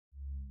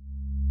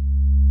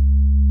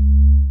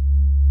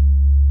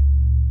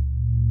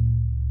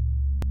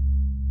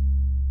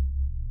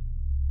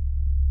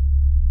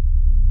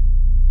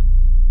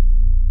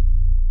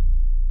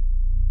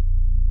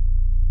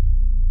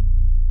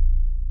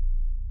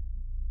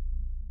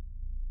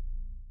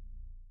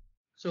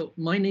So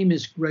my name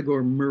is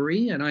Gregor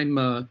Murray, and I'm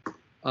a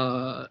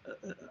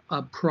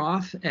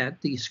prof at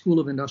the School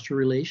of Industrial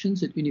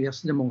Relations at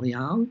Université de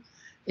Montréal,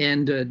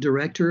 and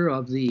director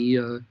of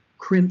the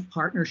CRIMP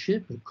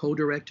partnership, a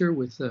co-director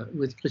with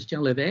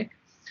Christian Lévesque.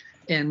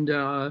 And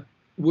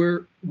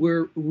we're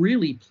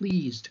really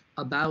pleased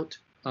about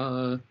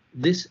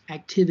this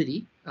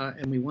activity,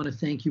 and we want to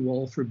thank you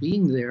all for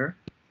being there.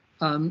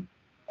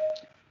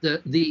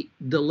 The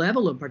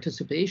level of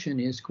participation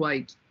is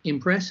quite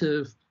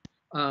impressive.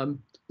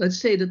 Let's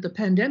say that the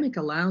pandemic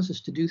allows us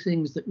to do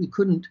things that we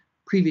couldn't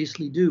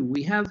previously do.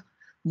 We have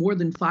more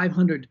than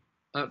 500,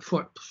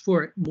 for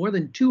more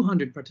than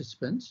 200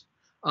 participants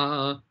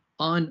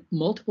on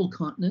multiple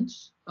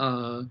continents,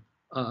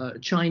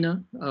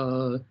 China,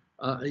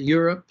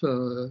 Europe,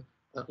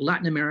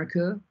 Latin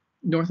America,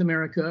 North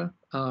America.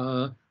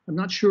 I'm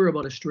not sure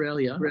about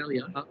Australia.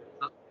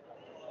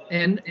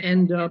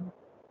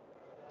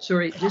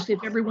 Sorry, just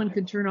if everyone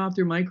could turn off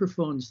their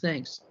microphones,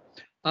 thanks.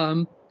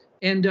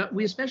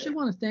 We especially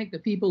want to thank the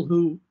people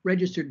who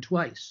registered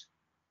twice.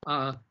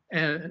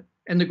 And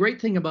the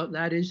great thing about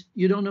that is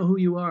you don't know who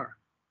you are.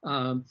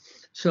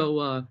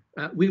 So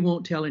we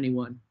won't tell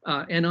anyone.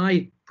 And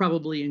I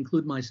probably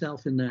include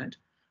myself in that.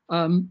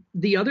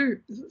 The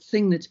other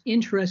thing that's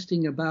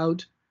interesting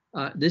about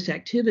this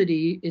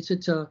activity is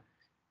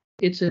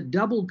it's a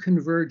double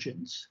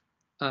convergence.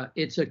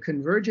 It's a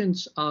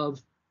convergence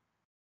of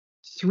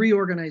three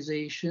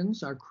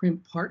organizations, our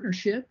CRIMP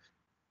partnership,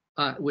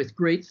 with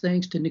great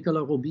thanks to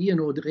Nicolas Roby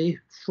and Audrey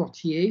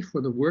Fortier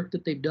for the work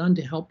that they've done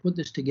to help put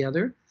this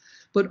together,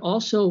 but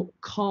also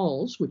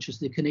CALS, which is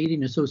the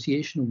Canadian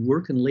Association of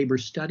Work and Labour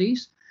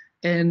Studies,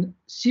 and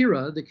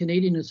CIRA, the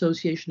Canadian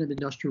Association of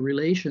Industrial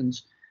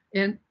Relations.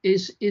 And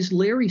is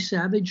Larry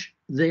Savage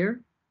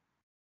there?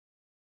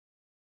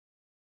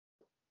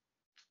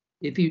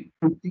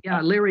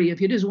 Larry, if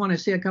you just want to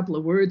say a couple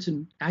of words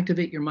and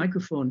activate your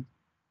microphone.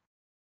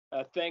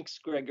 Thanks,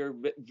 Gregor.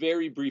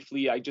 Very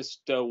briefly, I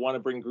just want to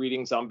bring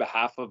greetings on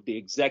behalf of the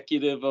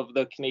executive of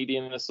the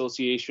Canadian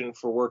Association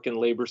for Work and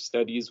Labour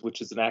Studies,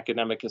 which is an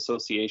academic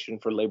association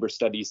for labor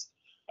studies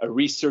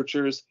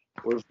researchers.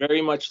 We're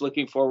very much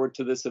looking forward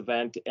to this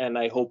event, and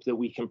I hope that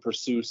we can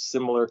pursue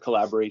similar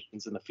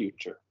collaborations in the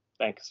future.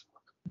 Thanks.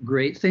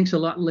 Great. Thanks a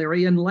lot,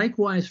 Larry. And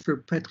likewise for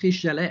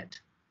Patrice Jalette.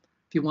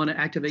 If you want to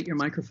activate your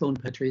microphone,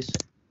 Patrice.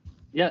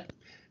 Yeah.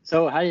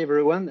 So, hi,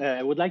 everyone.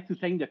 I would like to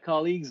thank the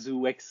colleagues,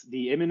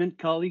 the eminent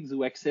colleagues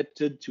who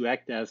accepted to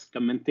act as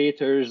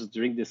commentators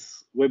during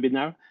this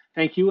webinar.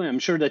 Thank you. I'm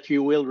sure that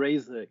you will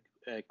raise a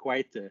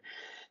quite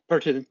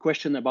pertinent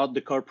question about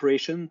the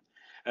corporation.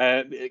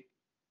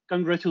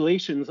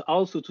 Congratulations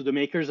also to the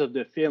makers of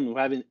the film who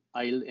have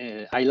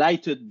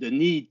highlighted the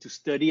need to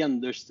study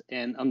and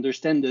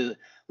understand the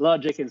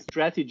logic and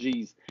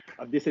strategies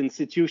of this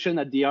institution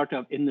at the art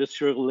of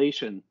industrial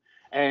relation.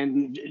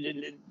 And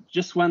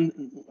just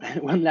one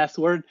last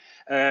word.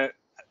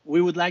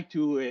 We would like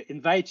to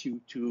invite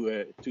you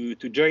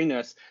to join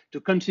us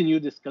to continue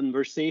this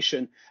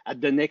conversation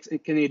at the next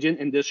Canadian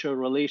Industrial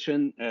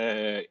Relation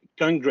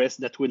Congress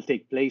that will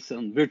take place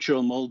on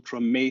virtual mode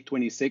from May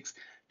 26th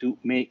to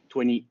May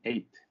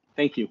 28th.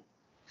 Thank you.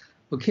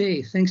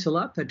 Okay, thanks a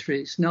lot,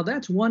 Patrice. Now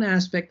that's one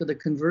aspect of the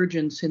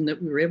convergence in that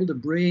we were able to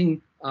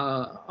bring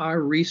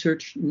our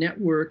research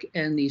network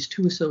and these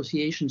two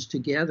associations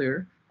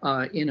together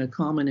in a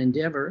common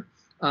endeavor.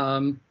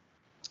 And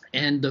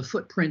the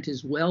footprint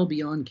is well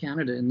beyond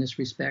Canada in this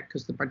respect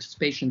because the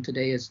participation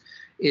today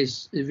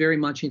is very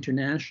much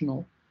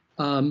international.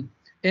 And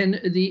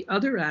the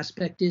other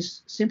aspect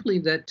is simply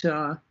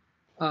that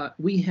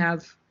we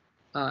have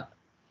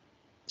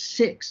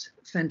 6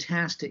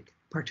 fantastic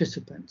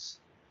participants,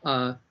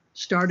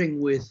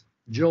 starting with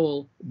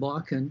Joel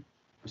Bakan,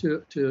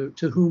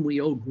 to whom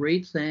we owe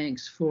great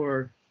thanks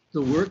for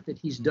the work that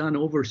he's done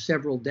over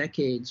several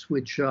decades,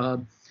 which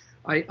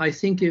I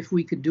think if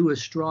we could do a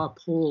straw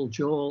poll,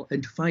 Joel,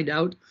 and find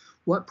out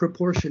what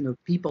proportion of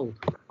people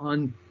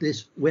on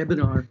this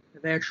webinar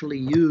have actually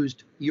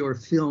used your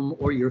film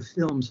or your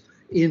films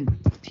in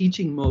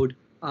teaching mode,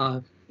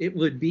 it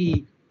would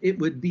be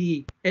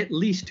at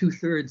least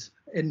 2/3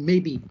 and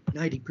maybe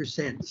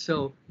 90%.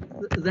 So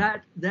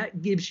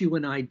that gives you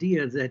an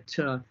idea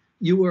that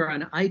you are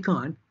an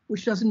icon,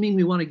 which doesn't mean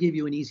we want to give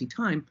you an easy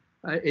time.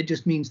 It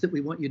just means that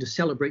we want you to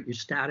celebrate your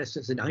status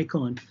as an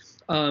icon.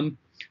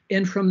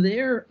 And from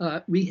there,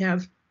 we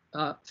have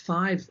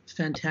 5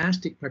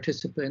 fantastic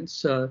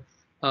participants,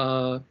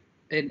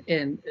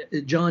 and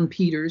John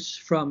Peters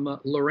from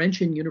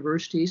Laurentian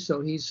University.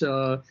 So he's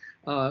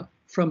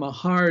from a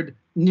hard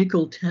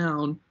nickel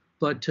town,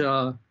 but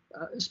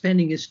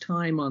spending his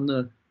time on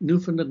the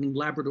Newfoundland and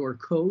Labrador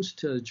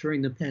coast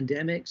during the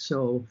pandemic.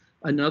 So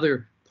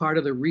another part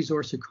of the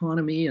resource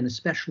economy and a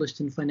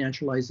specialist in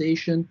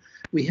financialization.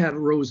 We have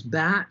Rose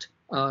Batt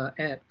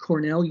at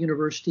Cornell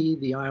University,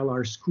 the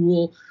ILR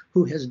school,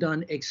 who has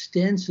done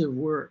extensive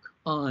work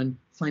on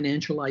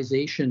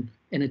financialization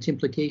and its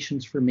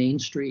implications for Main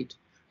Street.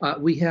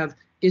 We have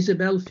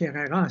Isabel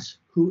Ferreras,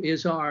 who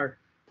is our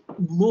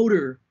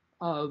motor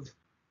of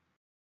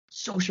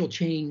social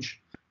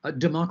change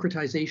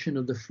democratization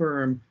of the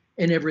firm,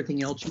 and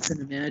everything else you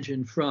can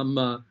imagine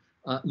from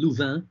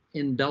Louvain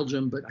in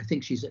Belgium, but I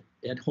think she's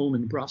at home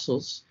in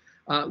Brussels.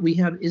 We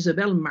have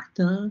Isabelle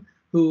Martin,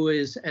 who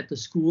is at the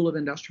School of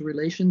Industrial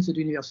Relations at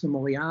Université de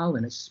Montréal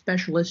and a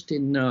specialist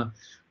in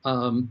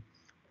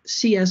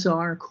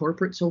CSR,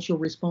 corporate social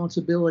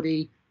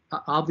responsibility,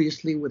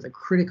 obviously with a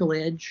critical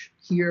edge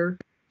here.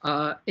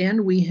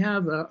 And we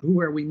have,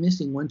 who are we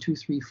missing? 1, 2,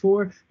 3,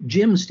 4.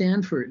 Jim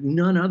Stanford,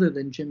 none other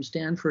than Jim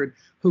Stanford,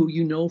 who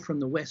you know from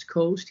the West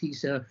Coast.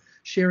 He's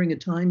sharing a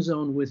time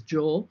zone with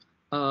Joel.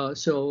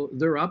 So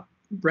they're up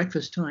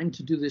breakfast time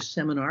to do this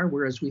seminar,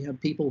 whereas we have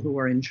people who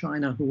are in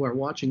China who are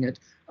watching it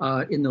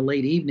in the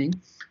late evening.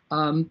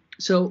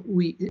 So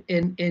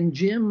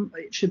Jim,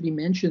 it should be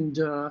mentioned,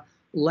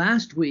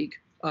 last week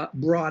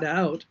brought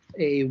out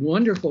a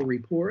wonderful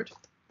report.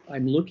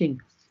 I'm looking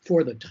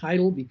for the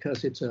title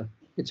because it's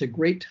a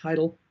great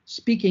title: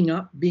 Speaking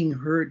Up, Being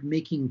Heard,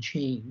 Making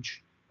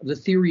Change, the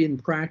Theory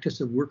and Practice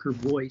of Worker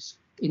Voice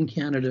in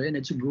Canada. And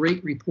it's a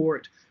great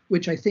report,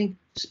 which I think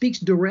speaks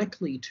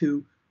directly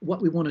to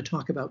what we want to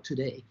talk about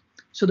today.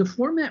 So the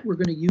format we're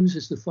going to use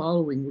is the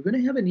following. We're going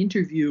to have an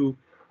interview,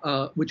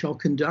 which I'll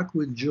conduct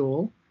with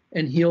Joel,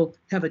 and he'll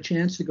have a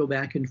chance to go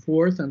back and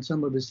forth on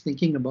some of his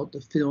thinking about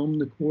the film,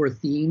 the core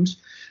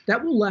themes.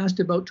 That will last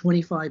about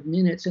 25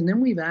 minutes. And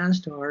then we've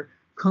asked our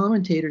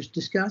commentators,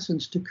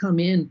 discussants, to come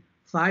in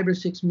 5 or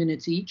 6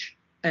 minutes each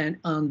and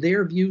on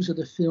their views of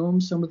the film,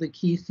 some of the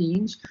key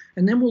themes.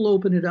 And then we'll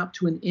open it up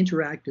to an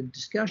interactive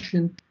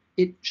discussion.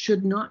 It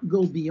should not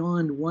go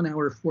beyond 1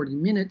 hour, 40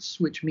 minutes,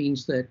 which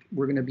means that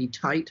we're going to be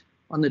tight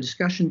on the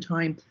discussion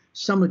time.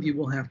 Some of you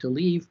will have to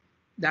leave.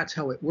 That's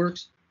how it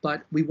works.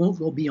 But we won't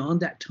go beyond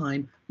that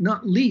time,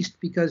 not least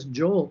because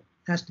Joel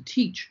has to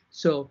teach.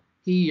 So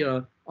he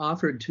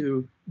offered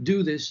to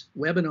do this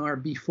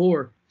webinar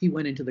before he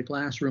went into the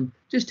classroom,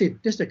 just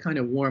to kind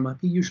of warm up.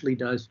 He usually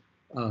does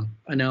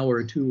an hour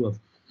or two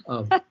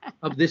of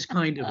this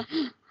kind of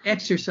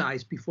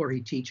exercise before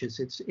he teaches.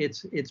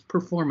 It's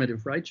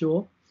performative, right,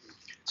 Joel?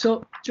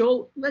 So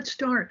Joel, let's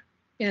start.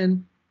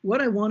 And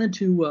what I wanted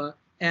to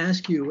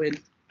ask you, and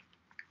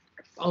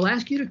I'll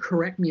ask you to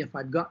correct me if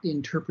I've got the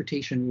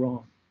interpretation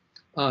wrong,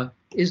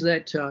 is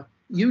that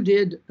you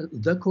did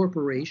The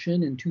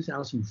Corporation in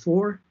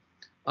 2004.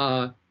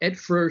 At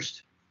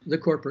first, the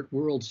corporate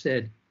world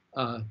said,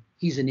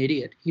 he's an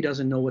idiot. He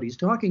doesn't know what he's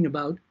talking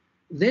about.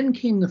 Then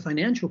came the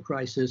financial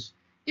crisis.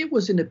 It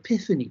was an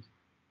epiphany.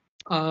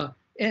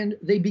 And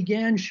they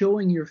began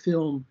showing your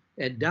film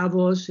at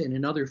Davos and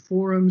in other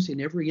forums,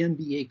 in every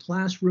MBA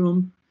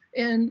classroom.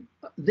 And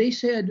they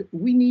said,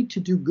 we need to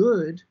do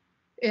good.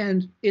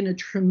 And in a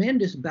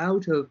tremendous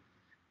bout of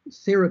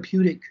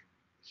therapeutic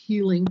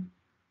healing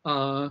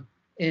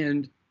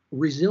and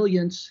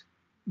resilience,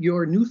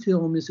 your new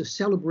film is a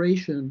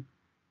celebration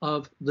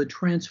of the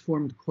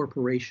transformed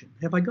corporation.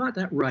 Have I got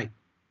that right?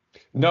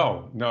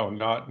 No,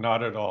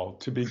 not at all.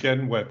 To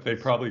begin with, they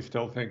probably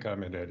still think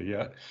I'm an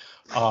idiot.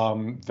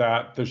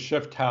 That the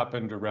shift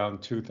happened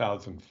around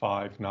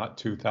 2005, not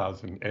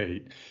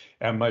 2008.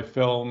 And my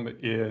film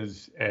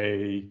is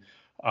a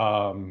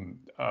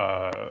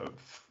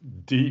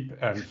deep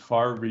and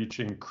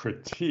far-reaching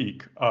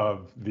critique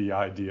of the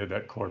idea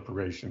that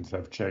corporations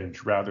have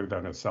changed rather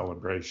than a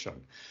celebration.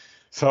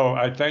 So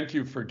I thank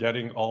you for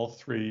getting all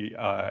three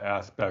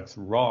aspects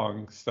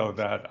wrong so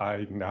that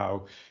I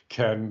now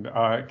can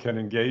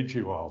engage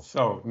you all.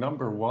 So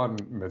number one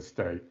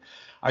mistake,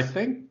 I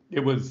think it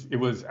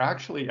was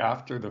actually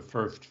after the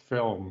first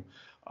film,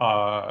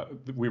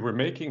 we were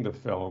making the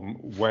film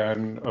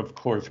when, of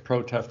course,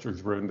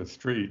 protesters were in the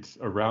streets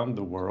around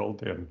the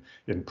world,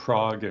 in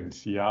Prague and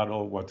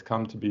Seattle, what's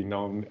come to be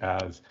known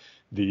as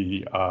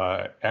the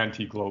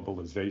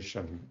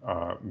anti-globalization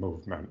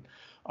movement.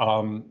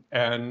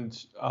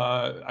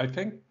 I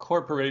think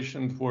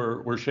corporations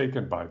were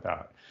shaken by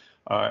that.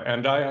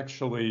 And I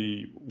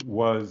actually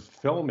was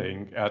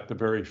filming at the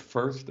very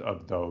first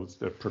of those,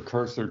 the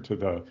precursor to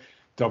the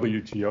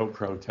WTO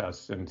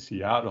protests in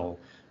Seattle,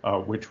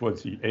 which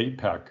was the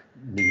APEC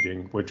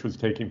meeting, which was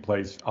taking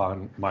place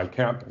on my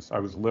campus. I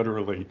was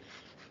literally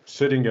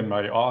sitting in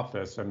my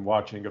office and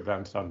watching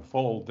events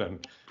unfold,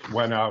 and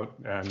went out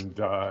and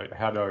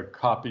had a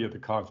copy of the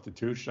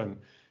Constitution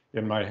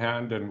in my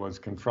hand and was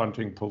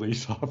confronting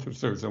police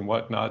officers and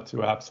whatnot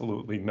to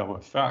absolutely no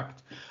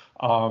effect.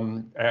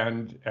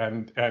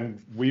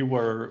 And we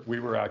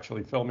were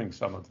actually filming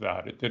some of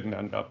that. It didn't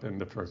end up in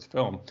the first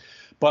film.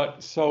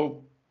 But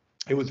so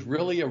it was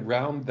really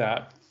around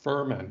that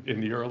ferment in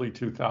the early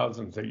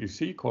 2000s that you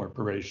see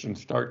corporations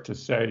start to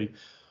say,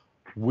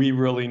 we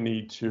really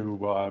need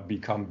to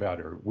become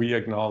better. We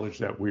acknowledge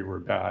that we were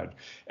bad.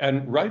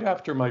 And right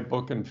after my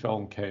book and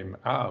film came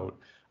out,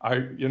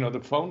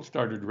 the phone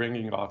started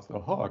ringing off the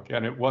hook,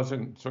 and it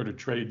wasn't sort of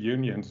trade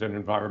unions and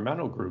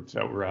environmental groups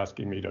that were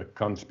asking me to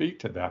come speak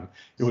to them.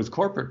 It was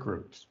corporate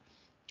groups.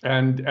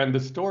 And the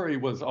story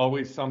was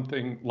always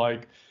something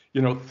like,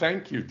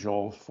 thank you,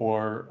 Joel,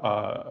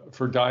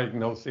 for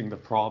diagnosing the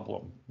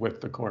problem with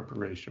the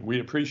corporation.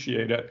 We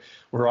appreciate it.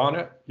 We're on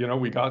it.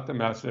 We got the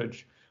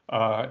message.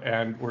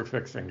 and we're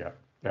fixing it,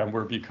 and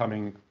we're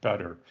becoming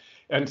better.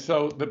 And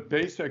so the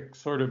basic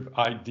sort of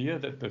idea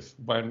that this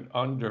went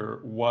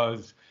under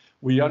was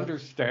we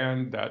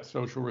understand that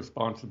social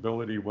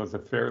responsibility was a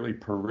fairly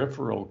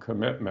peripheral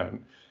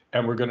commitment,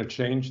 and we're going to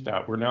change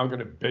that. We're now going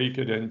to bake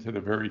it into the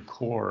very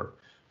core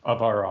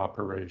of our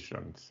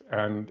operations.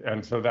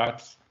 And so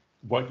that's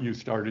what you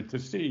started to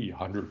see: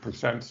 100%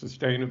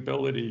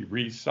 sustainability,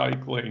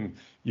 recycling,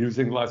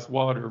 using less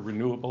water,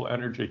 renewable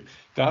energy.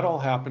 That all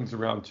happens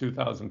around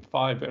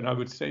 2005. And I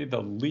would say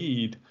the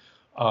lead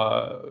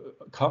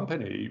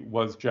company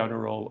was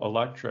General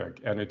Electric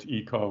and its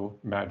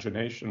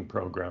Eco-Imagination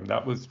program.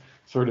 That was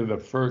sort of the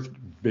first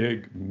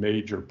big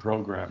major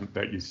program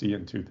that you see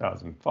in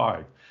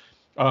 2005.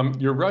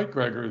 You're right,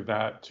 Gregor,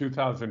 that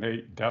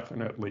 2008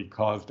 definitely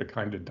caused a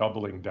kind of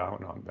doubling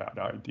down on that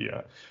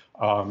idea.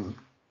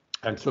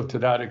 And so to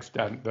that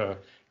extent,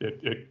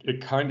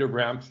 it kind of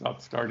ramps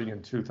up starting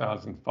in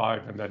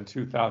 2005, and then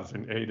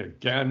 2008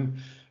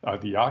 again.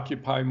 The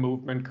Occupy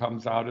movement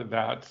comes out of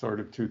that, sort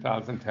of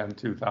 2010,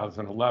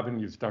 2011.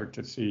 You start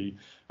to see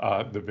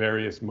the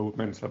various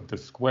movements of the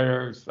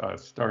squares,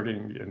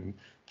 starting in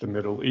the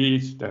Middle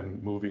East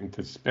and moving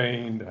to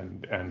Spain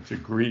and to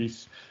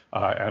Greece,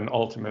 and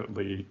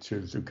ultimately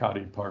to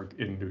Zuccotti Park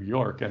in New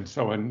York. And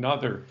so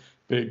another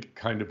big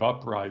kind of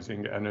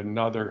uprising and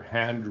another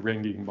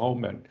hand-wringing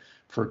moment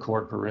for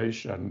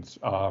corporations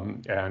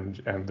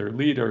and their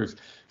leaders,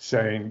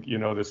 saying, you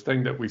know, this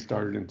thing that we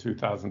started in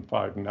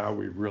 2005, now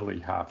we really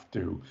have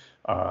to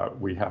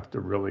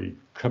really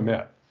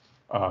commit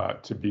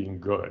to being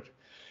good.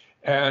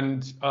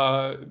 And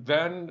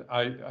then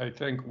I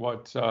think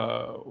what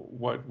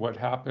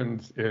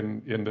happens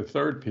in the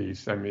third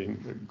piece, I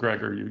mean,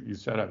 Gregor, you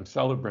said I'm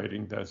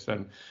celebrating this,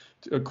 and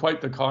quite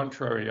the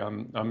contrary.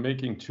 I'm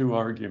making two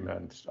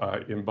arguments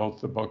in both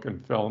the book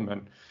and film.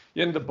 And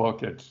in the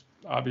book, it's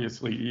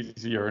obviously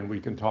easier, and we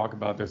can talk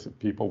about this if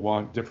people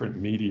want, different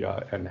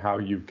media and how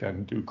you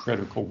can do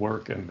critical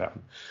work in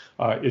them.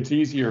 It's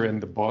easier in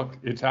the book.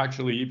 It's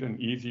actually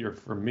even easier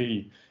for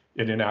me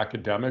in an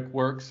academic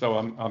work. So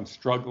I'm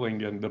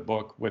struggling in the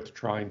book with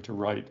trying to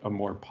write a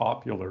more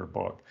popular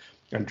book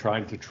and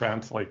trying to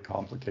translate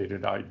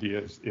complicated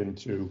ideas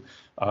into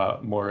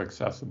more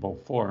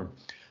accessible form.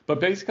 But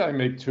basically, I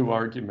make two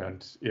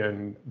arguments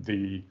in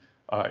the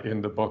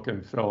book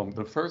and film.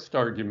 The first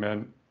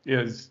argument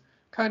is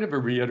kind of a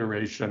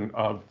reiteration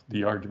of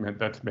the argument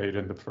that's made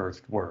in the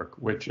first work,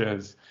 which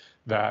is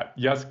that,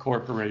 yes,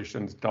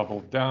 corporations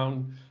doubled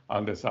down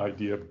on this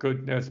idea of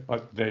goodness,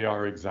 but they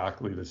are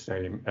exactly the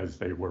same as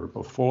they were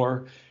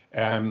before.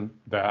 And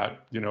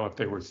that, you know, if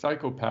they were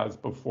psychopaths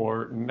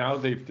before, now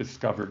they've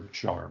discovered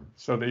charm.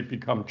 So they've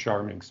become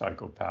charming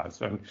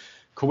psychopaths. And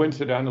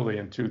coincidentally,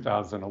 in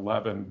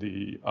 2011,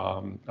 the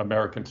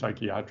American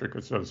Psychiatric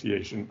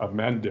Association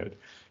amended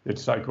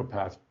its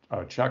psychopath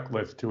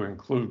checklist to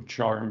include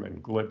charm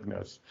and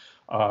glibness.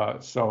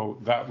 So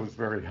that was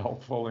very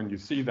helpful. And you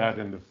see that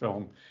in the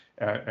film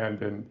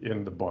and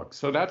in the book.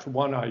 So that's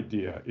one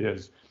idea,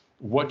 is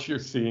what you're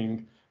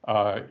seeing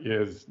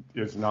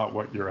is not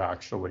what you're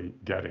actually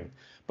getting.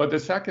 But the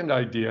second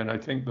idea, and I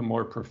think the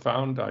more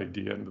profound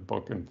idea in the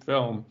book and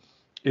film,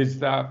 is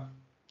that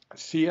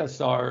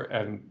CSR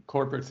and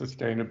corporate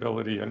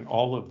sustainability and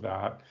all of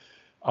that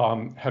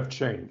have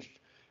changed.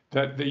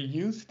 That they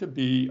used to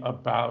be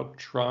about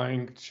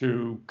trying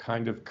to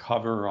kind of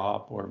cover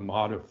up or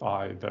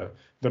modify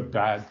the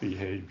bad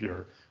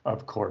behavior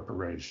of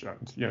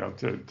corporations, you know,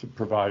 to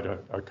provide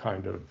a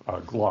kind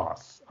of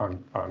gloss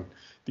on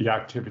the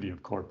activity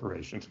of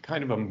corporations,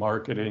 kind of a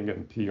marketing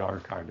and PR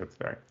kind of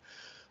thing.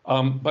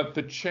 But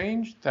the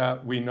change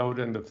that we note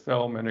in the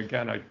film, and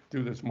again, I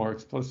do this more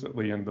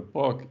explicitly in the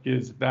book,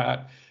 is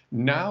that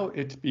now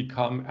it's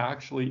become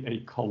actually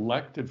a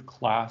collective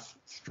class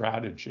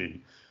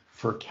strategy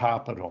for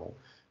capital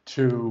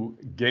to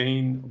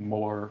gain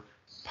more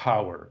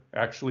power,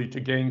 actually to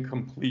gain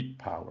complete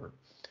power,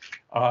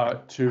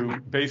 to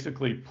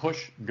basically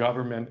push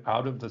government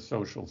out of the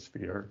social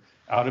sphere,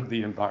 out of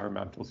the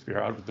environmental sphere,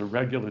 out of the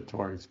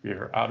regulatory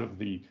sphere, out of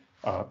the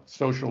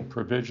social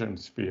provision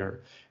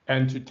sphere,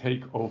 and to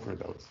take over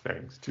those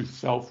things, to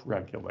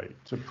self-regulate,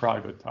 to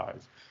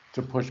privatize,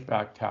 to push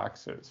back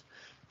taxes.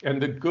 And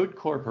the good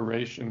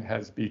corporation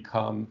has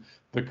become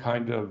the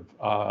kind of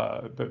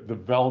the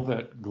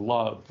velvet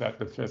glove that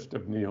the fist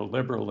of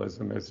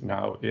neoliberalism is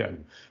now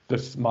in, the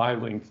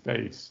smiling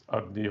face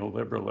of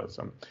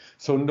neoliberalism.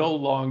 So no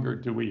longer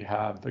do we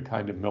have the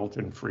kind of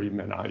Milton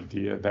Friedman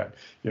idea that,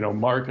 you know,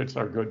 markets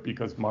are good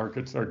because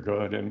markets are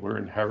good, and we're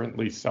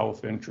inherently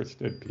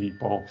self-interested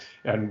people,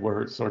 and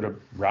we're sort of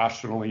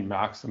rationally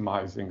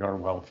maximizing our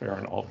welfare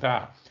and all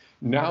that.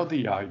 Now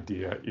the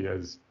idea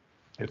is,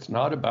 it's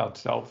not about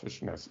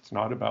selfishness. It's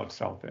not about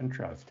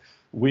self-interest.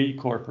 We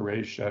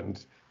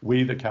corporations,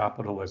 we the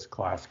capitalist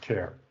class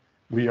care.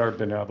 We are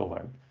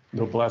benevolent,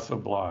 noblesse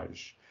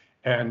oblige.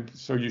 And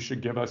so you should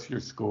give us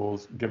your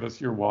schools, give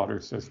us your water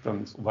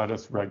systems, let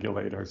us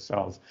regulate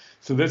ourselves.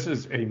 So this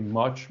is a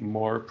much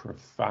more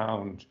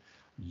profound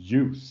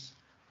use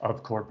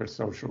of corporate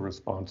social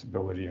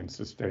responsibility and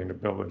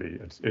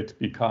sustainability. It's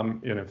become,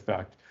 in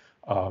effect,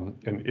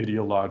 an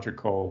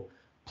ideological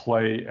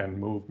play and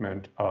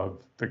movement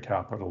of the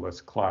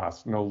capitalist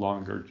class, no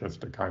longer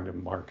just a kind of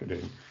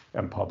marketing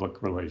and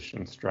public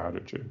relations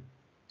strategy.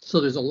 So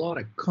there's a lot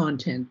of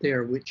content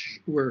there,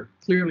 which we're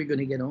clearly going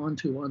to get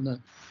onto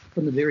on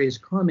from the various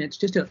comments.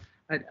 Just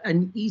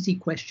an easy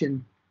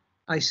question.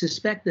 I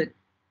suspect that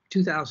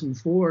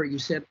 2004, you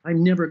said,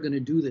 I'm never going to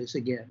do this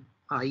again,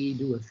 i.e.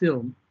 do a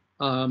film.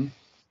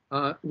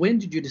 When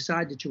did you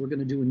decide that you were going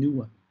to do a new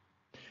one?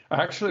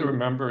 I actually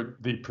remember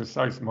the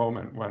precise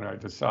moment when I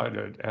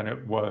decided, and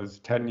it was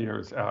 10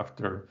 years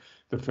after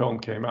the film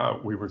came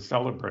out. We were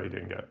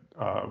celebrating it.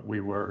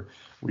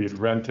 We had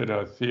rented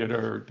a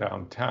theater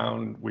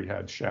downtown. We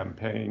had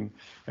champagne,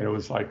 and it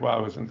was like,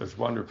 wow, isn't this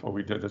wonderful?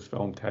 We did this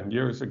film 10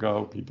 years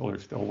ago. People are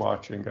still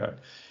watching it.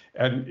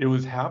 And it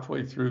was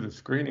halfway through the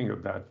screening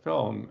of that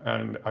film,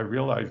 and I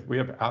realized we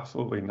have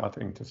absolutely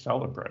nothing to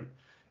celebrate.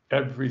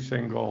 Every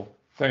single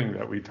thing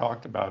that we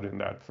talked about in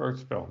that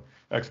first film,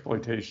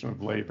 exploitation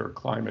of labor,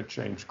 climate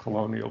change,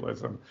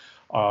 colonialism,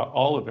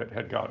 all of it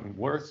had gotten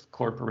worse.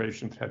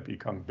 Corporations had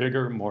become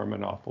bigger, more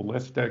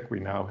monopolistic. We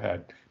now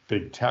had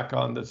big tech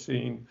on the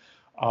scene.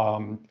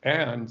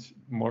 And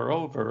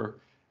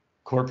moreover,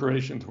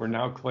 corporations were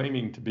now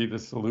claiming to be the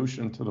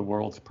solution to the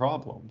world's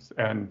problems,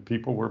 and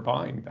people were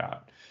buying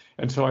that.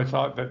 And so I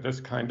thought that this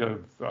kind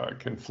of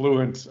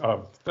confluence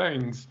of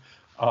things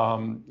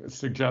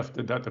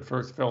suggested that the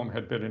first film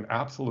had been an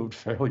absolute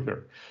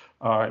failure.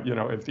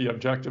 If the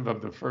objective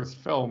of the first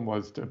film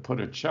was to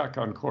put a check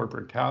on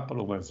corporate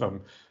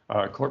capitalism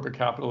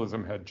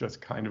had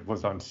just kind of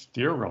was on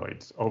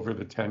steroids over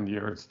the 10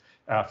 years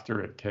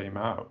after it came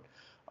out.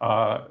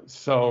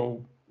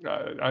 So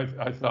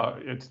I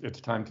thought it's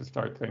time to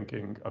start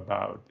thinking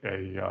about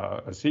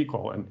a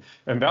sequel,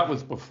 and that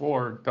was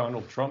before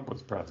Donald Trump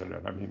was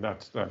president. I mean,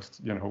 that's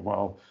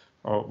while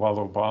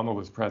Obama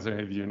was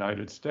president of the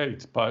United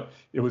States, but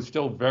it was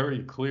still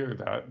very clear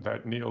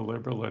that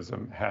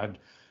neoliberalism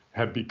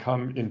had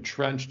become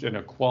entrenched in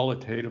a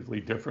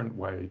qualitatively different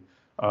way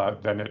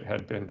than it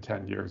had been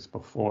 10 years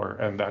before,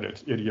 and that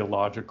its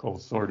ideological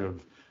sort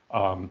of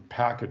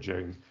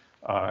packaging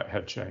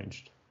had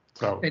changed.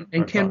 So,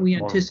 and can we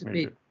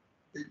anticipate,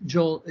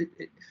 Joel,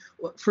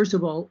 first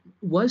of all,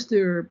 was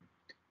there,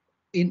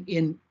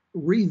 in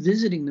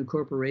revisiting the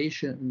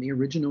corporation, the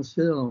original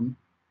film,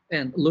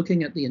 and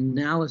looking at the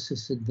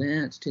analysis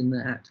advanced in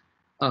that,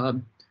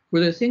 were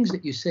there things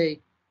that you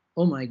say,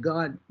 oh my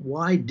God,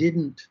 why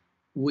didn't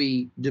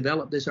we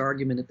develop this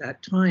argument at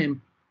that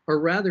time? Or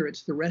rather,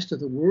 it's the rest of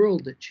the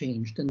world that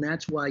changed, and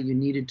that's why you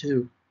needed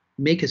to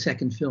make a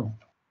second film?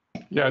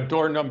 Yeah,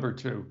 door number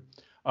two.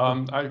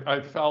 I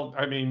felt,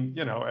 I mean,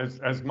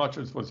 as much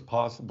as was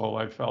possible,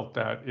 I felt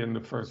that in the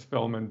first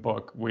film and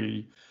book,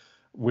 we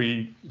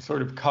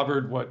sort of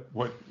covered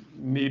what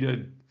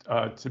needed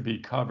to be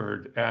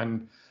covered.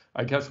 And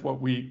I guess what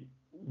we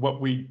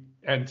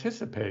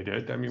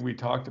anticipated, I mean, we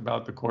talked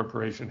about the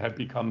corporation had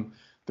become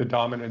the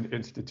dominant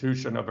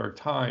institution of our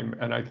time.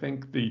 And I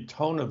think the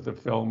tone of the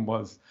film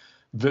was,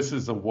 this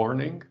is a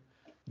warning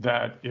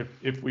that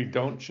if we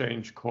don't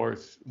change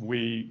course,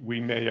 we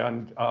may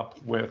end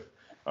up with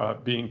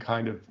being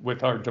kind of,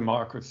 with our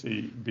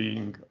democracy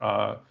being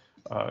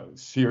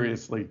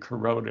seriously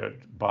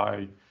corroded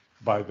by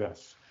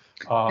this.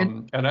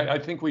 And I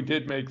think we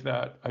did make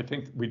that. I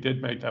think we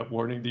did make that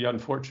warning. The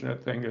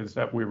unfortunate thing is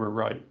that we were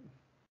right.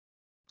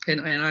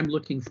 And I'm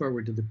looking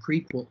forward to the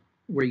prequel,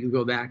 where you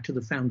go back to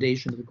the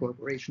foundation of the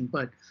corporation,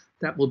 but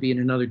that will be in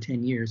another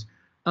 10 years.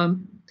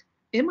 Am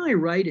I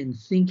right in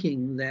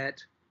thinking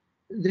that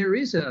there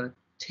is a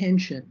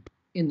tension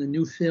in the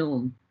new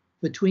film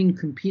between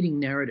competing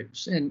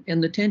narratives, and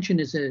the tension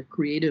is a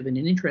creative and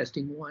an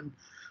interesting one?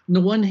 On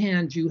the one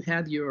hand, you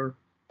have your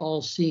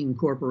all-seeing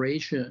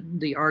corporation,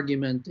 the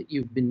argument that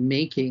you've been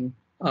making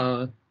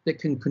that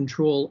can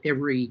control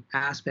every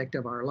aspect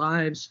of our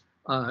lives,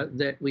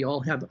 that we all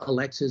have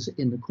Alexas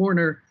in the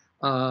corner,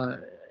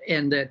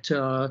 and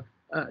that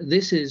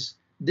this is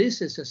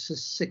a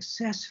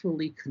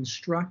successfully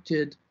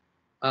constructed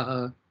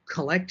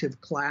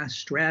collective class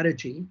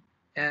strategy,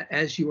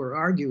 as you are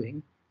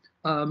arguing.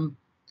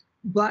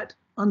 But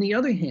on the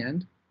other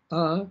hand,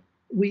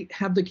 we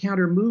have the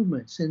counter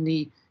movements and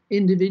the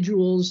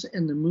individuals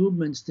and the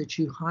movements that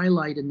you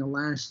highlight in the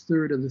last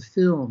third of the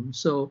film.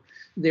 So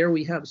there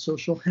we have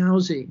social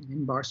housing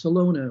in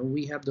Barcelona.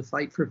 We have the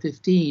Fight for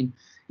 15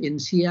 in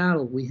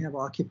Seattle. We have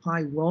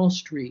Occupy Wall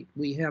Street.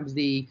 We have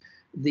the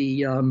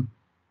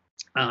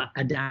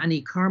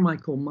Adani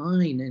Carmichael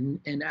mine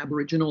and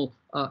Aboriginal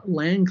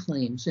land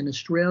claims in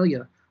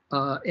Australia.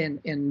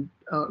 And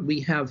we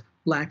have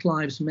Black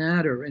Lives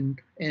Matter and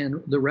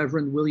the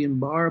Reverend William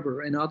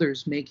Barber and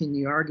others making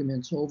the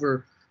arguments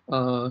over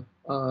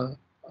the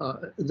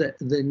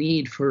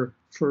need for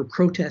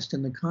protest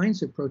and the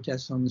kinds of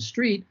protests on the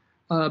street,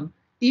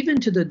 even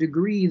to the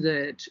degree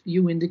that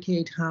you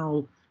indicate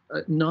how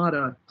not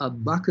a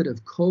bucket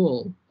of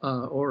coal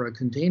or a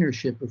container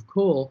ship of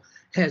coal,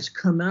 has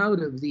come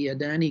out of the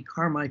Adani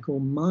Carmichael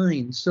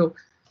mine. So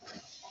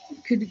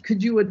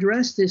could you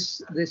address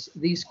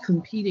these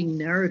competing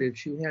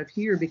narratives you have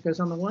here? Because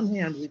on the one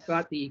hand, we've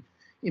got the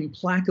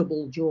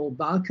implacable Joel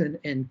Bakan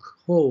and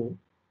co.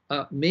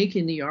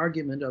 Making the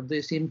argument of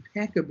this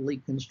impeccably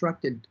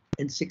constructed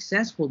and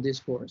successful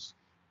discourse.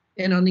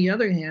 And on the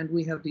other hand,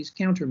 we have these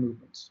counter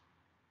movements.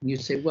 And you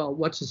say, well,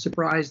 what's the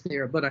surprise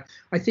there? But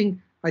I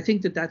think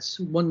that that's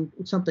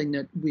something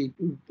that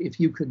if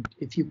you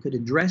could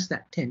address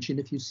that tension,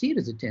 if you see it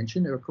as a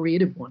tension or a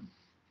creative one.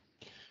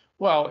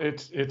 Well,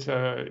 it's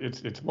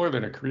more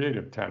than a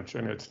creative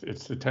tension.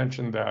 It's the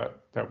tension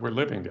that we're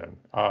living in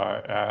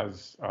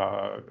as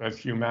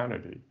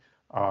humanity.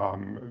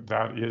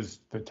 That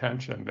is the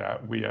tension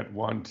that we at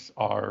once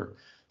are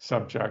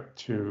subject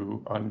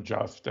to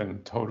unjust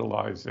and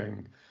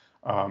totalizing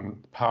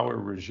power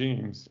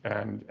regimes,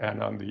 and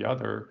on the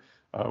other,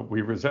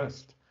 we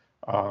resist,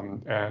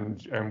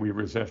 and we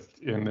resist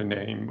in the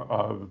name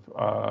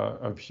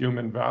of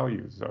human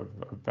values, of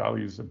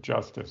values of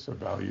justice, of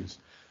values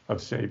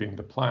of saving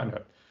the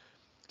planet.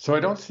 So I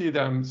don't see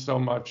them so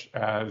much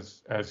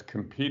as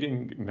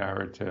competing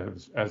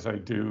narratives as I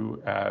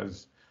do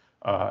as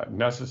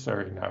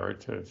necessary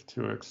narratives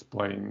to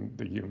explain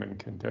the human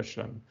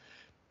condition.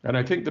 And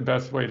I think the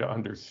best way to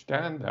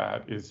understand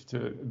that is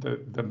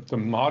the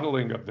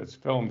modeling of this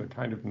film, the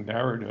kind of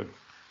narrative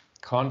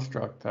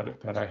construct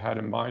that I had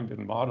in mind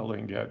in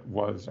modeling it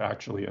was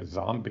actually a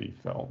zombie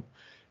film.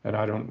 And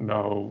I don't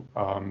know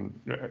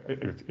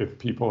if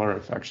people are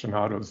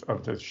aficionados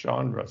of this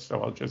genre,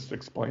 so I'll just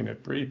explain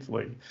it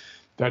briefly.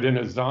 That in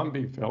a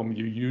zombie film,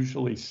 you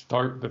usually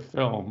start the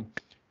film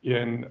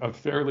in a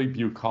fairly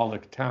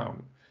bucolic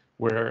town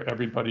where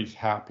everybody's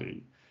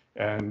happy.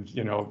 And,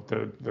 you know,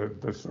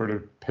 the sort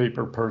of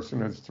paper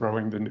person is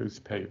throwing the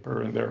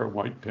newspaper, and there are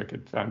white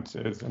picket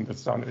fences, and the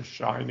sun is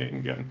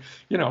shining, and,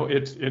 you know,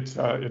 it's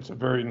a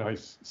very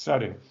nice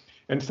setting.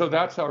 And so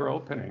that's our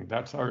opening.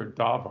 That's our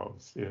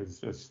Davos. Is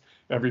this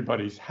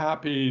everybody's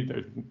happy,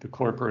 the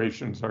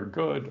corporations are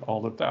good,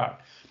 all of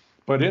that.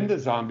 But in the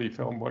zombie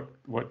film,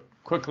 what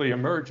quickly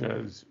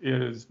emerges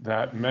is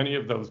that many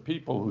of those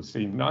people who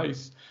seem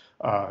nice,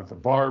 the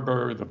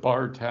barber, the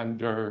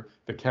bartender,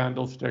 the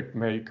candlestick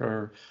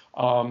maker,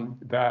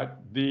 that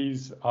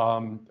these,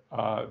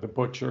 the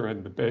butcher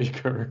and the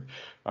baker,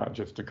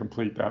 just to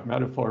complete that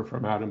metaphor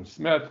from Adam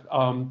Smith,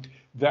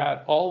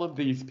 that all of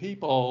these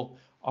people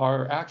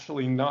are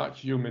actually not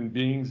human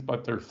beings,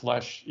 but they're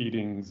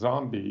flesh-eating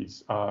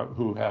zombies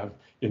who have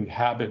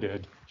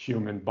inhabited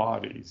human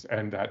bodies,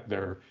 and that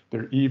they're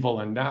evil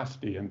and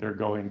nasty, and they're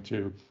going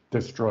to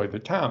destroy the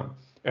town.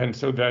 And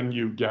so then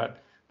you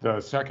get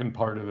the second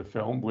part of the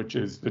film, which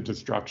is the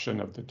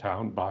destruction of the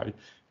town by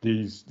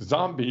these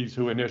zombies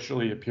who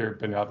initially appeared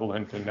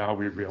benevolent, and now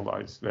we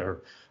realize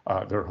they're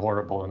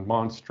horrible and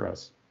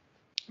monstrous.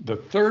 The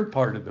third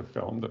part of the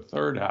film, the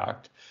third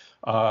act,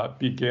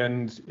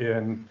 begins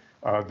in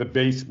the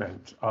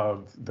basement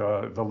of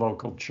the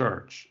local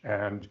church,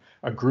 and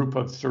a group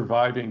of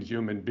surviving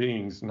human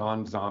beings,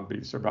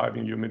 non-zombies,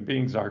 surviving human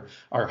beings are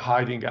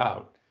hiding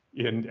out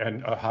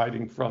and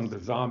hiding from the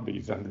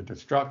zombies and the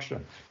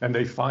destruction, and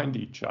they find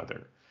each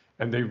other,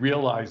 and they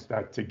realize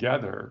that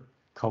together,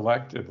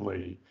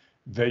 collectively,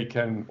 they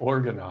can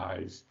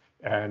organize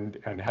and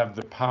have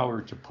the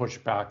power to push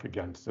back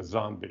against the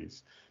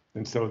zombies.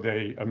 And so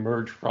they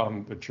emerge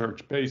from the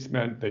church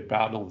basement, they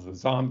battle the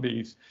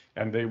zombies,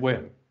 and they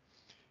win.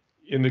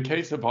 In the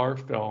case of our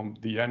film,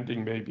 the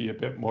ending may be a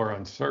bit more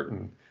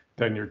uncertain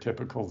than your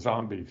typical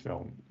zombie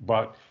film,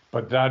 but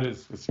that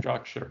is the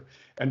structure.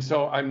 And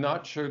so I'm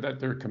not sure that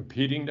they're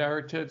competing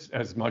narratives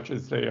as much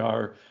as they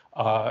are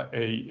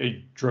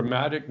a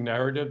dramatic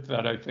narrative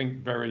that I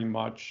think very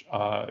much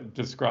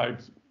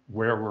describes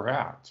where we're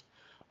at,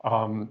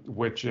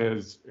 which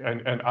is,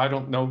 and I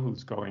don't know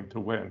who's going to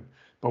win,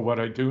 but what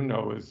I do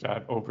know is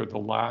that over the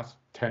last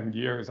 10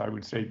 years, I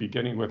would say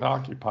beginning with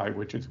Occupy,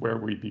 which is where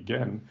we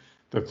begin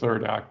the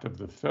third act of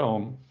the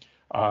film,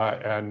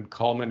 and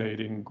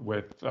culminating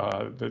with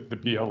the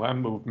BLM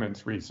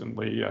movements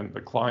recently and the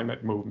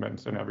climate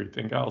movements and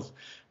everything else,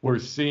 we're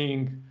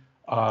seeing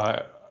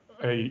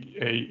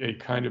a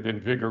kind of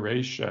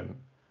invigoration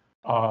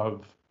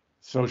of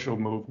social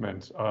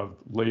movements, of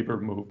labor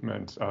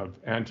movements, of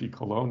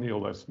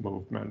anti-colonialist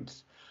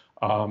movements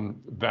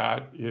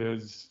that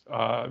is,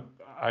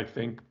 I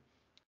think,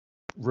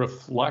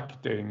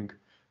 reflecting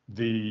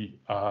the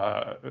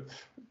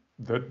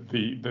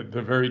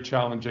very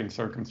challenging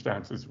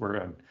circumstances we're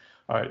in.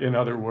 In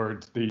other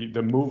words,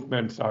 the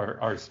movements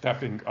are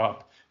stepping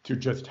up to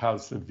just how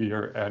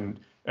severe and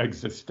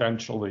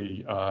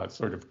existentially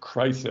sort of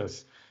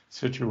crisis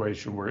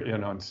situation we're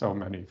in on so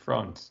many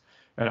fronts.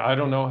 And I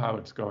don't know how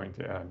it's going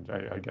to end.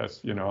 I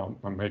guess, you know,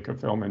 I'll make a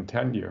film in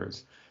 10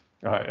 years,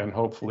 and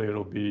hopefully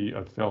it'll be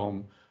a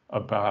film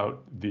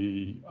about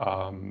the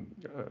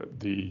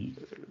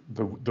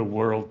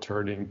world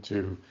turning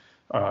to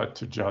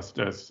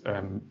justice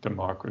and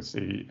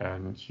democracy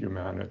and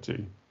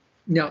humanity.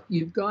 Now,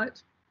 you've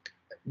got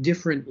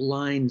different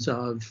lines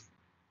of,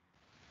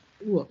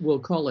 we'll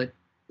call it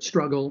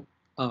struggle,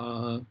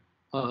 of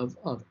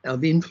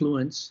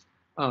influence.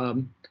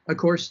 Of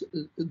course,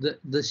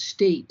 the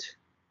state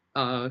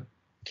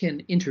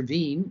can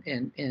intervene,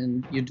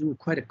 and you do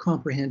quite a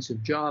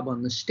comprehensive job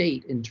on the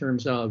state in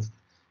terms of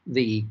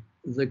the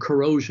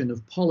corrosion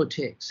of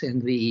politics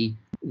and the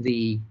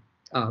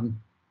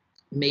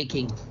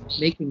making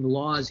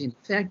laws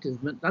ineffective.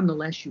 But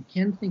nonetheless, you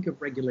can think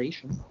of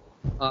regulation.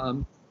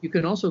 You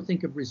can also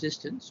think of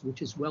resistance,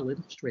 which is well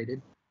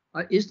illustrated.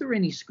 Is there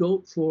any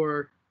scope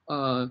for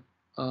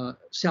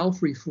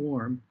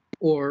self-reform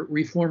or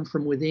reform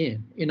from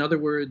within? In other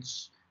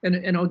words,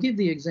 and I'll give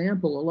the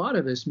example, a lot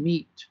of us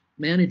meet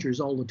managers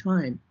all the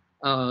time,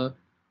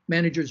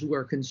 managers who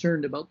are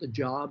concerned about the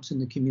jobs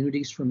and the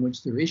communities from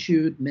which they're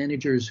issued,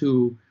 managers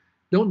who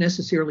don't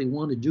necessarily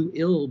want to do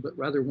ill, but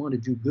rather want to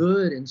do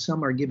good, and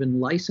some are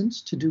given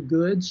license to do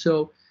good.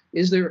 So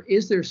is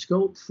there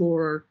scope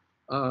for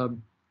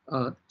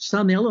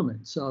some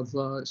elements of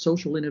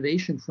social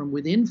innovation from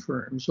within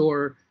firms?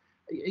 Or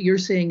you're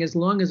saying as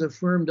long as a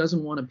firm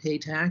doesn't want to pay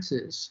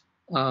taxes,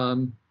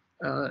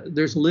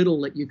 there's little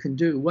that you can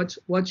do?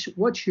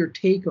 What's your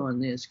take on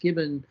this,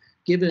 given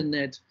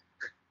that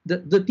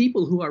the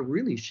people who are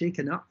really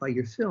shaken up by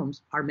your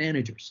films are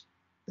managers?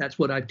 That's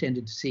what I've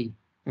tended to see,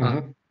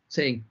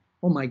 saying,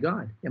 "Oh my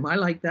God, am I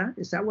like that?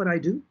 Is that what I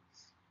do?"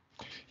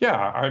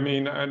 Yeah, I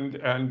mean,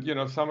 and you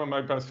know, some of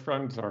my best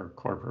friends are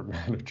corporate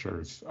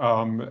managers,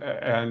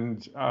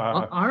 and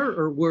Are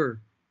or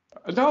were?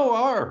 no,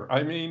 are.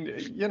 I mean,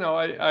 you know,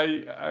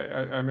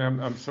 I mean,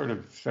 I'm sort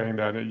of saying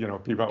that, you know,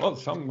 people, oh,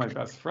 some of my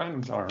best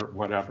friends are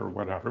whatever,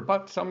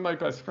 but some of my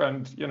best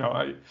friends, you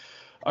know,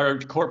 are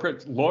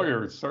corporate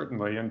lawyers,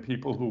 certainly, and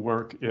people who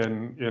work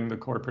in the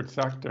corporate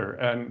sector.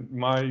 And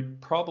my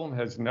problem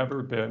has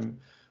never been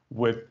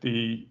with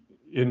the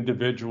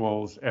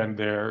individuals and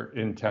their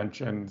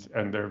intentions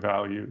and their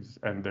values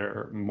and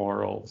their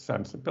moral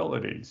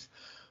sensibilities.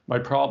 My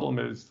problem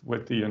is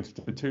with the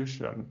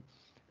institution,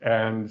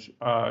 and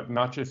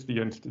not just the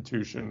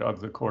institution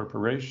of the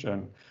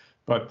corporation,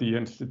 but the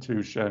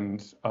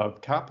institutions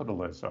of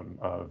capitalism,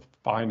 of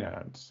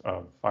finance,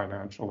 of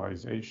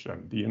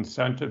financialization, the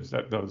incentives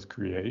that those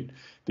create,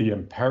 the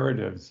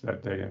imperatives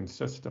that they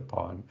insist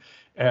upon,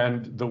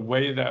 and the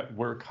way that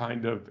we're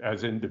kind of,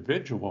 as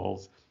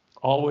individuals,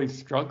 always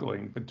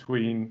struggling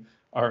between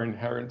our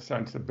inherent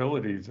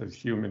sensibilities as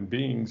human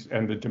beings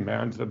and the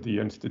demands of the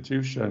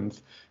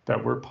institutions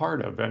that we're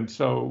part of. And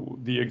so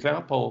the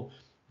example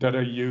that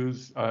I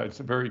use, it's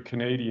a very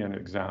Canadian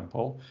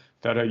example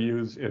that I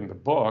use in the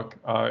book,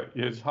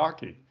 is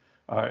hockey.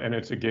 And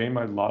it's a game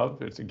I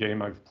love. It's a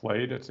game I've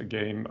played. It's a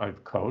game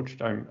I've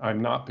coached.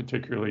 I'm not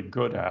particularly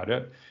good at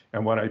it.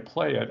 And when I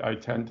play it, I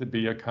tend to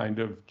be a kind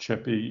of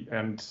chippy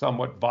and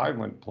somewhat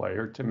violent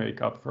player to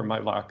make up for my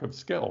lack of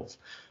skills.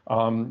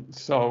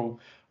 So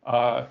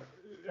the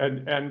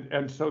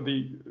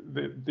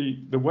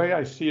way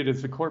I see it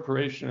is the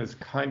corporation is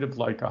kind of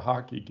like a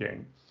hockey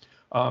game.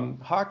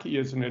 Hockey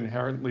is an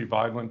inherently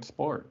violent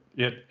sport.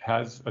 It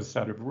has a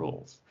set of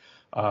rules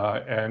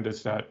and a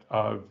set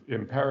of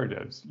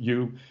imperatives.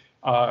 You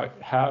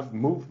have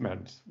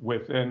movements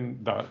within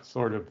the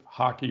sort of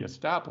hockey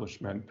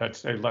establishment that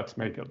say, let's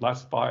make it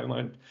less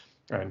violent.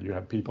 And you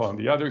have people on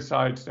the other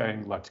side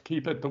saying, let's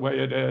keep it the way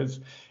it is.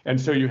 And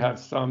so you have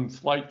some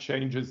slight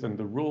changes in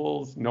the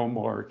rules, no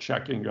more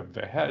checking of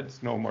the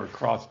heads, no more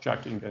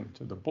cross-checking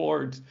into the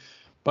boards.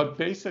 But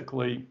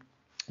basically,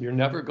 you're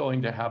never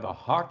going to have a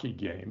hockey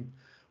game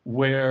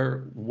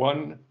where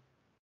one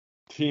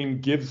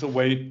team gives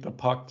away the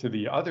puck to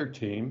the other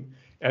team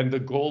and the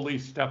goalie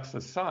steps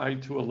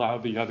aside to allow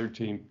the other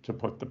team to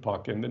put the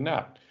puck in the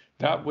net.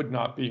 That would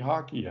not be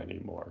hockey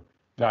anymore.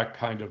 That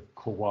kind of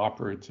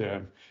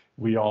cooperative,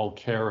 we all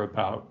care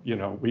about, you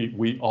know,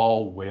 we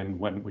all win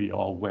when we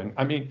all win.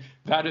 I mean,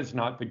 that is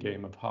not the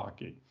game of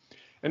hockey.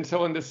 And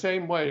so in the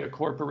same way, a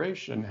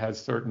corporation has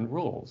certain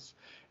rules.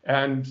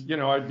 And, you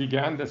know, I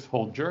began this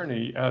whole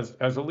journey as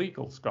a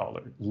legal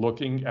scholar,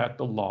 looking at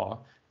the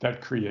law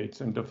that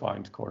creates and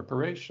defines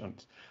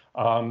corporations.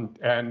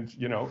 And,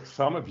 you know,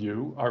 some of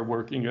you are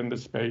working in the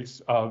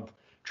space of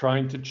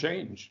trying to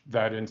change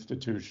that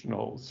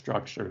institutional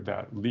structure,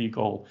 that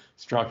legal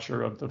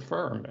structure of the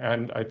firm.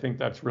 And I think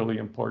that's really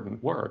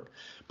important work.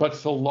 But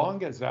so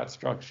long as that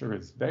structure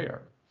is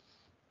there,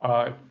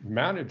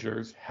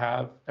 managers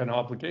have an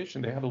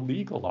obligation, they have a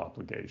legal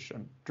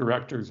obligation,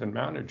 directors and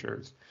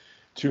managers,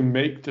 to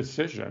make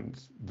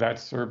decisions that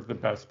serve the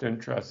best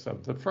interests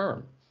of the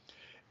firm.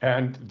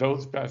 And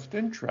those best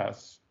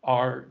interests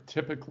are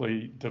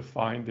typically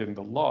defined in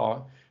the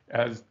law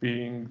as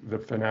being the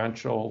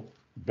financial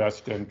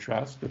best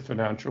interest, the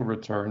financial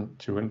return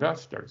to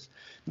investors.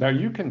 Now,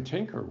 you can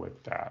tinker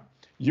with that.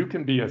 You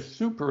can be a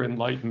super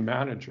enlightened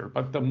manager,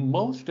 but the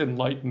most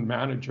enlightened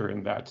manager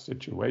in that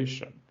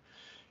situation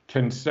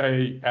can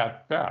say,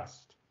 at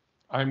best,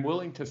 I'm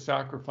willing to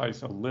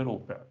sacrifice a little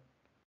bit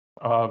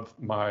of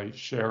my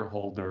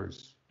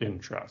shareholders'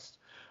 interest.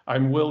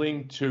 I'm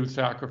willing to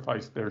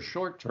sacrifice their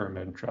short-term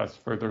interests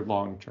for their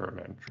long-term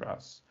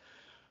interests.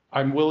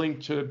 I'm willing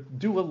to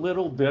do a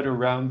little bit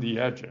around the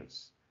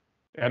edges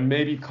and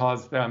maybe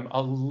cause them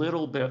a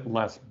little bit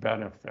less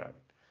benefit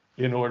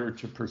in order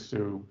to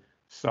pursue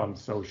some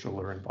social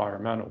or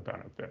environmental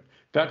benefit.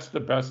 That's the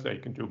best they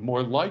can do.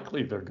 More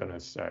likely, they're going to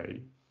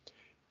say,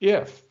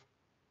 if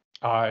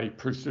I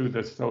pursue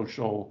this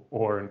social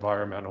or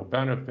environmental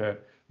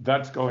benefit,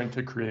 that's going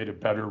to create a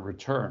better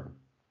return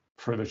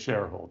for the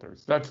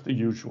shareholders. That's the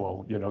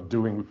usual,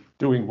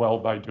 doing well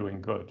by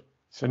doing good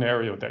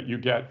scenario that you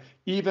get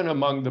even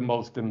among the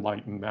most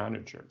enlightened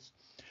managers.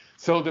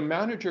 So the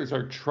managers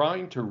are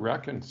trying to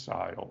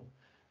reconcile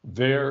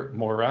their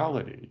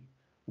morality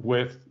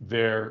with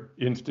their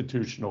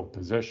institutional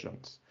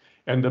positions.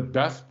 And the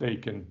best they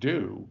can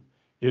do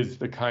is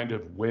the kind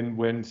of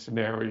win-win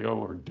scenario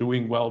or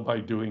doing well by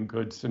doing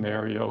good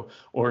scenario,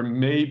 or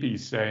maybe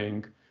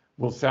saying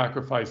we'll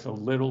sacrifice a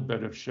little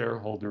bit of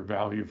shareholder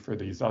value for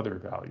these other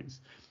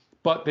values.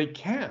 But they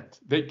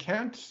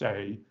can't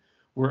say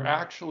we're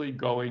actually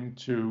going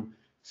to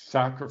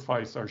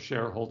sacrifice our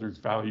shareholders'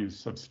 values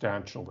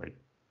substantially.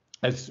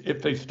 As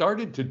if they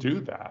started to do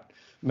that,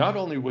 not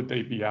only would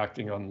they be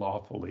acting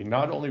unlawfully,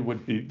 not only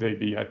would they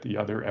be at the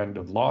other end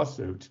of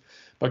lawsuits,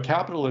 but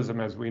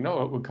capitalism as we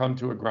know it would come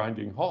to a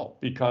grinding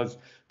halt, because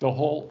the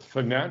whole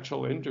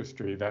financial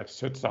industry that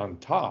sits on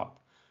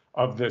top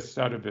of this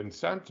set of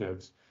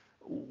incentives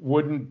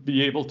wouldn't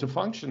be able to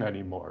function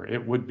anymore.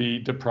 It would be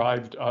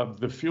deprived of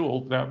the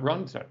fuel that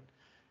runs it,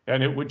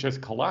 and it would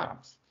just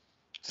collapse.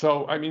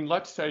 So, I mean,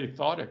 let's say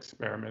thought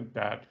experiment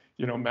that,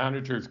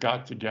 managers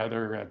got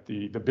together at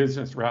the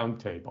business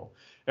roundtable,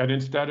 and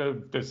instead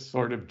of this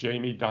sort of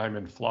Jamie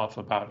Dimon fluff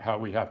about how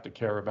we have to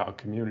care about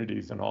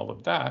communities and all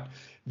of that,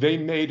 they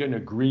made an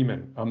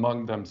agreement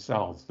among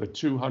themselves, the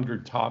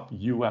 200 top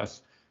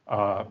US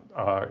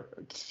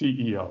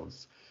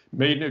CEOs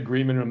made an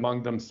agreement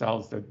among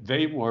themselves that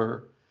they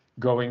were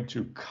going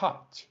to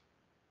cut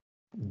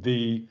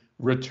the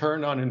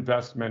return on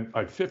investment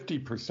by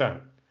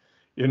 50%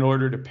 in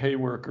order to pay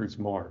workers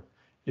more,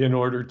 in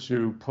order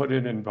to put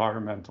in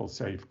environmental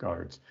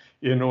safeguards,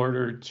 in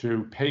order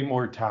to pay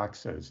more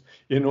taxes,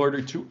 in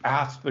order to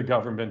ask the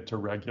government to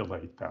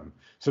regulate them.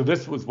 So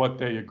this was what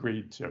they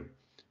agreed to.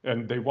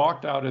 And they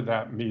walked out of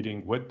that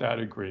meeting with that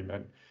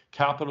agreement.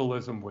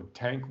 Capitalism would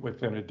tank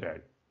within a day.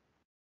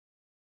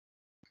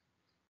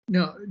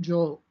 Now,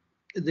 Joel,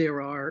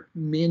 there are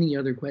many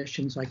other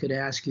questions I could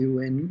ask you,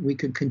 and we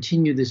could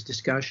continue this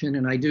discussion.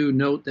 And I do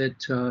note that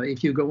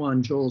if you go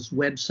on Joel's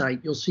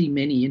website, you'll see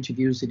many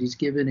interviews that he's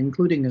given,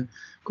 including a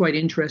quite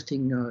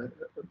interesting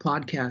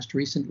podcast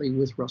recently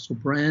with Russell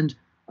Brand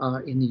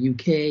in the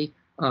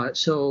UK.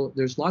 So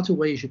there's lots of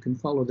ways you can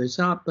follow this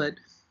up, but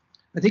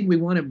I think we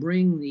want to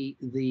bring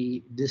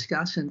the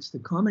discussants, the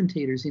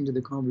commentators into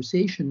the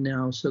conversation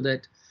now so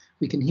that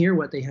we can hear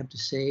what they have to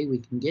say, we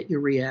can get your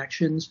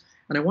reactions.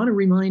 And I want to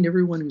remind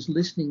everyone who's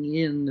listening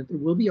in that there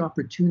will be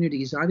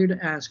opportunities either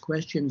to ask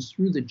questions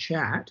through the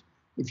chat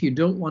if you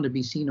don't want to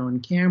be seen on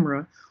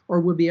camera,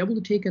 or we'll be able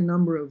to take a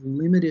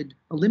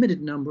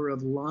limited number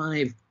of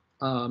live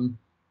on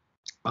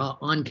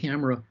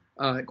camera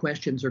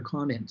questions or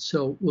comments.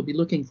 So we'll be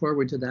looking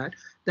forward to that.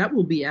 That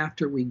will be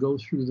after we go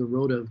through the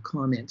rota of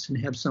comments and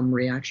have some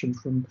reaction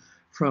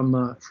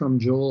from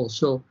Joel.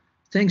 So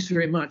thanks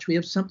very much. We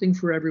have something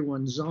for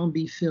everyone.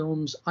 Zombie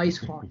films, ice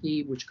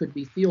hockey, which could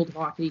be field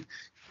hockey.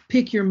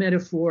 Pick your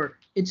metaphor.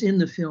 It's in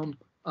the film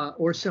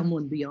or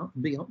somewhere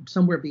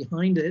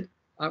behind it.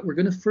 We're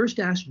going to first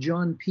ask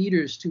John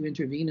Peters to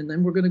intervene, and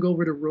then we're going to go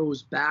over to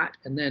Rose Batt,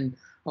 and then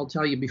I'll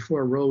tell you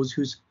before Rose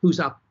who's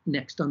up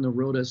next on the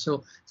rota.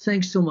 So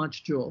thanks so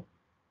much, Joel.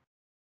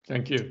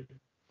 Thank you.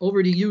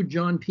 Over to you,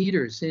 John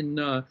Peters in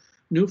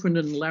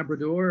Newfoundland and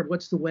Labrador.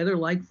 What's the weather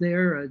like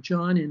there,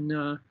 John,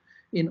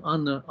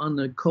 on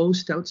the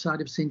coast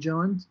outside of St.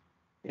 John's?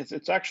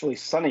 It's actually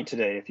sunny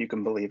today, if you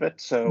can believe it.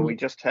 So we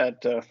just had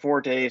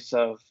 4 days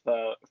of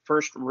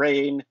first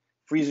rain,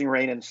 freezing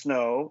rain and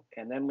snow,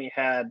 and then we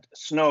had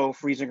snow,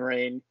 freezing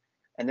rain,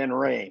 and then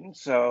rain.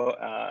 So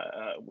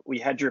we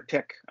had your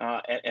pick.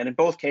 And in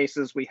both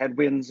cases, we had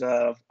winds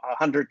of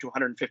 100 to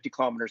 150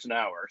 kilometers an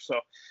hour.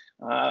 So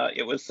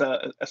it was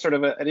a sort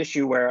of an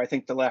issue where I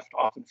think the left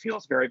often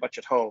feels very much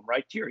at home,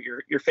 right?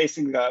 You're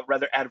facing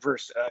rather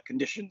adverse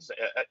conditions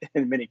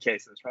in many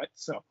cases, right?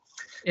 So,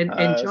 and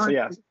John, so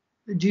yeah.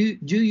 Do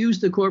you use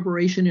the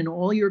corporation in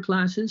all your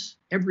classes,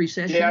 every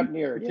session? Yeah,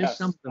 near, yes.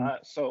 Some of them?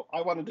 So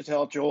I wanted to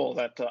tell Joel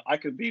that I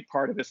could be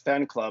part of his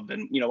fan club,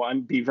 and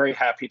I'd be very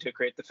happy to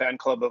create the fan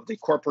club of the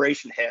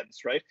corporation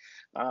heads, right?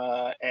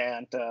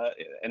 And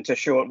to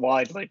show it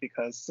widely,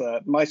 because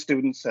my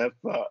students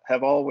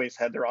have always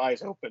had their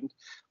eyes opened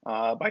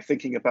by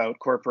thinking about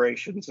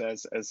corporations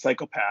as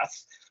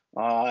psychopaths.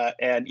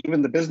 And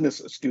even the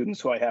business students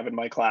who I have in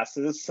my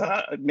classes,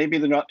 maybe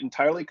they're not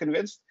entirely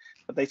convinced,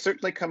 but they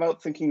certainly come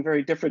out thinking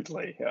very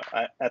differently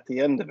at the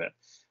end of it.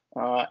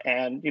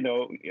 And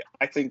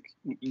I think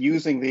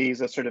using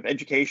these as sort of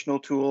educational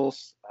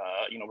tools,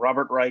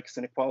 Robert Reich's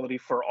Inequality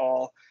for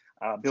All,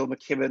 Bill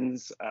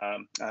McKibben's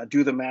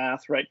Do the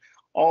Math, right?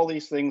 All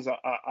these things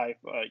I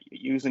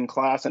use in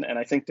class, and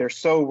I think they're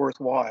so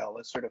worthwhile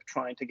as sort of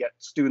trying to get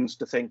students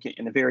to think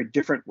in a very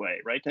different way,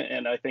 right?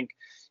 And I think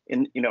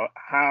in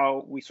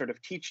how we sort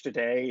of teach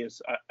today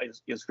is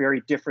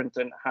very different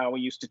than how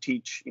we used to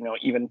teach,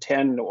 even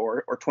 10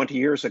 or 20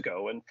 years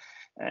ago.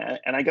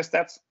 And I guess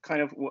that's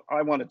kind of what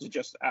I wanted to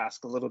just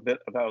ask a little bit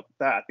about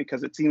that,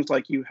 because it seems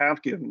like you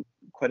have given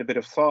quite a bit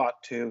of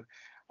thought to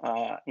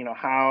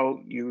how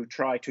you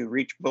try to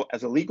reach,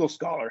 as a legal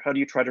scholar, how do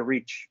you try to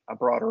reach a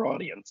broader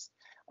audience?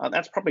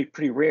 That's probably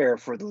pretty rare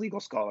for the legal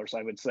scholars,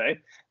 I would say.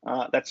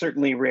 That's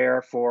certainly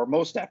rare for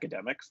most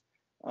academics.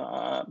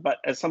 But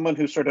as someone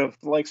who sort of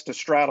likes to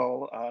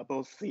straddle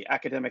both the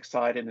academic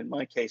side and, in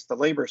my case, the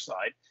labor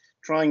side,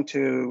 trying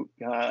to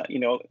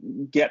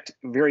get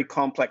very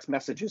complex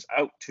messages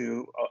out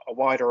to a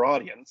wider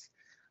audience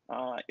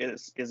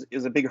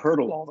is a big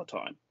hurdle all the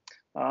time.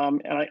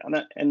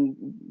 And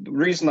the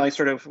reason I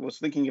sort of was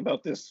thinking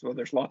about this, well,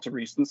 there's lots of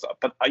reasons,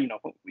 but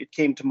it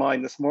came to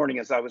mind this morning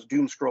as I was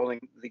doom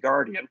scrolling The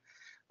Guardian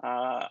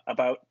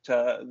about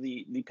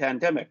the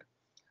pandemic.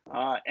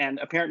 And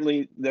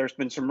apparently there's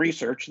been some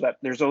research that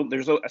there's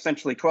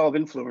essentially 12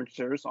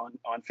 influencers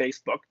on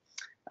Facebook.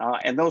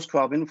 And those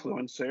 12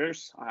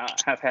 influencers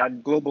have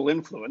had global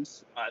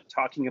influence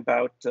talking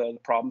about the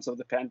problems of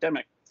the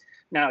pandemic.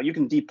 Now, you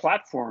can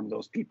deplatform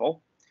those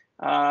people,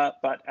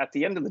 but at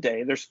the end of the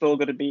day, there's still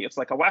going to be, it's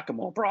like a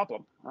whack-a-mole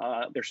problem.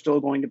 There's still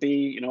going to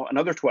be,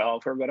 another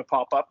 12 who are going to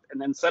pop up, and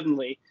then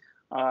suddenly,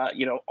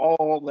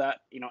 all that,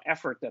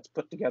 effort that's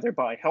put together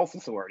by health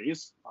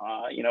authorities,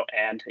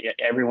 and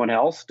everyone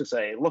else to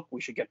say, look,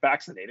 we should get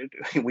vaccinated.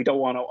 We don't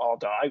want to all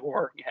die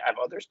or have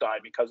others die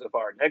because of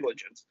our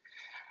negligence.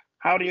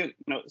 How do you,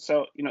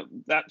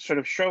 that sort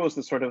of shows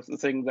the sort of the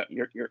thing that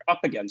you're up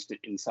against it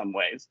in some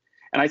ways.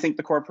 And I think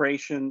the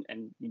corporation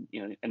and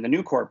the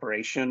new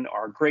corporation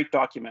are great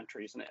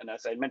documentaries. And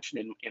as I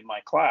mentioned in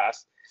my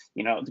class,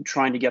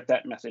 trying to get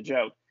that message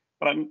out.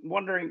 But I'm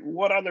wondering,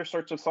 what other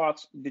sorts of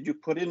thoughts did you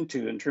put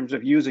into in terms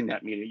of using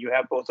that media? You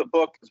have both a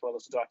book as well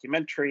as a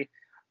documentary.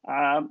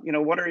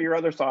 What are your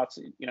other thoughts,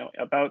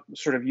 about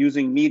sort of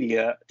using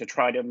media to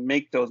try to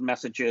make those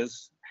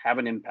messages have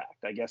an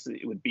impact? I guess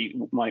it would be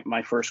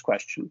my first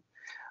question.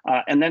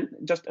 And then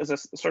just as a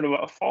sort of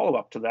a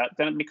follow-up to that,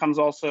 then it becomes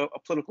also a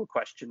political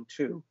question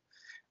too.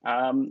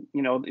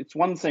 It's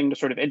one thing to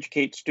sort of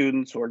educate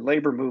students or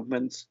labor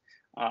movements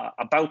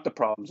about the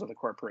problems of the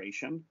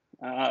corporation,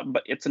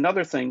 but it's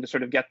another thing to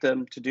sort of get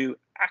them to do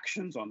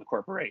actions on the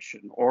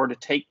corporation, or to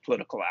take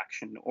political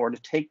action, or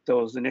to take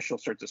those initial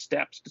sorts of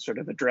steps to sort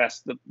of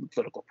address the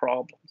political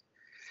problems.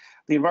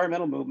 The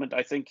environmental movement,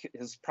 I think,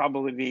 is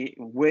probably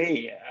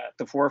way at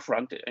the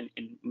forefront,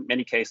 in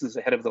many cases,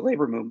 ahead of the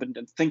labor movement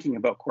and thinking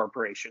about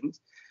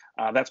corporations.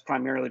 That's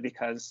primarily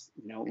because,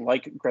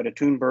 like Greta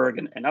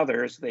Thunberg and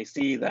others, they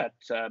see that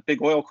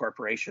big oil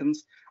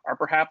corporations are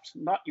perhaps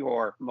not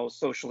your most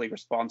socially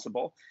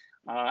responsible.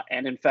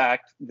 And in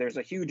fact, there's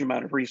a huge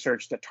amount of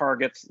research that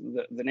targets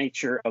the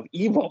nature of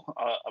evil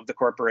of the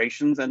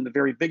corporations and the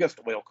very biggest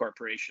oil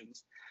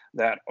corporations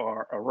that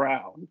are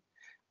around.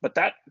 But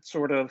that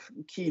sort of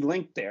key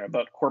link there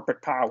about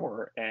corporate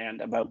power and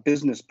about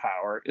business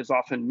power is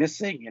often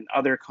missing in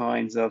other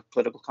kinds of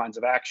political kinds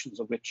of actions,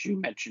 of which you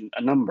mentioned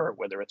a number,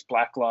 whether it's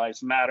Black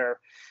Lives Matter,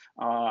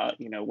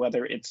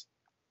 whether it's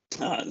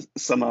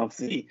some of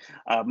the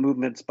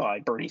movements by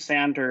Bernie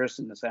Sanders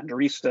and the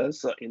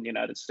Sanderistas in the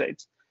United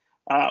States.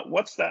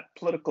 What's that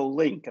political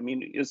link? I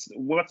mean,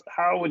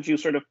 how would you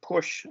sort of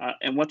push,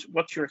 and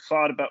what's your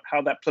thought about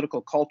how that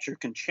political culture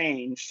can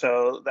change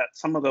so that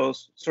some of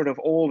those sort of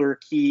older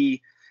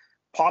key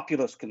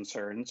populist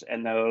concerns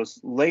and those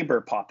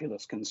labor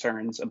populist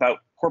concerns about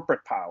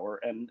corporate power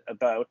and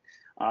about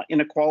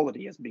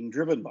inequality as being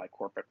driven by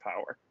corporate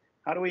power,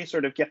 how do we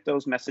sort of get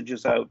those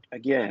messages out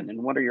again?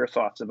 And what are your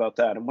thoughts about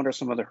that? And what are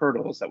some of the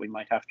hurdles that we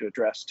might have to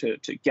address to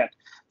get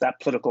that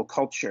political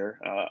culture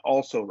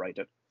also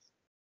righted?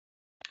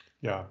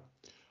 Yeah.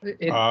 Do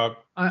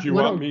you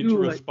want me to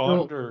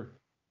respond, or?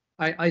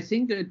 I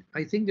think that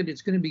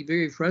it's going to be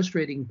very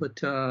frustrating, but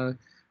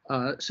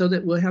so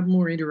that we'll have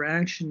more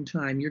interaction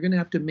time, you're going to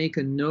have to make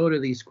a note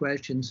of these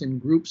questions and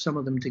group some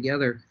of them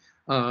together,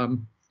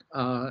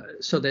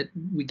 so that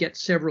we get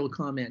several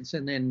comments,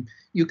 and then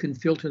you can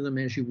filter them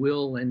as you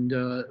will, and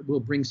we'll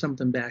bring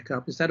something back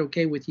up. Is that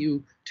okay with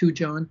you too,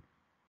 John?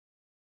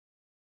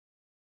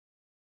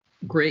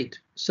 Great.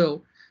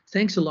 So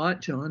thanks a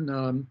lot,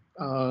 John.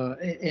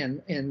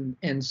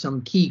 And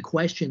some key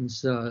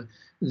questions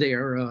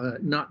there,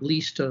 not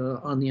least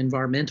on the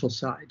environmental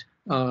side,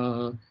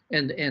 and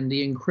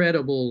the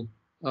incredible.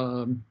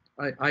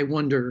 I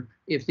wonder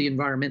if the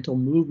environmental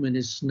movement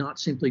is not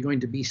simply going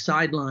to be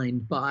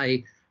sidelined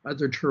by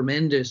the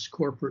tremendous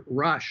corporate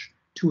rush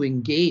to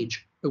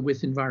engage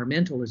with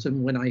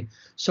environmentalism. When I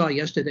saw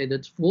yesterday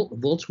that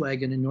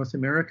Volkswagen in North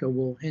America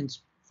will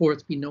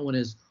henceforth be known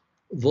as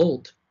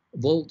Volt,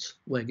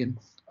 Volkswagen,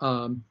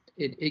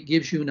 it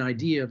gives you an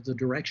idea of the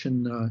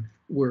direction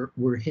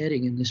we're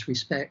heading in this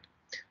respect.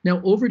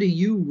 Now over to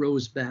you,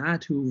 Rose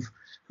Batt,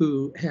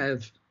 who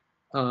have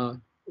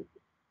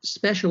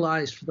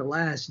specialized for the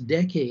last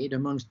decade,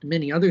 amongst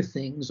many other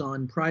things,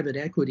 on private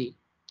equity,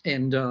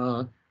 and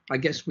I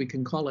guess we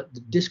can call it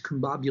the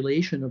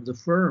discombobulation of the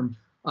firm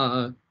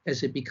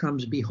as it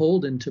becomes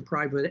beholden to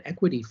private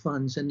equity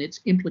funds and its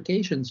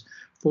implications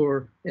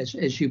for,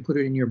 as you put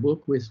it in your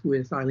book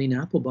with Eileen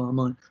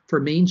Applebaum, for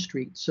Main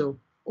Street. So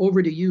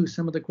over to you,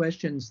 some of the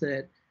questions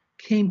that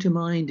came to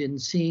mind in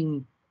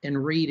seeing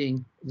and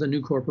reading the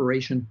new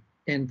corporation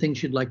and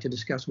things you'd like to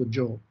discuss with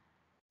Joel.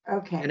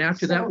 Okay. And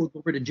after that, we'll go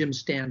over to Jim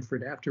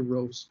Stanford after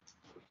Rose.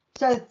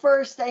 So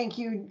first, thank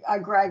you,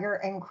 Gregor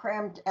and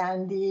Krempt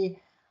and the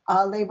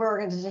labor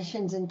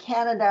organizations in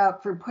Canada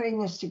for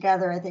putting this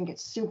together. I think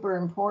it's super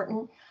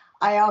important.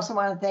 I also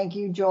want to thank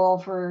you, Joel,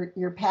 for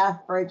your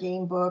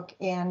path-breaking book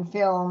and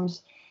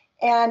films.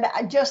 And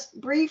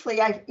just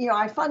briefly,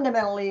 I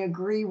fundamentally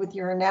agree with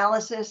your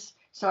analysis,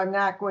 so I'm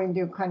not going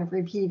to kind of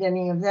repeat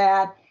any of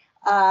that.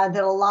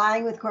 That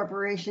aligning with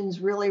corporations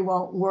really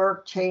won't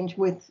work. Change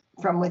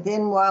from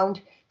within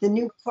won't. The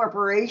new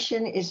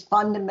corporation is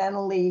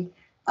fundamentally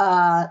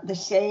the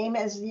same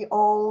as the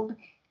old,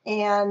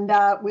 and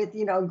with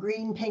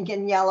green, pink,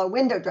 and yellow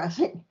window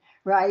dressing,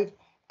 right?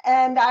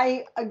 And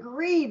I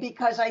agree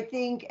because I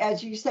think,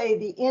 as you say,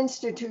 the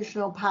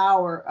institutional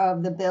power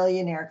of the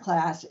billionaire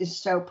class is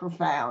so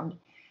profound.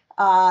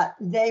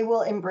 They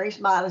will embrace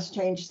modest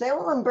change. They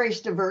will embrace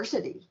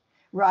diversity,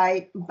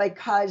 right?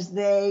 Because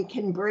they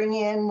can bring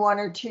in one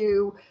or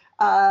two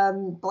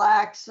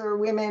blacks or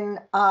women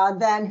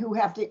then who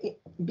have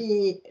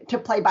to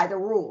play by the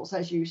rules,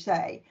 as you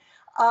say.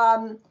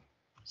 But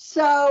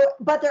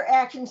their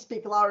actions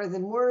speak louder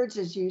than words,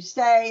 as you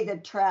say,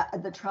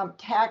 the Trump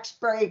tax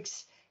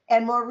breaks.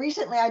 And more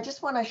recently, I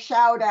just want to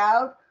shout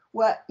out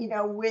what,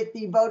 with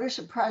the voter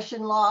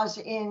suppression laws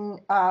in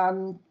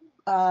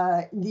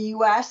the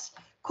US,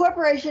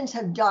 corporations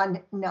have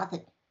done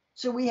nothing.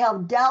 So we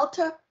have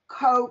Delta,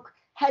 Coke,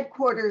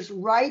 headquarters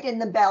right in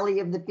the belly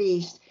of the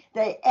beast.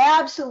 They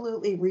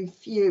absolutely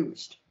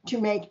refused to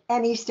make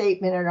any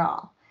statement at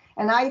all.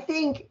 And I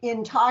think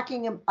in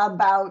talking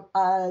about,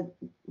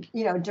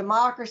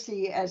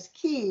 democracy as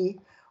key,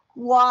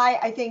 why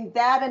I think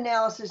that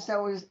analysis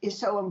is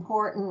so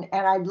important,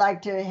 and I'd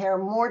like to hear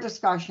more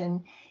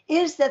discussion,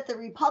 is that the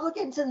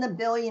Republicans and the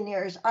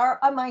billionaires are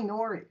a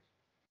minority,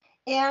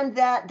 and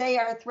that they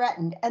are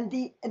threatened, and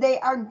they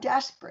are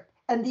desperate.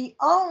 And the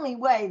only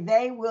way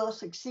they will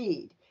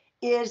succeed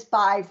is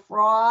by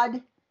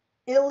fraud,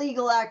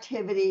 illegal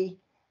activity,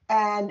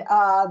 and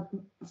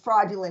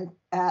fraudulent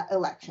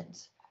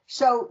elections.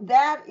 So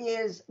that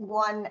is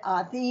one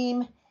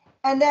theme.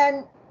 And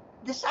then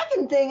the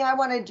second thing I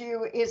want to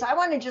do is I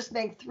want to just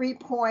make 3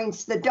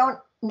 points that don't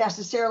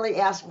necessarily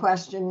ask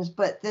questions,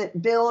 but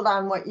that build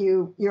on what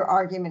your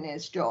argument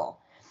is, Joel.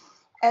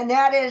 And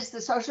that is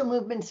the social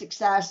movement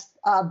success,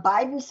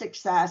 Biden's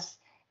success,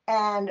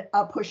 and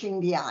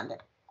pushing beyond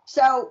it.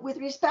 So with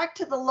respect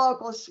to the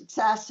local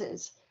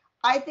successes,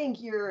 I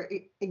think your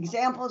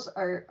examples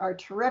are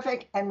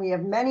terrific, and we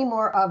have many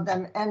more of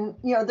them. And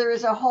there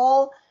is a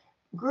whole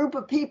group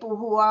of people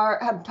who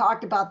have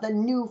talked about the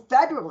new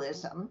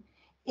federalism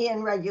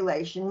in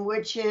regulation,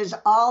 which is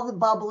all the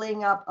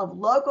bubbling up of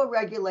local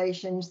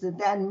regulations that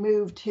then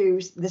move to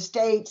the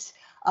states,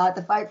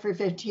 the Fight for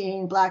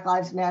 15, Black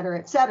Lives Matter,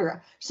 et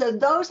cetera. So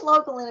those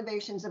local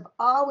innovations have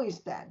always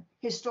been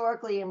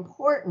historically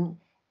important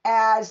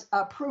as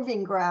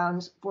proving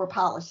grounds for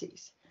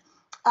policies.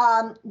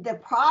 The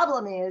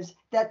problem is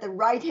that the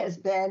right has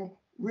been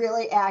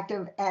really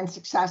active and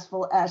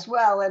successful as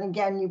well. And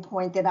again, you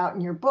point that out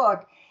in your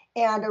book.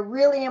 And a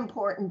really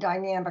important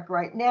dynamic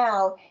right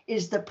now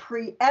is the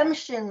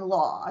preemption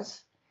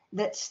laws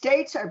that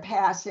states are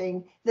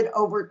passing that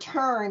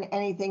overturn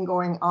anything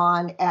going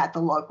on at the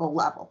local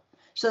level.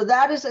 So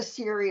that is a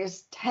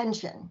serious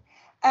tension.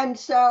 And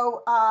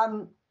so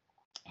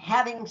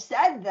having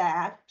said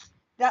that,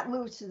 that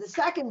moves to the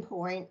second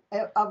point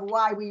of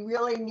why we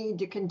really need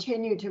to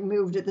continue to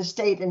move to the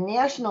state and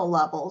national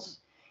levels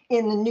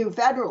in the new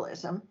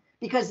federalism,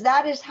 because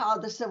that is how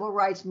the civil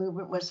rights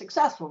movement was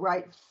successful,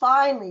 right?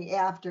 Finally,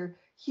 after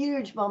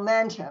huge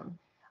momentum,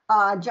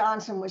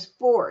 Johnson was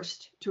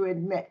forced to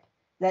admit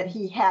that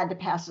he had to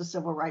pass a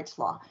civil rights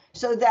law.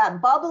 So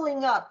that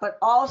bubbling up, but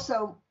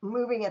also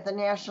moving at the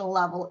national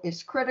level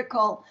is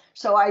critical.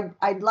 So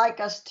I'd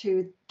like us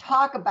to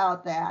talk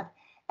about that.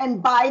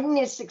 And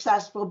Biden is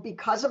successful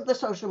because of the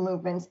social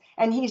movements,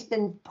 and he's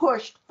been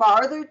pushed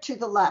farther to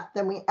the left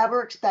than we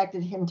ever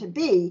expected him to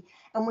be.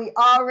 And we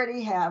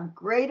already have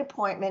great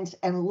appointments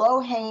and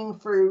low-hanging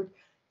fruit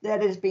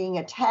that is being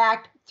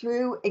attacked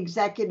through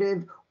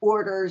executive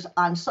orders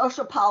on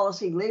social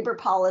policy, labor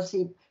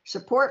policy,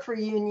 support for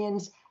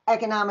unions,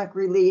 economic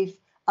relief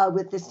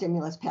with the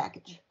stimulus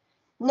package.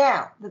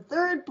 Now, the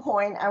third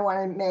point I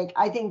want to make,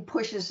 I think,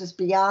 pushes us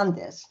beyond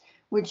this,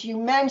 which you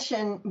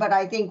mentioned, but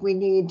I think we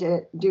need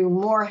to do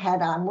more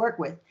head-on work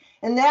with.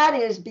 And that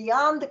is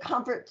beyond the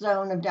comfort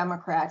zone of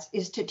Democrats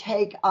is to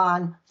take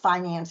on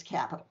finance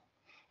capital.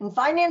 And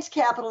finance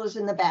capital is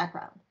in the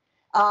background.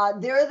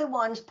 They're the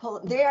ones,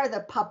 they are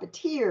the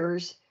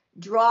puppeteers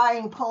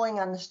pulling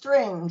on the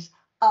strings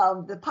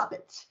of the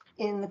puppets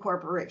in the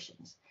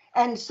corporations.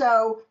 And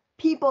so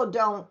people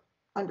don't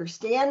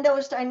understand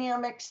those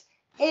dynamics,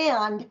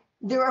 and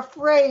they're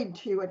afraid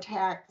to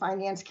attack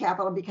finance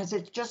capital because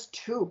it's just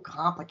too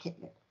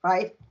complicated,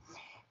 right?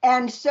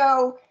 And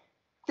so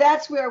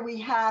that's where we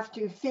have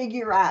to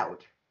figure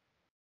out.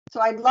 So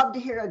I'd love to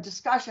hear a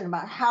discussion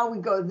about how we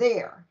go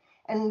there.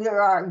 And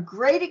there are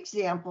great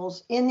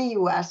examples in the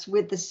US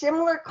with the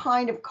similar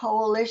kind of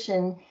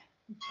coalition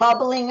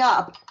bubbling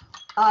up,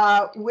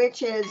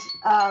 which is,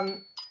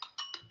 and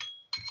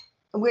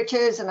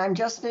I'm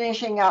just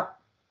finishing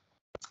up,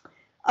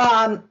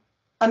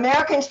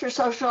 Americans for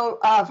Social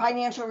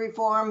Financial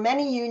Reform,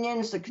 many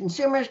unions, the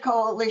Consumers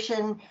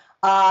Coalition,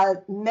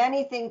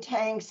 many think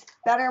tanks,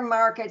 Better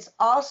Markets,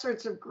 all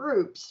sorts of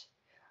groups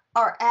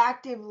are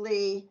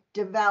actively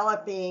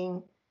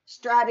developing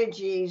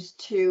strategies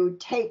to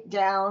take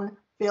down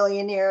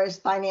billionaires,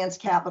 finance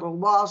capital,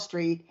 Wall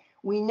Street.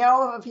 We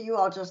know of a few,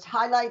 I'll just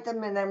highlight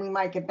them and then we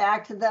might get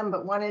back to them,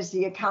 but one is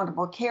the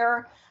Accountable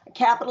Care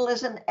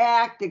Capitalism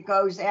Act that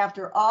goes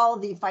after all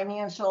the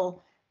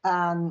financial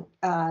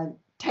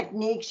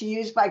techniques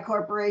used by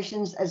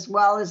corporations, as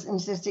well as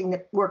insisting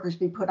that workers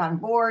be put on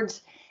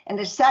boards. And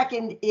the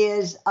second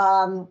is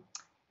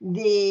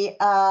the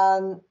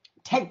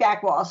Take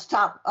Back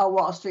Stop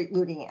Wall Street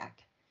Looting Act.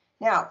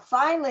 Now,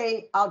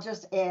 finally, I'll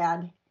just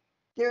add,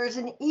 there is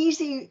an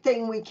easy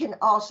thing we can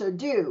also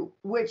do,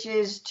 which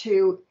is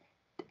to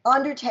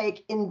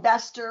undertake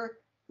investor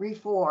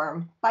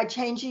reform by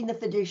changing the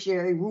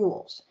fiduciary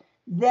rules.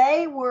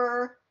 They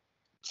were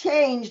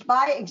changed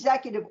by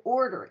executive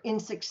order in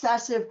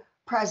successive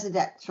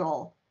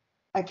presidential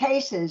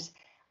cases.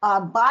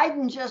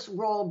 Biden just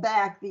rolled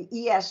back the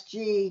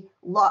ESG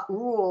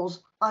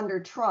rules under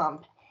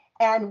Trump,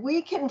 and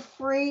we can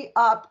free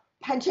up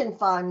pension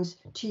funds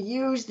to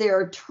use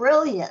their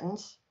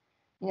trillions,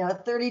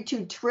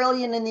 32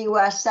 trillion in the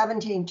US,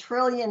 17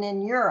 trillion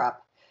in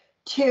Europe,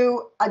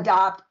 to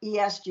adopt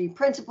ESG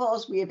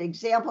principles. We have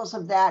examples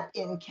of that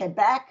in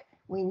Quebec,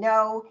 we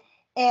know.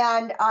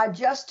 And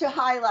just to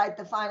highlight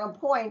the final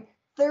point,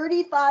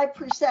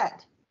 35%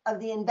 of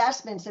the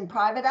investments in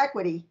private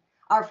equity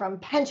are from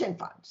pension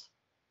funds.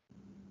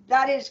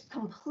 That is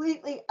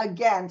completely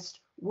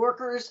against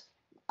workers'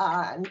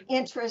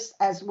 interests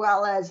as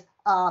well as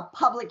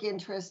public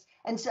interest.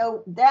 And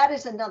so that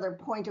is another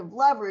point of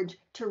leverage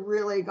to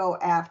really go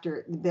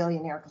after the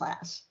billionaire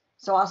class.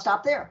 So I'll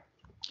stop there.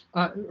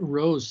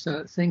 Rose,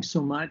 thanks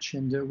so much.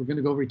 And we're going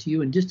to go over to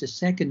you in just a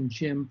second,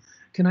 Jim.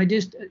 Can I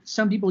just,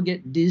 some people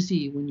get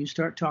dizzy when you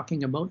start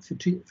talking about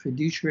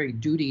fiduciary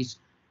duties,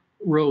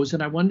 Rose,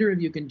 and I wonder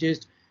if you can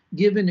just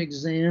give an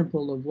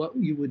example of what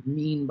you would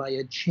mean by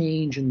a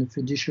change in the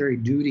fiduciary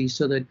duty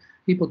so that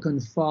people can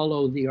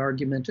follow the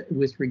argument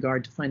with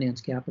regard to finance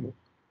capital.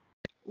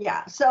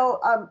 Yeah, so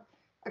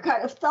a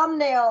kind of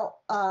thumbnail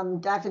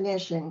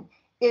definition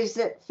is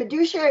that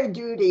fiduciary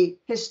duty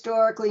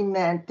historically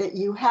meant that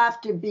you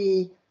have to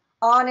be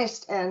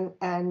honest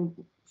and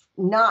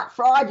not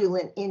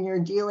fraudulent in your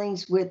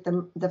dealings with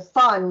the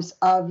funds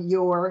of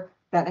your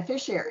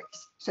beneficiaries,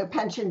 so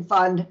pension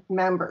fund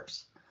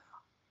members.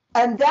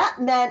 And that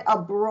meant a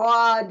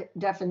broad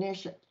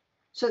definition.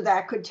 So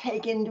that could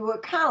take into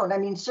account, I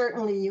mean,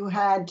 certainly you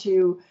had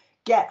to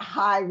get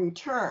high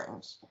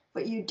returns,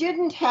 but you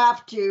didn't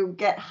have to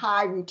get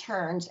high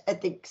returns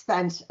at the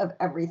expense of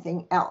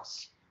everything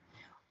else.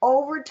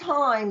 Over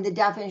time, the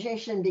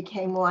definition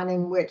became one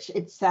in which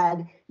it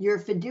said your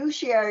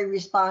fiduciary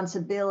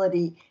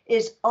responsibility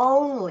is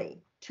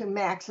only to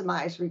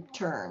maximize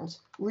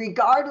returns,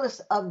 regardless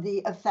of the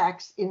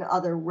effects in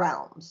other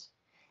realms.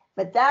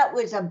 But that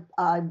was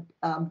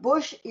a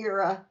Bush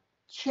era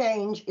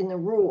change in the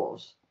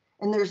rules.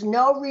 And there's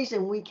no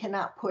reason we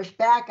cannot push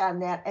back on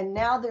that. And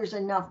now there's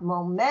enough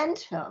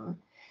momentum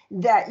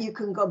that you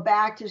can go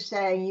back to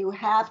saying you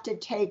have to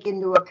take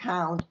into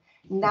account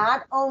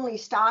not only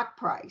stock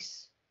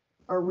price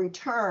or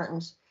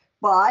returns,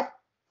 but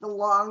the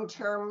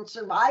long-term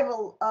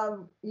survival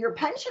of your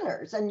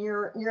pensioners and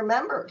your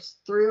members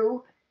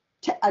through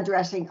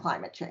addressing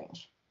climate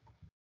change.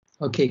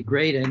 Okay,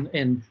 great.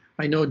 And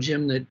I know,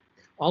 Jim, that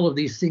all of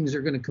these things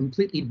are going to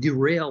completely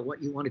derail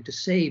what you wanted to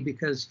say,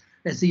 because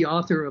as the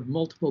author of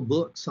multiple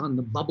books on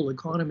the bubble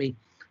economy,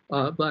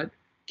 but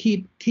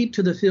keep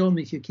to the film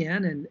if you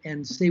can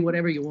and say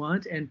whatever you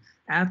want. And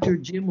after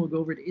Jim, we'll go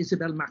over to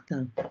Isabelle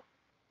Martin.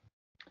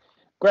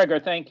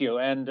 Gregor, thank you.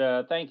 And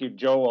thank you,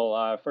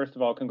 Joel. First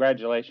of all,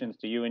 congratulations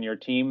to you and your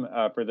team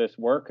for this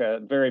work.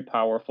 Very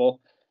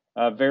powerful,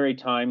 very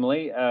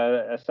timely,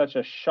 such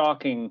a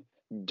shocking,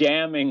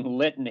 damning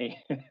litany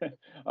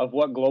of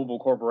what global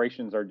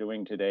corporations are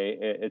doing today.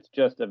 It's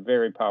just a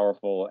very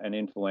powerful and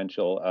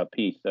influential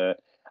piece.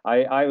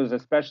 I was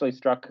especially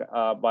struck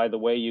by the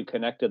way you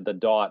connected the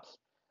dots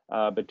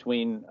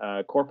between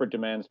corporate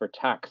demands for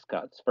tax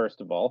cuts, first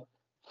of all,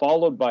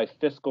 followed by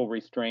fiscal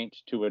restraint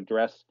to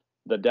address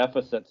the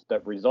deficits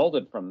that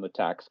resulted from the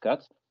tax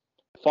cuts,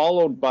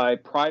 followed by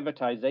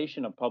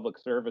privatization of public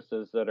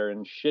services that are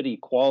in shitty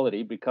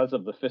quality because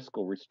of the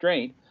fiscal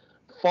restraint,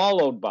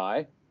 followed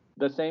by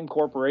the same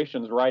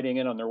corporations riding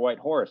in on their white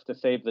horse to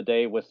save the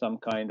day with some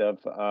kind of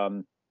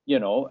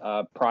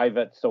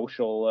private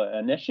social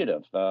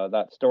initiative.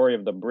 That story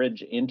of the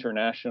Bridge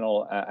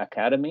International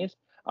Academies,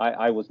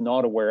 I was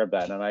not aware of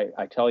that. And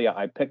I tell you,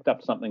 I picked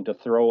up something to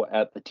throw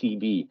at the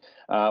TV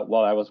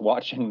while I was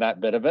watching that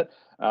bit of it.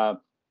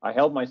 I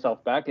held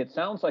myself back. It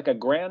sounds like a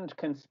grand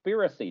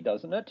conspiracy,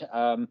 doesn't it?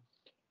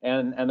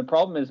 And the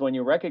problem is when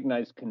you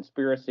recognize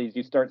conspiracies,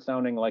 you start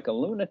sounding like a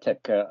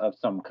lunatic of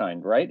some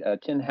kind, right? A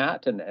tin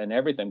hat and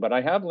everything. But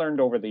I have learned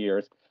over the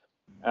years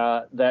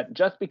that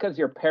just because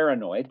you're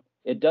paranoid,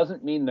 it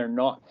doesn't mean they're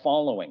not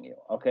following you,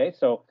 okay?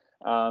 So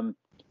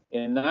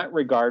in that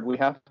regard, we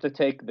have to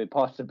take the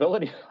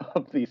possibility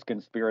of these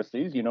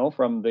conspiracies,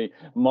 from the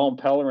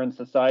Mont Pelerin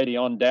Society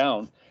on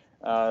down,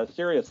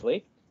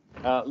 seriously.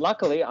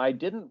 Luckily, I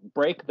didn't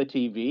break the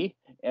TV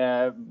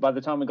by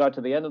the time we got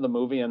to the end of the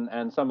movie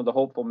and some of the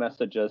hopeful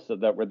messages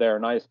that were there.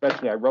 And I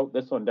wrote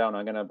this one down.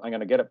 I'm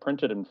gonna get it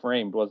printed and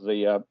framed. Was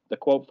the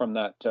quote from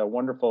that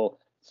wonderful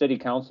city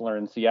councilor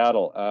in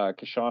Seattle,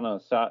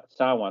 Kishana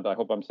Sawant. I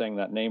hope I'm saying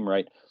that name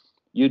right.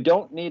 You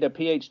don't need a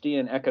PhD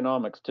in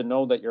economics to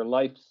know that your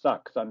life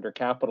sucks under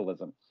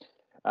capitalism.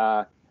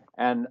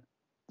 And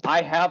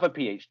I have a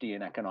PhD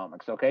in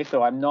economics, okay?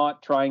 So I'm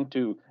not trying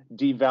to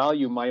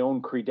devalue my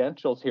own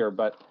credentials here,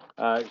 but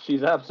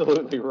she's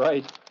absolutely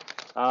right.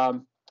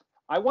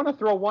 I want to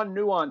throw one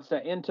nuance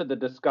into the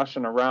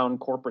discussion around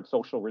corporate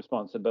social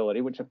responsibility,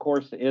 which of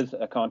course is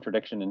a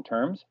contradiction in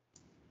terms.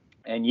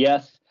 And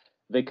yes,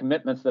 the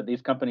commitments that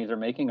these companies are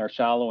making are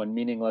shallow and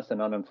meaningless and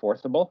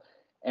unenforceable.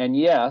 And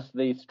yes,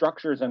 the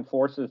structures and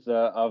forces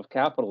of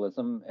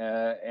capitalism,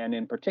 and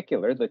in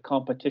particular, the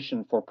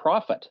competition for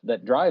profit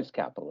that drives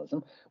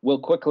capitalism, will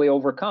quickly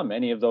overcome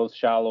any of those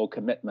shallow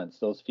commitments,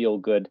 those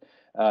feel-good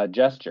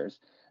gestures,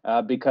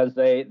 because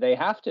they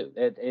have to.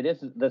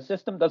 The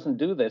system doesn't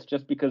do this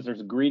just because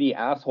there's greedy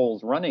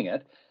assholes running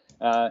it.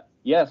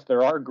 Yes,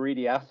 there are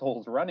greedy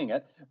assholes running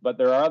it, but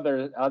there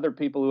are other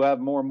people who have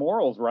more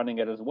morals running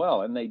it as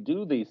well. And they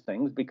do these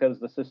things because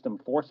the system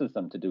forces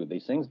them to do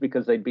these things,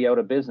 because they'd be out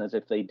of business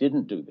if they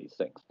didn't do these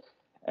things.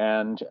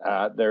 And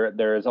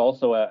there is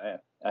also a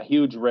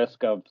huge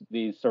risk of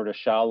these sort of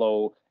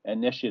shallow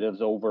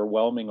initiatives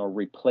overwhelming or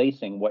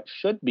replacing what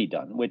should be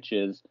done, which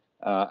is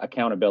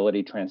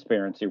accountability,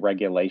 transparency,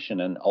 regulation,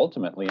 and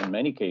ultimately, in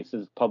many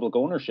cases, public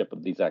ownership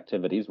of these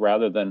activities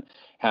rather than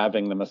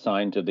having them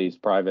assigned to these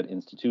private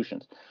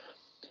institutions.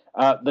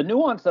 The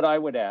nuance that I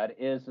would add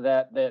is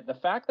that the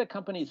fact that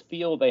companies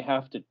feel they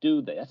have to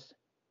do this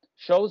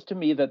shows to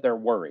me that they're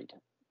worried.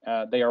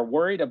 They are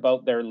worried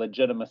about their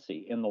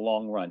legitimacy in the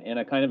long run, in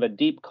a kind of a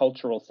deep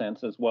cultural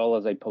sense as well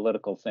as a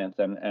political sense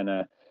and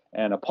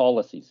a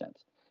policy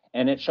sense.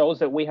 And it shows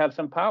that we have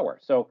some power.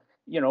 So,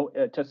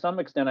 to some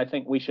extent, I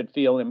think we should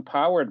feel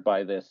empowered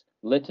by this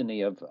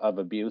litany of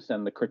abuse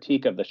and the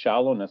critique of the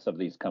shallowness of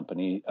these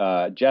company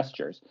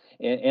gestures.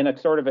 In a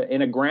sort of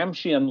in a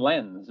Gramscian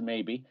lens,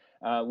 maybe,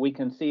 we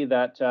can see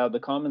that the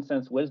common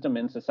sense wisdom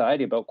in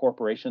society about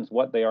corporations,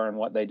 what they are and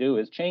what they do,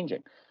 is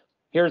changing.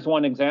 Here's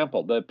one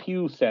example. The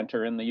Pew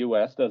Center in the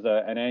US does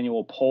an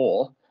annual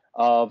poll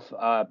of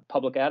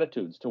public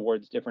attitudes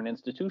towards different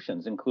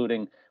institutions,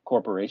 including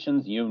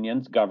corporations,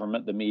 unions,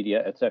 government, the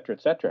media, et cetera,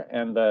 et cetera.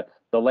 And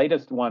the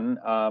latest one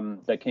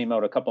that came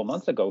out a couple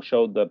months ago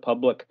showed the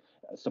public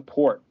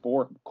support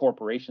for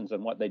corporations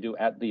and what they do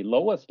at the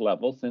lowest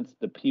level since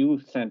the Pew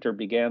Center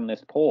began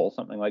this poll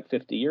something like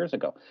 50 years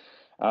ago,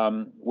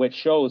 which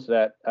shows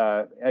that,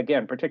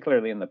 again,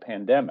 particularly in the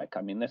pandemic,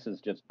 I mean, this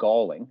is just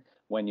galling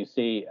when you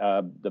see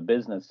the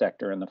business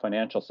sector and the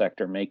financial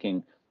sector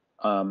making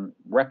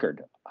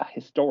record,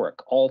 historic,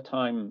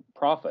 all-time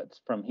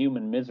profits from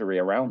human misery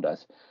around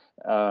us.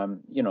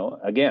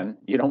 Again,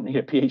 you don't need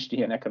a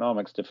PhD in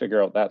economics to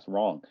figure out that's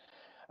wrong.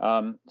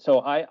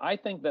 So I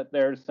think that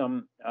there's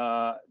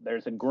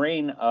a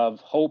grain of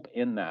hope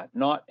in that,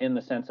 not in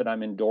the sense that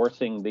I'm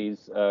endorsing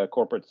these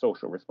corporate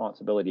social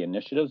responsibility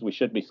initiatives. We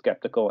should be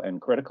skeptical and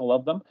critical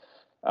of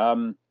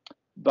them.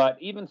 But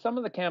even some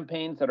of the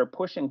campaigns that are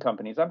pushing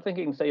companies, I'm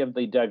thinking, say, of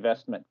the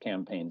divestment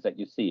campaigns that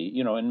you see,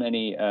 in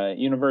many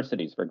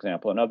universities, for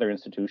example, and other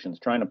institutions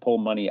trying to pull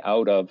money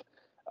out of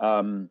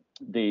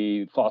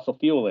the fossil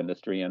fuel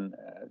industry, and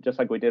just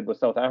like we did with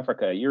South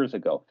Africa years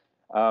ago.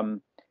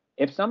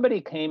 If somebody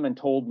came and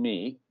told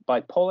me,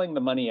 by pulling the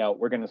money out,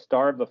 we're going to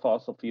starve the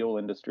fossil fuel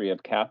industry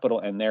of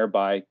capital and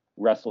thereby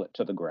wrestle it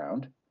to the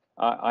ground,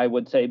 I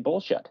would say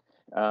bullshit.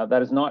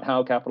 That is not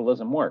how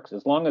capitalism works.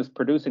 As long as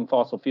producing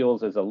fossil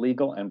fuels is a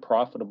legal and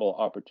profitable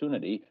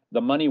opportunity,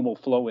 the money will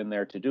flow in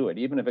there to do it,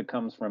 even if it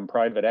comes from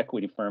private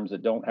equity firms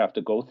that don't have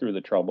to go through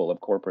the trouble of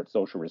corporate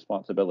social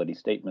responsibility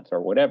statements or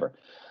whatever.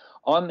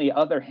 On the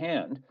other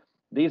hand,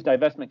 these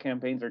divestment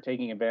campaigns are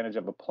taking advantage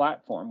of a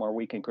platform where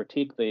we can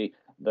critique the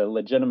the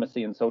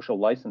legitimacy and social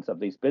license of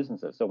these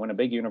businesses. So when a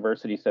big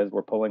university says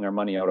we're pulling our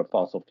money out of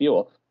fossil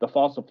fuel, the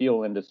fossil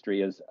fuel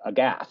industry is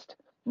aghast,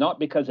 not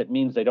because it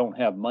means they don't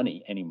have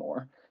money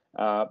anymore,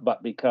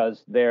 but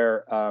because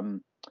their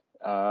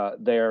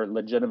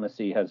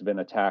legitimacy has been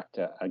attacked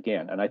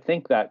again. And I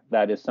think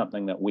that is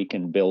something that we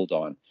can build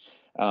on.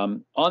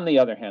 On the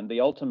other hand,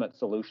 the ultimate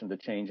solution to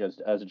change,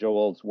 as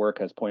Joel's work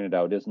has pointed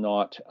out, is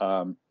not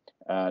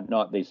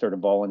these sort of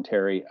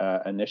voluntary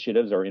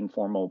initiatives or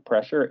informal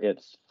pressure.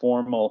 It's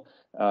formal,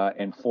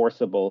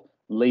 enforceable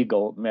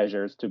legal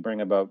measures to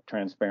bring about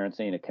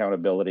transparency and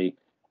accountability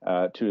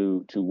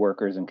to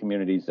workers and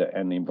communities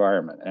and the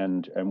environment.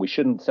 And we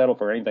shouldn't settle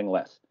for anything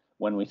less.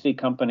 When we see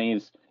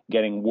companies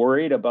getting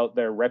worried about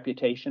their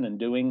reputation and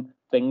doing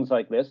things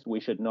like this, we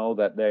should know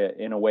that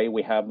in a way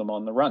we have them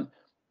on the run,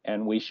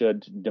 and we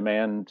should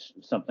demand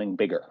something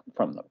bigger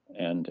from them.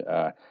 And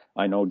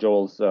I know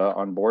Joel's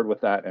on board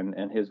with that,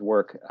 and his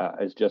work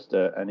is just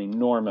an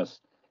enormous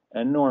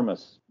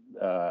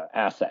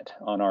asset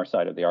on our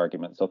side of the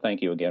argument. So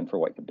thank you again for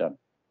what you've done.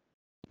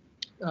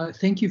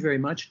 Thank you very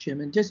much,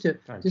 Jim. And just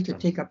to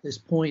take up this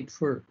point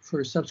for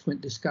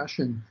subsequent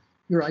discussion,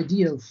 your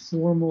idea of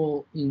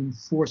formal,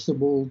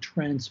 enforceable,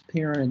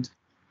 transparent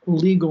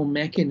legal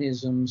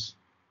mechanisms,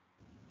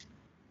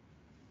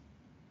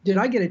 did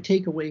I get a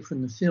takeaway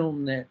from the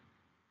film that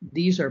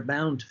these are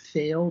bound to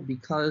fail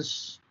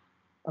because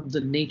of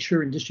the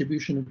nature and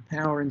distribution of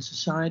power in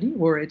society,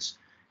 or it's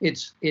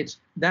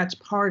that's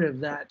part of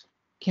that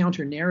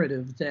counter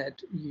narrative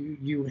that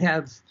you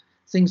have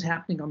things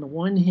happening on the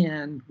one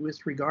hand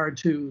with regard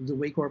to the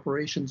way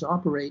corporations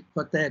operate,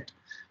 but that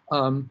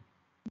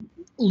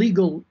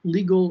legal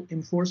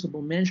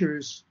enforceable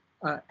measures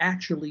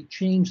actually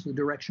change the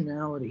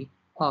directionality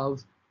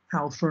of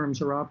how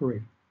firms are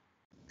operating?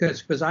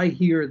 Because I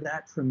hear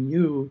that from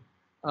you,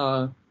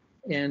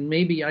 and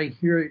maybe I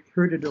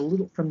heard it a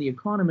little from the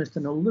economist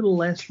and a little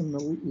less from the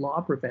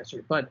law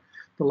professor, but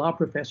the law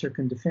professor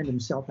can defend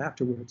himself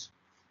afterwards.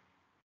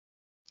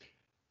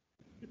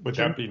 Would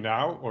that be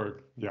now or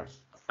yes?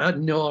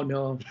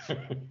 No.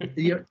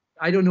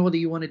 I don't know whether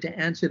you wanted to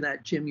answer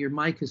that, Jim. Your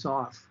mic is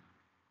off.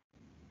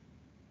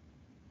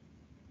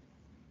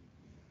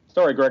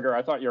 Sorry, Gregor,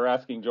 I thought you were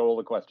asking Joel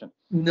a question.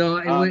 No,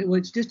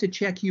 it's just to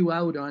check you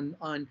out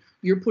on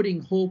you're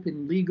putting hope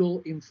in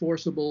legal,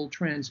 enforceable,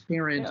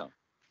 transparent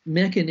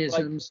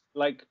mechanisms.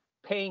 Like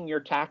paying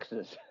your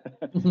taxes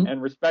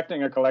and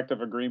respecting a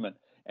collective agreement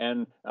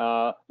and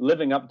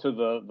living up to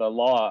the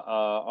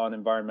law on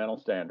environmental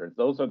standards.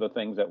 Those are the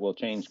things that will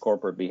change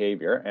corporate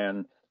behavior,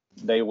 and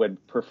they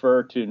would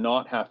prefer to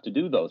not have to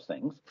do those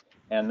things.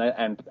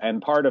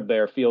 And part of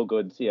their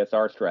feel-good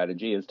CSR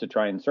strategy is to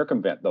try and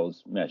circumvent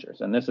those measures.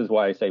 And this is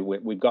why I say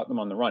we've got them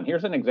on the run.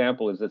 Here's an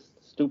example: is this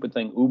stupid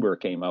thing Uber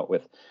came out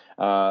with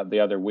the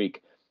other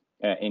week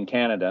in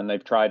Canada, and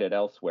they've tried it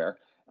elsewhere.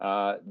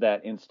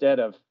 That instead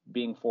of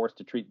being forced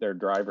to treat their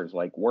drivers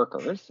like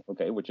workers,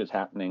 which is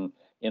happening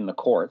in the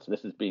courts,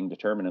 this is being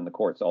determined in the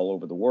courts all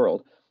over the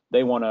world.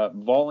 They want to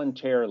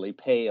voluntarily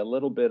pay a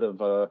little bit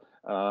of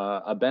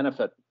a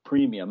benefit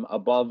premium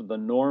above the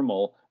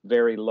normal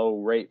very low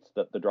rates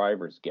that the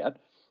drivers get.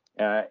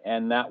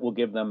 And that will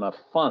give them a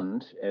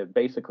fund,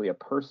 basically a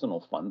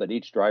personal fund that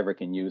each driver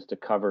can use to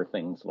cover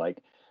things like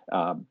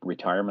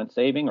retirement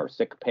saving or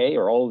sick pay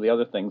or all of the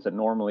other things that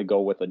normally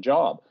go with a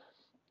job.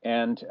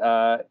 And,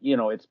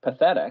 it's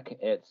pathetic,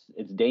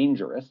 it's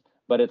dangerous,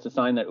 but it's a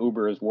sign that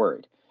Uber is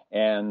worried.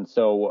 And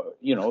so,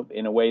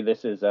 in a way,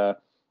 this is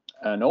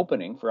an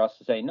opening for us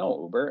to say,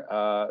 no,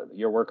 Uber,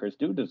 your workers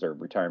do deserve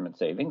retirement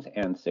savings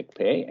and sick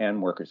pay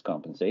and workers'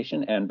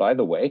 compensation. And by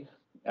the way,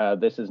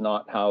 this is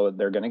not how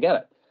they're going to get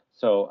it.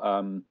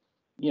 So,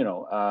 we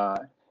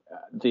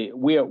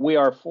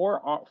are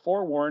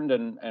forewarned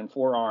and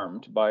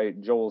forearmed by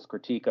Joel's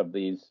critique of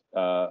these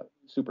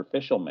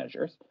superficial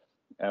measures,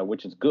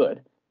 which is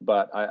good.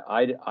 But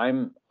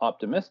I'm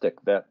optimistic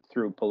that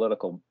through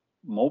political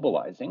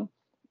mobilizing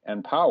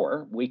and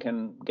power, we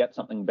can get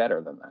something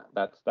better than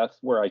that. That's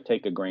where I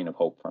take a grain of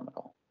hope from it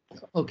all.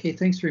 Okay,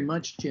 thanks very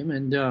much, Jim.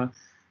 And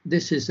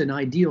this is an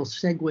ideal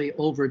segue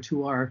over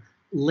to our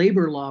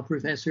labor law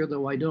professor,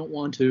 though I don't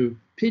want to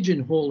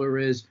pigeonhole her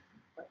as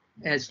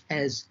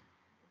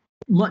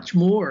much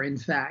more, in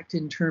fact,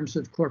 in terms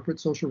of corporate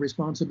social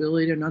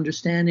responsibility and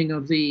understanding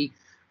of the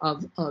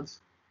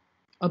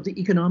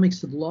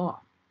economics of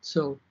law.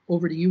 So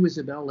over to you,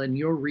 Isabel, and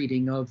your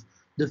reading of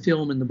the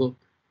film and the book.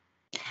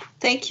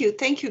 Thank you,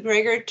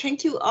 Gregor.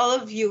 Thank you, all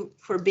of you,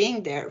 for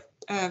being there,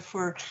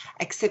 for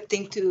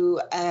accepting to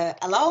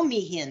allow me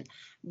in,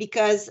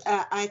 because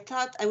I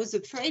was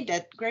afraid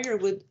that Gregor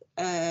would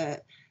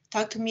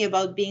talk to me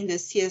about being the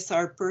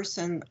CSR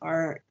person,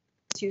 or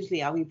it's usually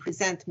how he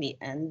present me.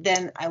 And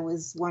then I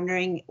was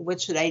wondering, what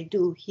should I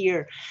do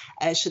here?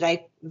 Should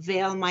I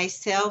veil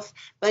myself?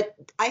 But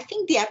I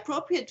think the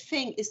appropriate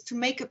thing is to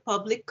make a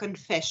public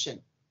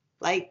confession.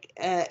 like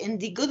in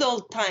the good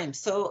old times.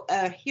 So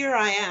here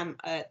I am.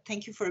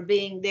 Thank you for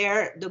being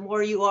there. The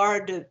more you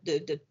are,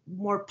 the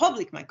more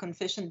public my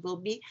confession will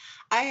be.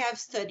 I have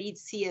studied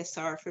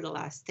CSR for the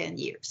last 10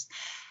 years.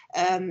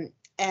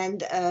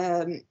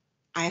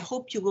 I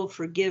hope you will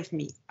forgive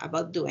me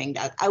about doing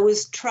that. I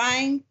was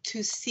trying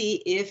to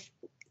see if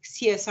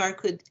CSR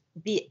could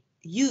be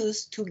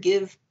used to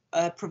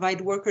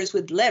provide workers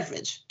with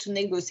leverage to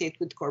negotiate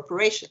with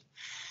corporations.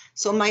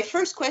 So my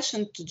first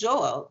question to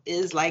Joel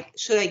is like,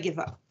 should I give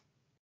up?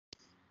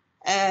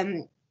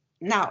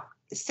 Now,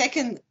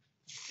 second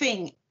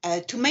thing,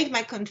 to make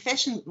my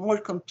confession more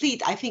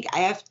complete, I think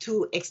I have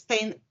to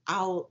explain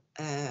how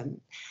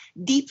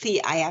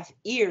deeply I have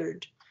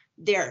erred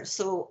there.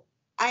 So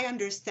I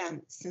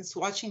understand since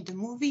watching the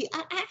movie,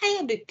 I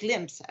had a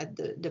glimpse at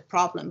the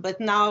problem,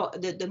 but now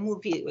the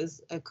movie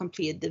was a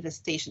complete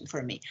devastation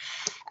for me.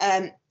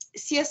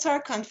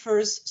 CSR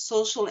confers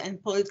social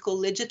and political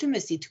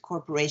legitimacy to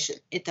corporations.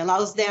 It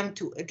allows them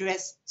to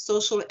address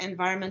social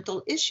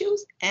environmental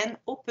issues and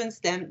opens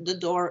them the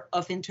door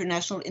of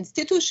international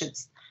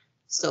institutions.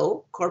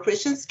 So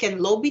corporations can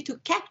lobby to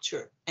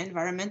capture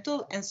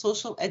environmental and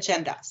social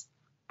agendas.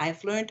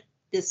 I've learned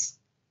this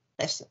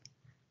lesson.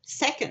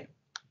 Second,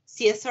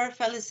 CSR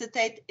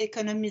facilitates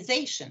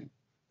economization,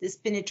 this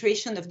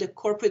penetration of the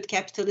corporate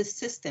capitalist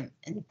system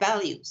and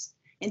values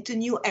into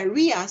new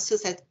areas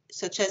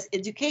such as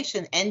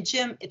education. And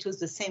Jim, it was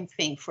the same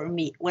thing for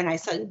me. When I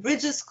started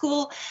Bridges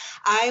School,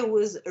 I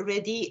was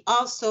ready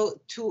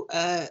also to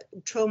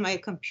throw my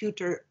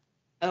computer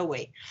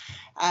away.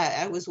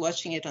 I was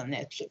watching it on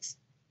Netflix.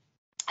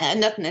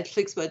 Not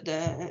Netflix, but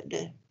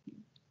the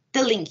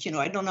link,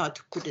 I don't know how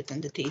to put it on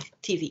the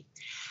TV.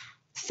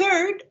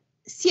 Third,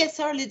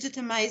 CSR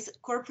legitimizes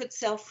corporate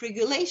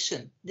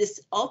self-regulation, this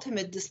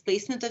ultimate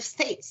displacement of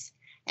states.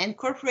 And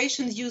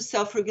corporations use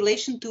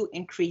self-regulation to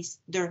increase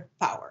their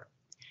power.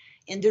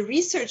 In the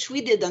research we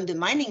did on the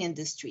mining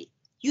industry,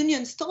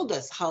 unions told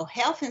us how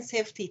health and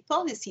safety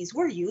policies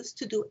were used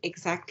to do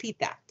exactly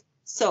that.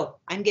 So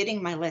I'm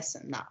getting my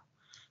lesson now.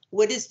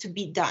 What is to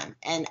be done?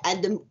 And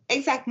at the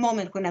exact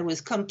moment when I was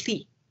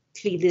completely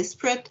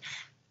desperate,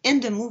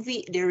 in the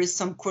movie, there is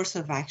some course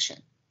of action.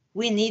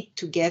 We need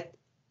to get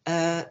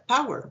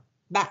power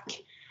back.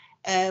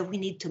 We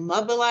need to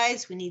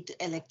mobilize, we need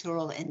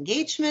electoral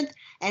engagement,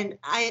 and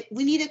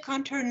we need a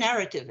counter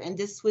narrative. And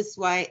this was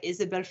why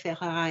Isabel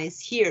Ferrara is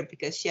here,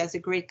 because she has a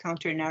great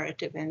counter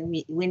narrative, and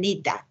we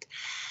need that.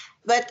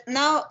 But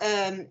now,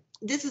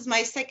 this is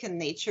my second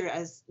nature.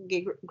 As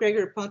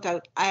Gregor pointed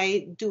out,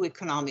 I do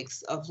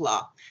economics of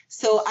law.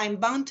 So I'm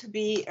bound to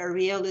be a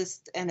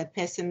realist and a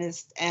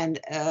pessimist, and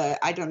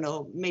I don't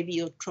know, maybe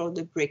you'll throw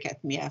the brick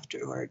at me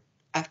after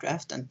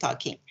I've done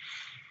talking.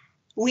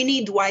 We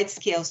need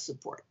wide-scale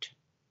support.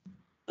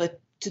 But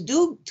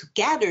to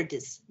gather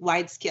this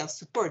wide-scale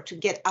support, to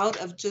get out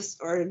of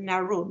just our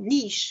narrow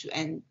niche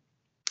and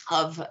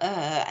of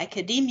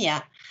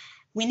academia,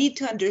 we need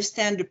to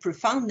understand the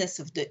profoundness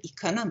of the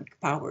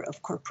economic power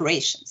of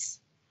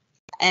corporations.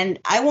 And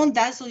I won't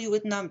dazzle you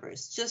with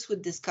numbers, just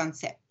with this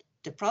concept.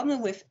 The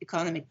problem with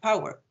economic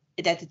power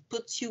is that it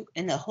puts you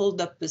in a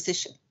hold-up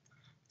position.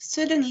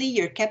 Suddenly,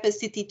 your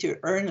capacity to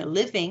earn a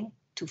living,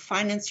 to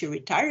finance your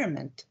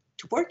retirement,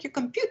 to work your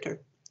computer,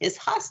 is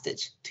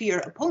hostage to your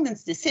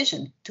opponent's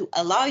decision to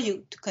allow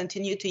you to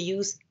continue to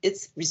use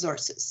its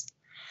resources.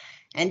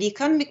 And the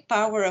economic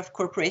power of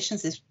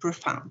corporations is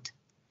profound.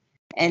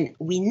 And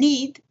we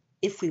need,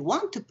 if we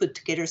want to put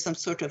together some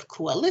sort of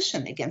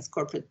coalition against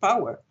corporate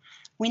power,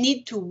 we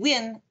need to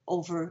win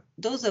over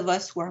those of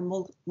us who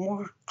are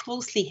more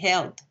closely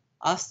held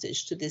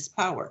hostage to this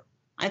power.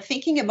 I'm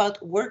thinking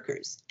about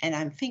workers, and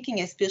I'm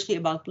thinking especially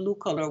about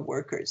blue-collar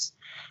workers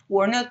who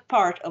are not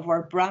part of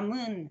our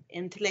Brahmin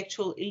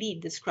intellectual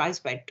elite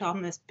described by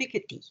Thomas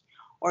Piketty,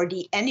 or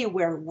the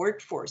anywhere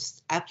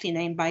workforce, aptly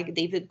named by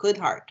David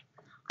Goodhart.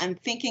 I'm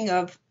thinking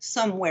of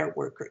somewhere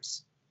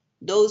workers,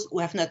 those who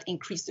have not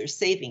increased their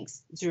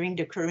savings during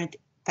the current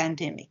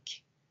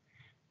pandemic.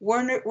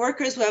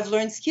 Workers who have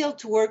learned skill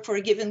to work for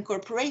a given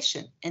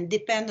corporation and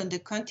depend on the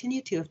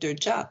continuity of their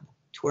job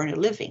to earn a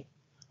living.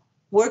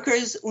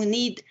 Workers who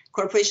need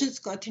corporations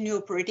to continue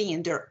operating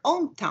in their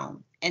own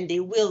town, and they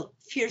will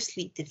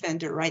fiercely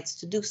defend their rights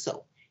to do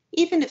so,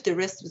 even if the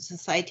rest of the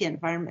society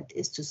environment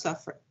is to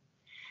suffer.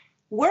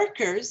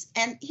 Workers,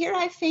 and here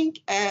I think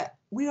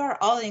we are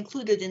all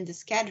included in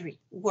this category,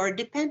 who are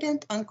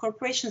dependent on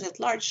corporations at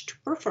large to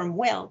perform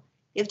well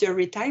if their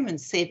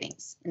retirement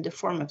savings in the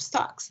form of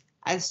stocks,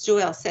 as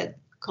Joel said,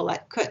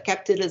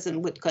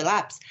 capitalism would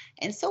collapse,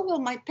 and so will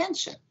my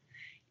pension.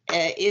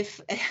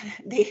 If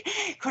the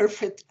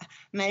corporate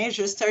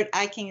managers start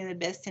acting in the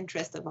best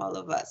interest of all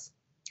of us.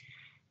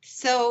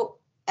 So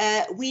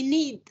we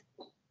need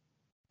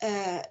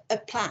a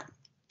plan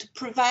to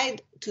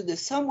provide to the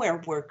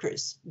somewhere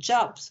workers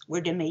jobs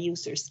where they may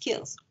use their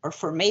skills, or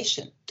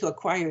formation to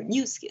acquire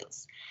new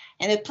skills,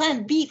 and a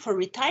plan B for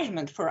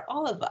retirement for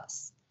all of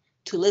us,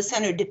 to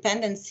lessen our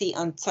dependency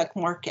on stock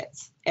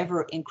markets,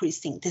 ever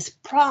increasing, this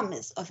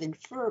promise of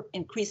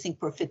increasing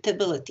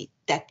profitability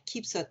that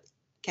keeps us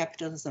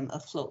capitalism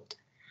afloat.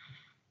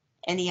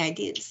 Any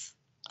ideas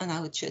on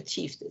how to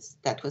achieve this?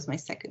 That was my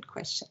second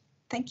question.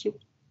 Thank you.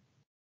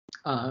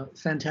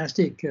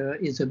 Fantastic,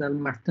 Isabelle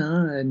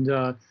Martin,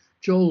 and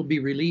Joel will be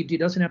relieved. He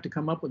doesn't have to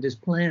come up with this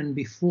plan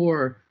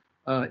before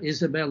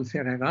Isabelle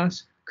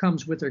Ferreras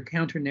comes with her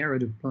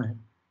counter-narrative plan.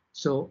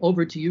 So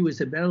over to you,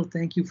 Isabelle.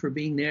 Thank you for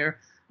being there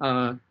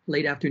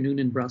late afternoon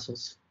in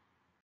Brussels.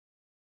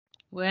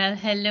 Well,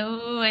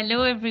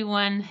 hello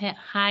everyone.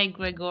 Hi,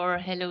 Gregor.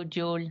 Hello,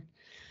 Joel.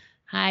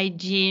 Hi,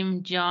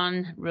 Jim,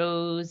 John,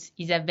 Rose,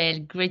 Isabelle.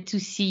 Great to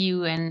see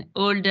you, and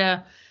all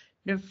the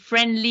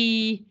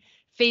friendly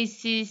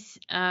faces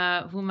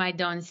whom I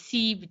don't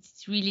see, but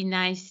it's really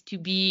nice to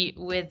be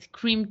with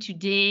Cream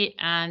today,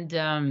 and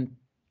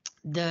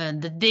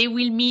the day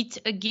we'll meet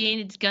again.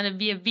 It's gonna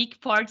be a big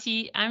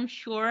party, I'm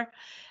sure.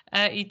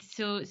 It's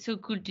so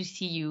cool to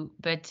see you,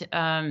 but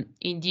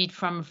indeed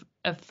from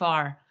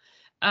afar.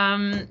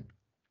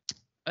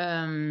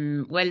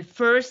 Well,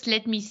 first,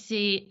 let me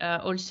say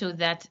also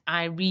that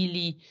I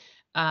really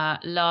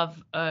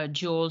love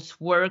Joel's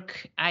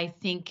work. I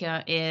think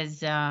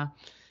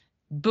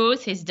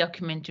both his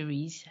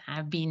documentaries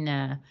have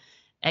been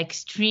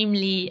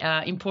extremely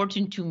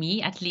important to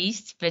me, at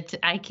least, but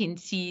I can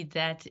see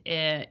that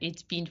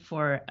it's been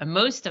for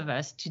most of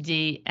us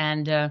today,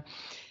 and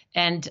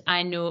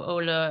I know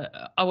all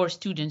our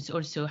students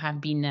also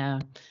have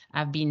been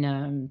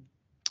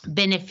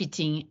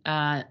benefiting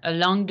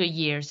along the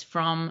years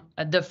from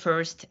the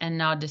first and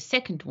now the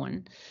second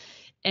one.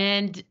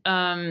 And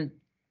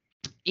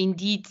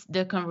indeed,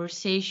 the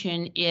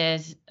conversation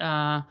is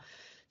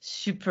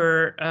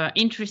super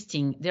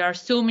interesting. There are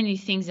so many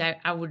things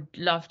I would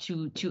love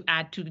to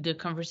add to the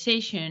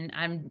conversation.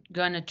 I'm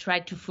gonna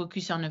try to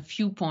focus on a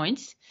few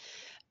points.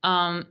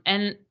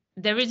 And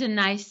there is a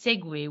nice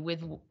segue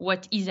with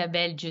what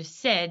Isabelle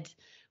just said,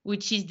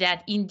 which is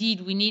that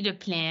indeed we need a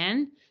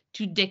plan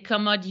to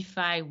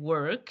decommodify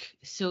work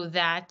so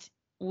that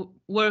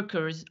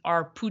workers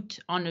are put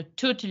on a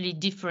totally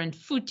different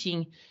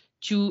footing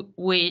to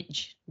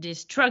wage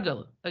this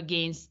struggle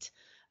against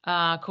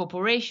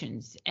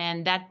corporations.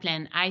 And that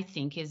plan, I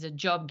think, is a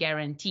job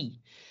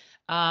guarantee.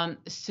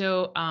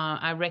 So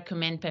I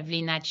recommend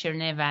Pavlina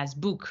Cherneva's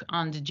book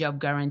on the job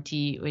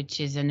guarantee,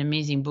 which is an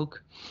amazing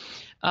book.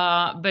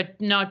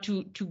 But now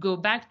to go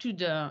back to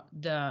the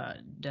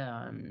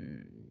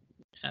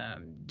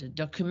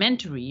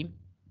documentary,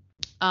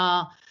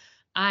 I'm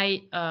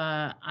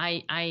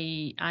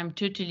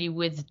totally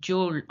with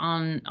Joel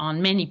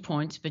on many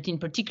points, but in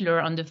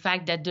particular on the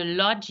fact that the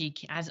logic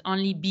has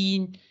only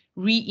been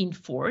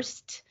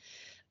reinforced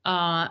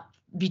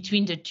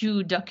between the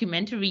two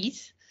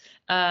documentaries.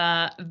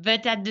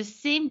 But at the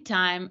same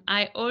time,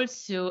 I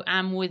also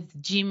am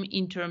with Jim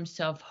in terms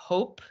of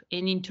hope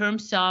and in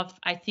terms of,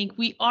 I think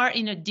we are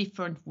in a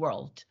different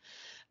world.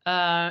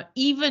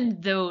 Even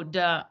though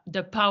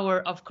the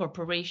power of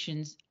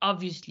corporations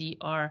obviously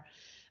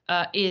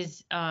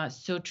is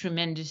so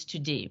tremendous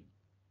today.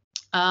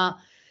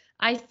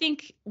 I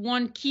think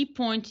one key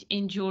point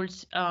in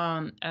Joel's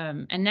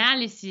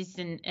analysis,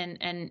 and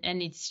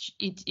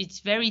it's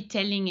very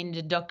telling in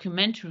the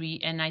documentary,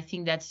 and I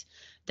think that's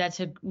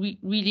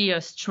really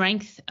a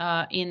strength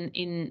of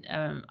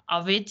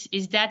it,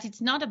 is that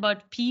it's not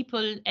about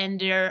people and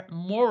their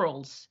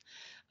morals.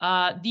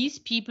 These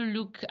people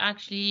look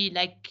actually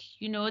like,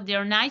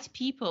 they're nice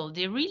people.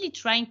 They're really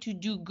trying to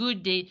do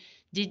good. They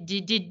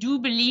do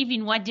believe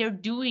in what they're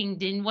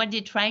doing, in what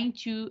they're trying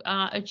to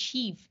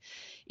achieve.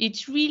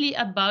 It's really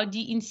about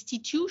the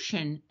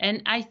institution.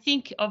 And I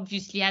think,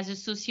 obviously, as a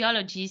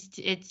sociologist,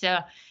 it's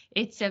a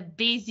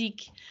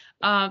basic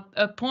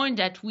a point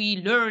that we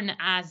learn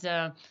as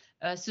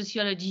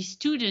sociology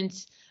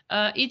students.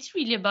 It's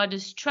really about the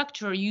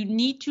structure. You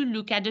need to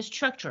look at the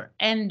structure,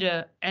 and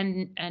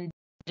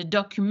the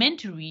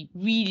documentary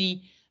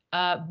really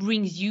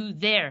brings you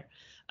there.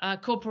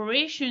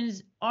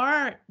 Corporations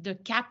are the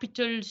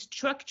capital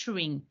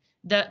structuring,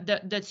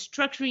 the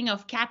structuring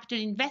of capital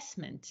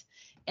investment,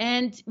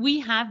 and we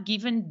have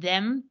given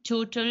them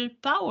total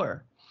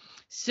power.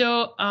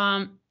 So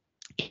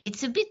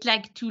it's a bit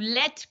like to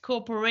let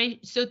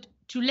corporations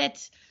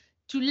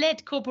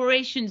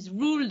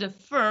rule the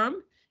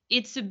firm.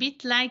 It's a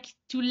bit like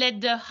to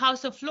let the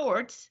House of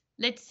Lords,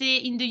 let's say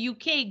in the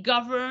UK,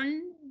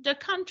 govern the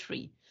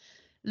country.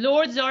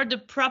 Lords are the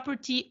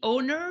property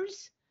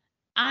owners,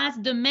 as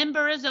the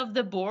members of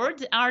the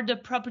board are the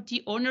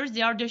property owners.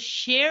 They are the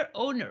share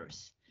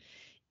owners.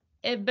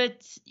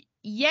 But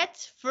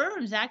yet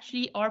firms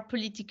actually are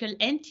political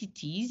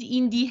entities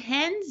in the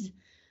hands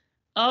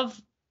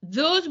of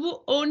those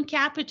who own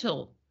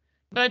capital.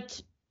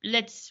 But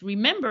let's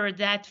remember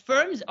that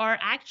firms are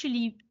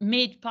actually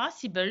made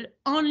possible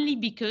only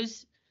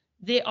because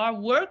they are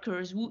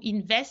workers who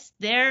invest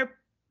their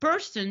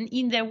person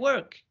in their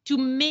work to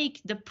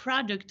make the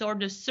product or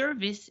the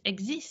service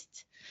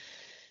exist.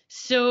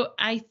 So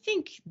I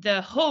think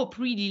the hope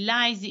really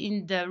lies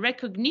in the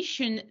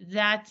recognition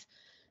that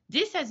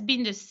this has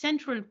been the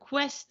central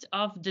quest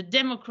of the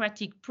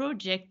democratic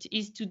project,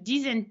 is to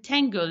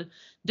disentangle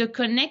the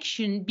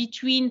connection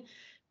between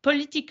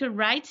political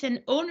rights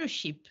and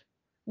ownership.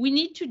 We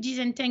need to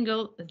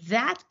disentangle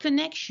that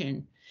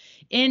connection.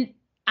 And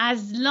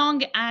as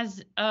long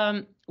as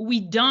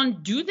we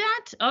don't do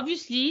that,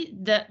 obviously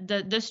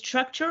the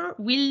structure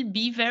will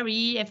be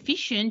very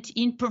efficient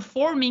in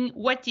performing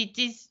what it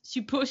is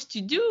supposed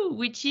to do,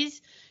 which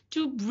is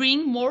to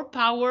bring more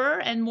power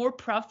and more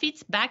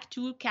profits back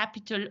to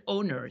capital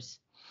owners.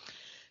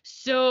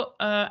 So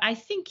I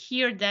think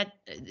here that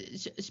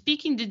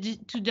speaking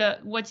to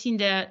what's in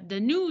the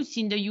news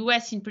in the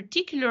US in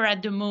particular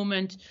at the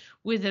moment,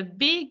 with a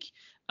big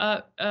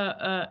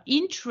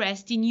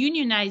interest in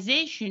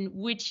unionization,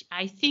 which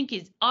I think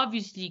is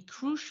obviously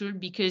crucial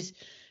because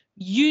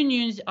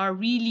unions are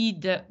really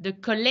the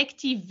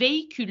collective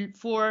vehicle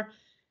for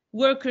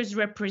workers'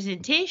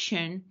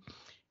 representation.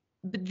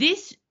 But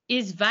this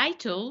is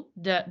vital.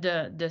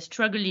 The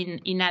struggle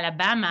in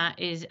Alabama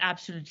is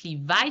absolutely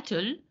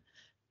vital.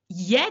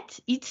 Yet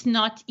it's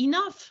not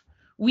enough.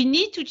 We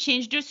need to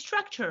change the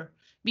structure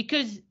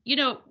because, you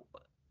know,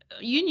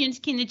 unions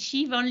can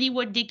achieve only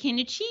what they can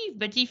achieve.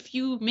 But if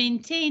you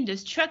maintain the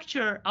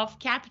structure of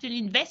capital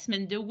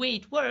investment the way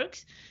it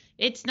works,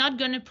 it's not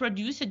going to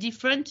produce a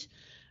different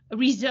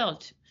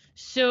result.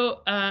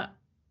 So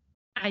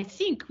I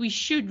think we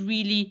should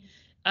really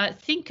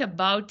think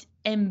about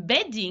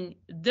embedding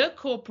the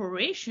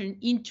corporation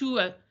into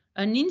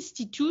an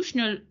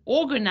institutional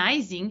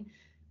organizing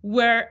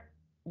where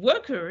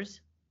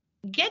workers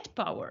get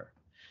power.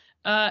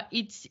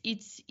 It's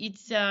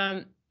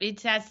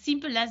as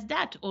simple as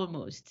that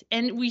almost.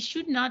 And we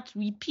should not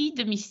repeat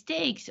the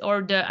mistakes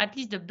or at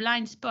least the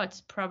blind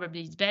spots,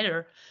 probably it's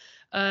better,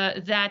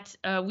 that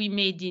we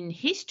made in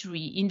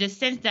history, in the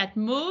sense that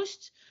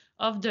most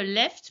of the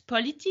left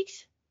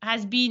politics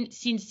has been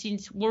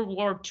since World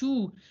War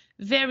II,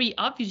 very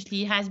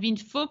obviously has been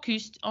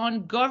focused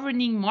on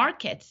governing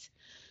markets,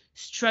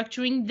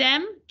 structuring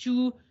them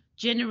to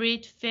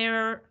generate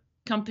fairer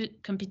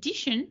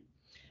competition,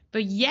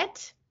 but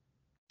yet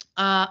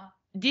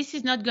this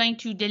is not going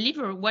to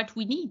deliver what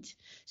we need.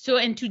 So,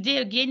 and today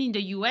again in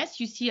the US,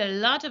 you see a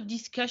lot of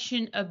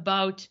discussion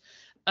about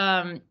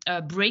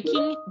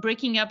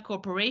breaking up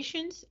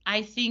corporations.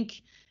 I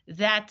think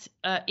that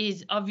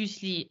is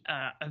obviously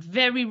a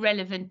very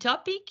relevant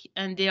topic,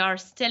 and there are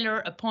stellar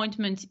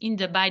appointments in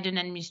the Biden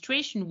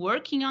administration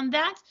working on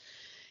that.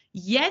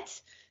 Yet,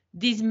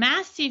 this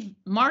massive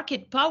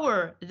market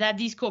power that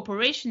these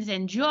corporations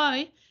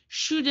enjoy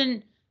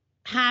shouldn't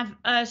have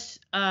us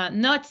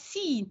not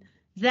see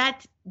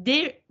that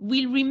they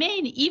will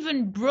remain,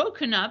 even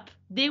broken up,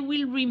 they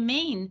will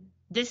remain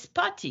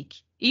despotic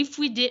if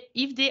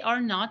they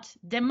are not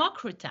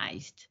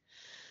democratized.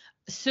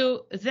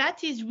 So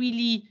that is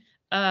really,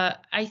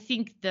 I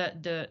think,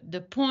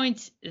 the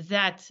point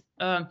that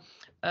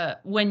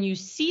when you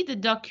see the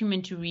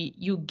documentary,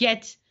 you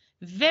get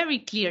very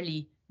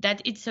clearly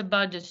that it's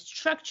about the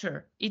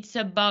structure, it's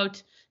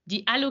about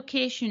the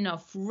allocation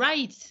of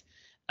rights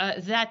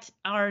that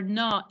are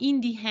now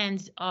in the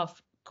hands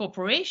of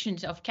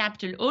corporations, of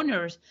capital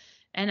owners.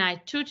 And I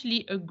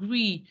totally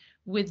agree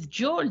with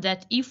Joel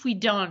that if we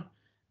don't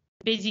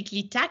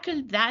basically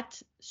tackle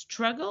that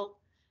struggle,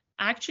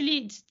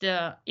 actually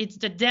it's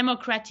the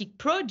democratic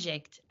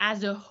project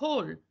as a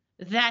whole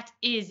that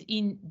is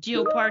in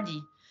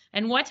jeopardy.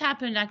 And what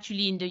happened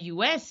actually in the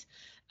US,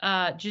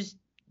 if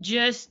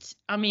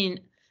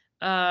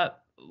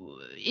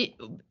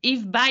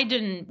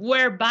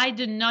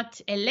Biden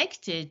not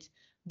elected,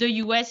 the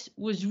US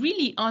was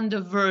really on the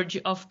verge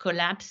of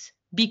collapse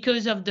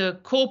because of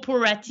the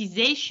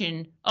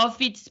corporatization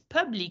of its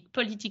public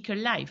political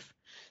life.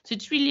 So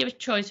it's really a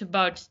choice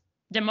about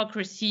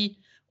democracy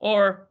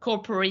or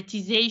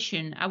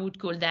corporatization. I would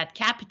call that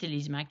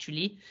capitalism,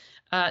 actually.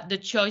 The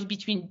choice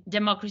between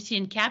democracy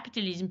and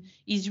capitalism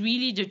is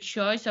really the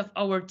choice of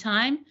our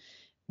time,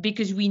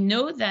 because we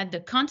know that the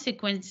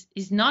consequence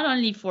is not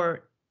only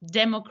for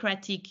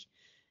democratic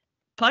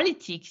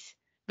politics,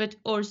 but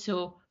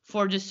also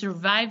for the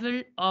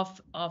survival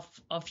of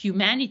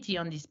humanity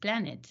on this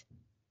planet.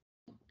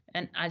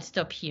 And I'll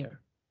stop here.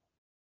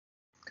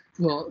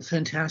 Well,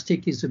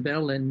 fantastic,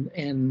 Isabelle,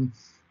 and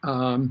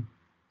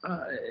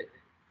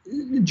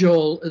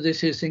Joel,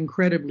 this is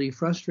incredibly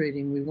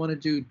frustrating. We want to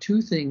do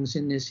two things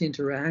in this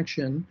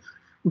interaction.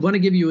 We want to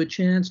give you a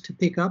chance to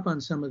pick up on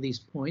some of these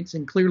points,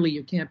 and clearly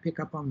you can't pick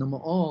up on them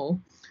all.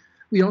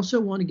 We also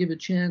want to give a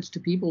chance to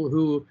people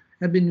who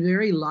have been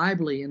very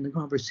lively in the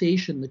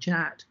conversation, the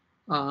chat,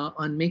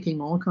 on making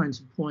all kinds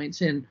of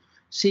points, and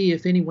see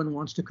if anyone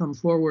wants to come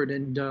forward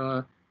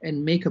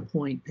and make a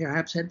point.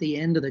 Perhaps at the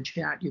end of the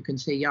chat, you can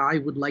say, yeah, I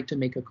would like to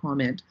make a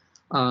comment.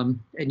 And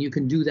you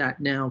can do that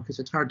now, because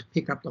it's hard to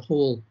pick up the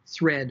whole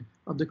thread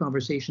of the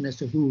conversation as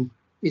to who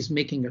is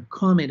making a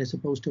comment as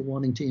opposed to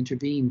wanting to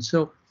intervene.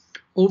 So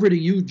over to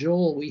you,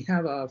 Joel. We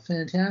have a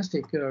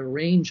fantastic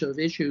range of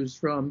issues,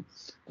 from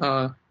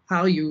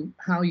how you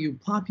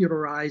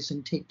popularize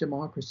and take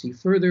democracy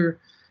further,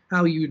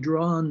 how you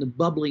draw on the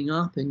bubbling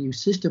up and you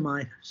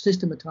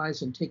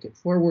systematize and take it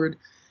forward,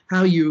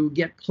 how you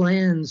get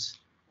plans,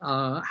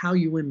 how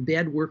you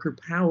embed worker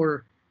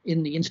power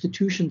in the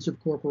institutions of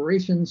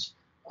corporations,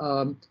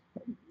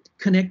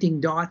 connecting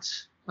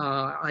dots.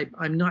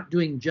 I'm not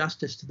doing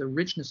justice to the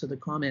richness of the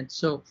comments.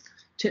 So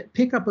to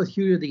pick up a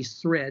few of these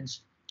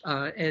threads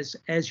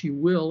as you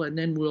will, and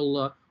then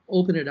we'll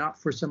open it up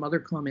for some other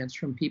comments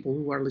from people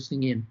who are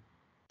listening in.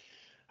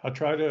 I'll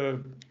try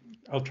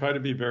to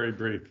be very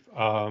brief.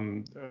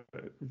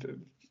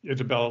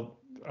 Isabel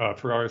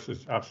Ferraris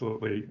is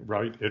absolutely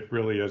right. It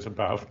really is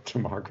about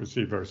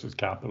democracy versus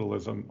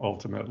capitalism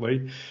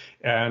ultimately,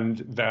 and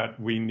that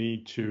we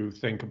need to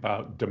think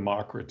about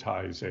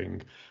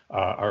democratizing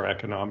our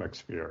economic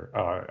sphere.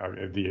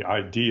 The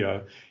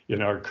idea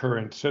in our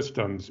current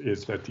systems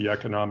is that the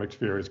economic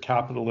sphere is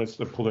capitalist,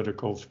 the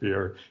political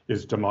sphere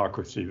is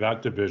democracy.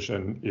 That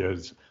division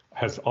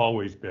has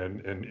always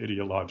been an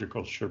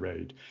ideological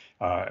charade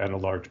and a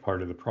large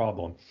part of the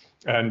problem.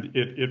 And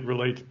it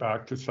relates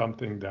back to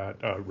something that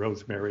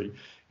Rosemary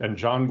and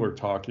John were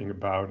talking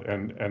about,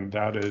 and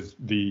that is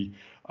the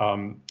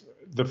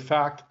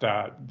fact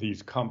that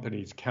these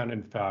companies can,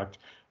 in fact,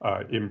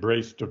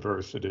 embrace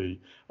diversity.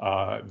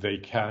 They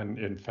can,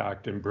 in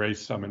fact,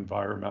 embrace some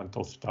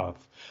environmental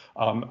stuff.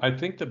 I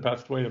think the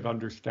best way of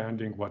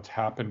understanding what's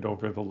happened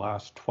over the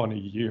last 20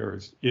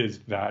 years is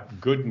that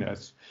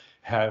goodness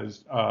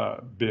has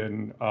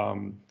been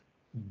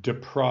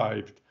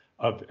deprived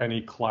of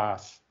any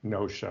class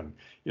notion.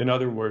 In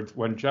other words,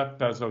 when Jeff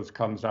Bezos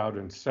comes out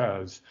and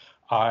says,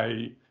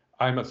 I'm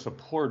a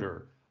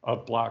supporter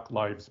of Black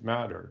Lives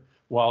Matter,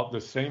 while at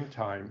the same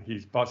time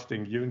he's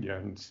busting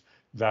unions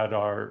that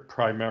are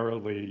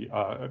primarily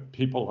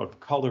people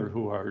of color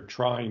who are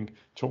trying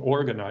to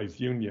organize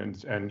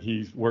unions, and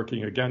he's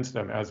working against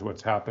them, as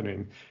what's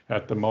happening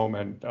at the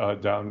moment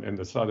down in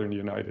the southern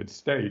United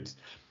States.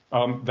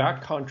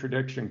 That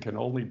contradiction can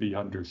only be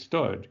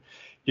understood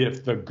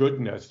if the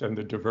goodness and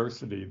the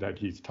diversity that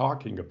he's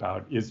talking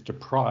about is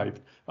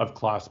deprived of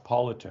class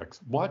politics.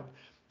 What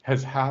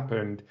has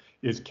happened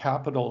is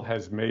capital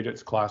has made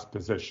its class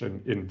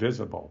position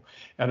invisible.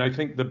 And I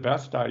think the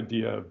best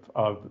idea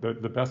of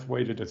the best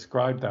way to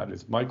describe that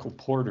is Michael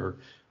Porter,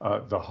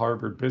 the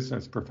Harvard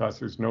business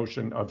professor's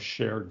notion of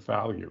shared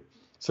value.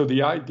 So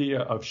the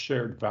idea of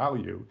shared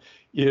value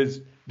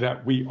is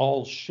that we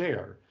all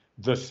share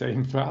the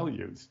same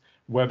values,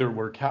 whether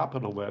we're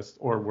capitalists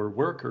or we're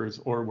workers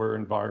or we're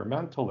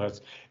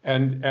environmentalists.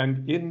 And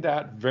in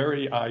that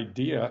very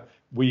idea,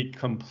 we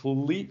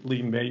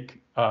completely make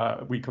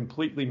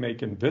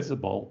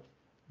invisible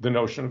the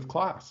notion of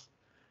class,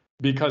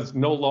 because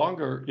no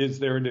longer is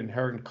there an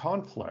inherent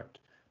conflict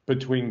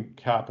between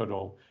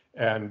capital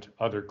and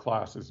other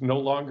classes. No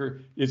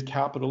longer is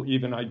capital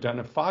even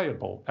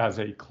identifiable as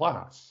a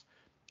class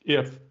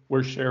if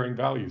we're sharing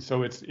values.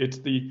 So it's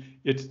the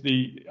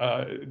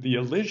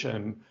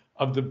elision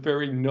of the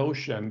very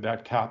notion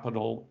that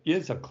capital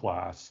is a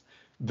class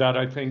that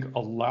I think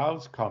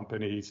allows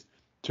companies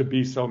to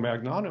be so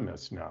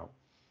magnanimous now.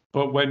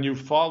 But when you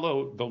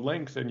follow the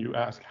links and you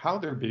ask how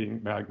they're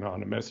being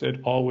magnanimous, it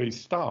always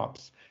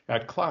stops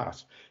at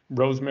class.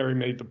 Rosemary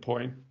made the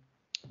point,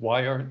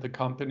 why aren't the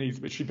companies,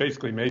 but she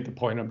basically made the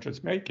point I'm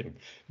just making.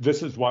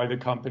 This is why the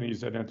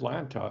companies in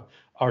Atlanta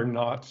are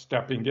not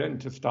stepping in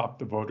to stop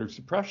the voter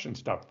suppression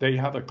stuff. They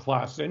have a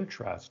class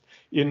interest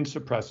in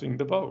suppressing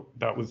the vote.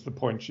 That was the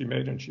point she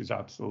made, and she's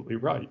absolutely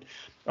right.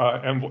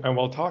 And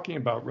while talking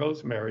about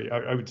Rosemary,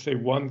 I would say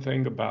one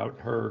thing about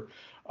her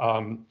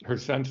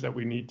sense that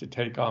we need to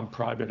take on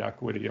private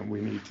equity and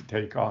we need to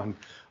take on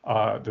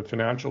the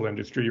financial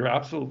industry. You're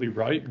absolutely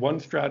right. One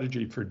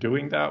strategy for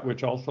doing that,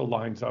 which also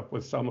lines up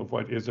with some of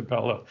what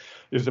Isabel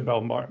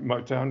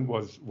Martin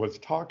was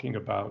talking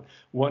about,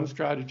 one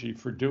strategy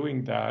for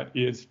doing that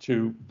is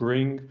to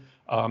bring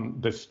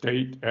the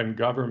state and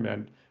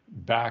government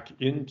back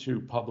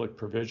into public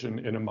provision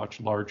in a much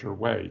larger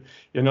way.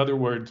 In other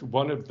words,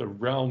 one of the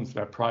realms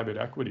that private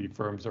equity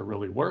firms are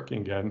really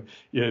working in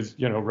is,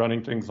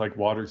 running things like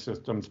water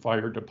systems,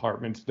 fire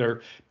departments.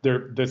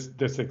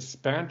 This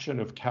expansion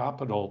of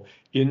capital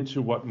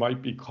into what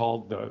might be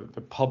called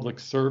the public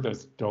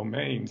service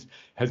domains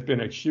has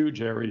been a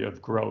huge area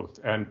of growth,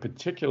 and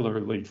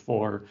particularly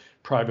for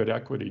private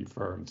equity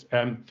firms.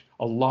 And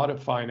a lot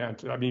of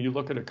finance, you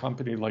look at a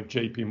company like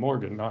JP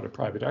Morgan, not a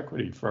private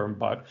equity firm,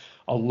 but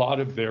a lot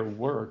of their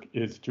work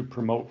is to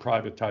promote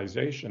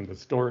privatization. The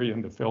story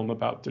in the film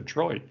about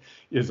Detroit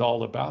is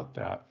all about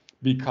that,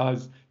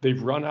 because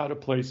they've run out of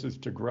places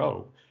to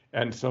grow.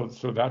 And so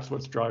that's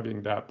what's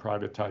driving that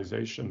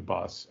privatization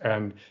bus.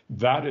 And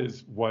that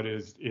is what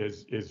is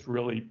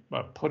really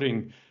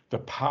putting the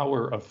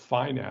power of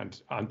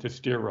finance onto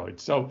steroids.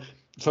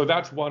 So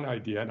that's one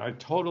idea, and I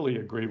totally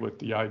agree with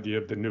the idea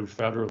of the new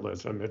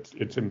federalism.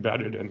 It's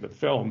embedded in the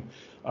film,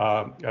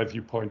 as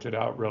you pointed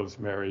out,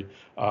 Rosemary.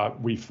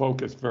 We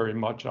focus very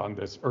much on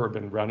this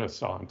urban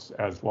renaissance,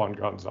 as Juan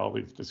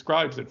Gonzalez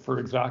describes it, for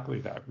exactly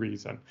that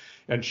reason.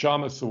 And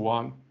Shama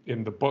Suwan,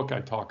 in the book, I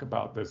talk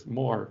about this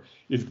more,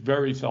 is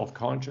very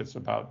self-conscious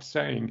about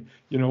saying,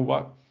 you know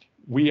what?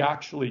 We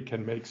actually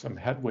can make some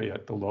headway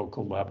at the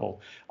local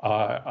level.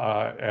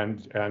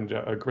 And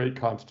a great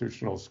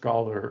constitutional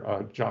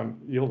scholar, John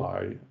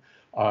Eli,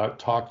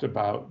 talked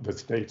about the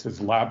states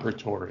as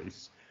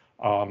laboratories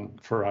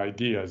for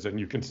ideas, and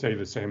you can say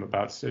the same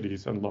about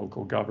cities and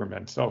local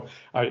government. So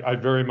I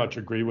very much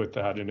agree with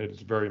that, and it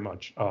is very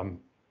much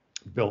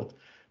built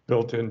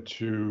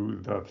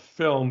into the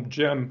film.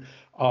 Jim,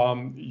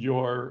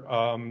 your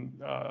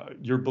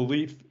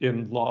belief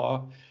in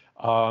law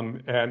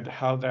and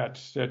how that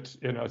sits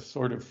in a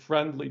sort of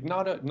friendly,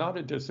 not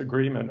a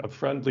disagreement, a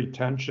friendly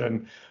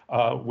tension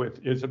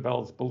with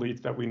Isabel's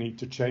belief that we need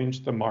to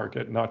change the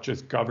market, not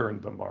just govern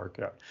the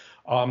market.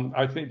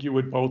 I think you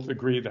would both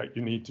agree that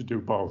you need to do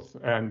both,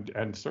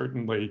 and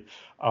certainly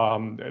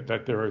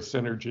that there are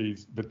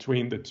synergies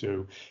between the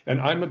two.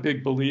 And I'm a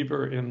big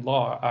believer in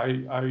law.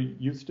 I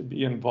used to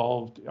be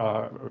involved,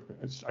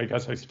 I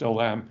guess I still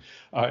am,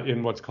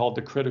 in what's called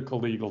the critical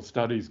legal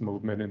studies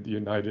movement in the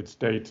United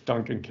States.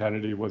 Duncan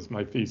Kennedy was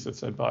my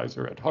thesis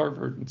advisor at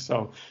Harvard, and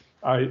so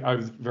I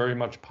was very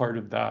much part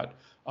of that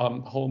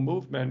whole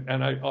movement.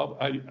 And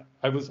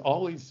I was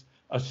always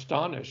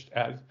astonished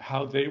at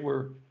how they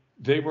were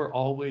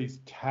always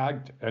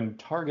tagged and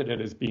targeted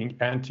as being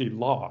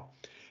anti-law.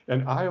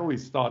 And I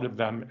always thought of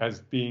them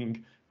as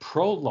being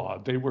pro-law.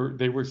 They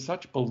were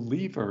such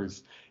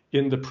believers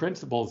in the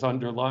principles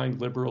underlying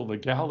liberal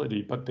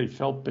legality, but they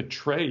felt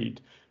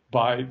betrayed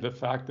by the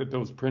fact that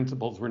those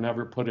principles were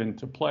never put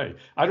into play.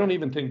 I don't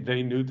even think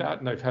they knew that,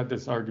 and I've had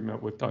this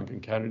argument with Duncan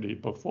Kennedy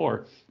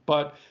before,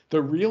 but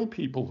the real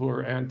people who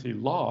are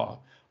anti-law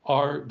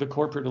are the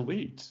corporate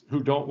elites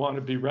who don't want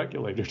to be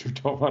regulated, who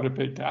don't want to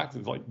pay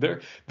taxes. Like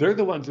they're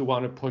the ones who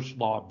want to push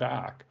law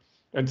back.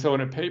 And so in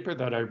a paper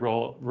that I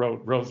wrote,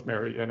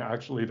 Rosemary, in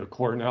actually the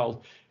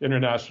Cornell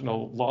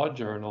International Law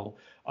Journal,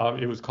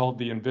 it was called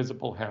The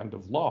Invisible Hand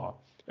of Law.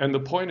 And the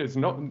point is,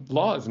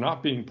 law is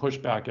not being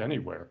pushed back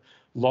anywhere.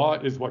 Law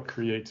is what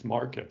creates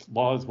markets.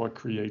 Law is what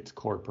creates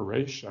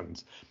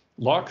corporations.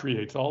 Law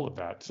creates all of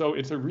that. So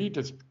it's a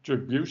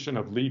redistribution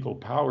of legal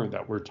power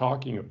that we're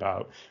talking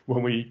about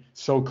when we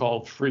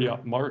so-called free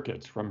up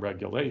markets from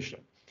regulation.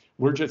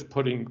 We're just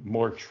putting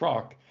more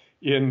truck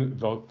in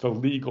the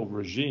legal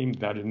regime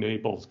that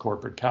enables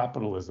corporate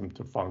capitalism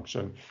to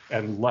function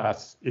and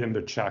less in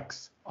the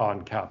checks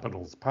on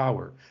capital's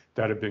power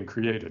that have been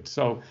created.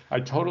 So I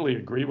totally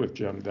agree with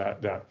Jim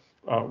that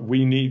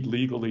we need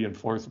legally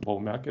enforceable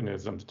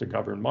mechanisms to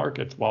govern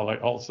markets, while I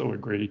also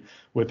agree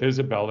with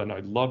Isabel, and I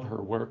love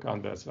her work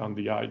on this, on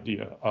the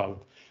idea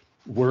of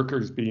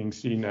workers being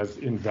seen as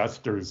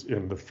investors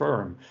in the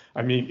firm.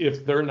 I mean,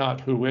 if they're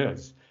not, who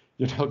is?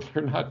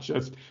 They're not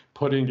just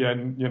putting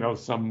in,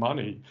 some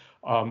money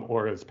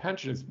or as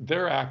pensions.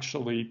 They're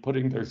actually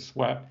putting their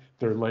sweat,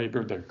 their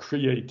labor, their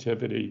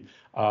creativity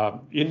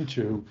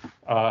into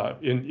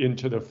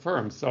the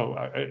firm.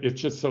 So it's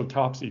just so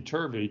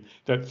topsy-turvy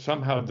that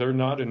somehow they're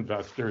not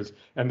investors,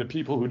 and the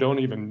people who don't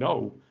even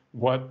know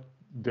what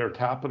their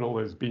capital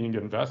is being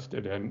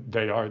invested in,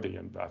 they are the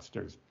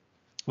investors.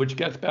 Which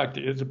gets back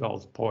to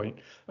Isabel's point,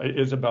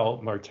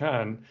 Isabel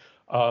Martin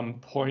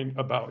point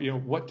about,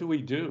 what do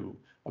we do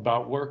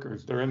about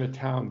workers? They're in a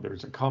town,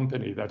 there's a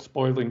company that's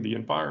spoiling the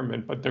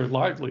environment, but their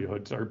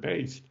livelihoods are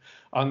based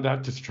on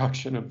that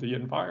destruction of the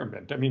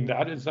environment. I mean,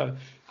 that is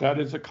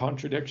a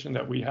contradiction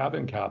that we have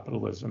in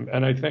capitalism.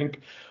 And I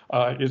think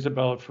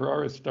Isabel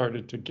Ferrara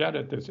started to get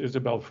at this.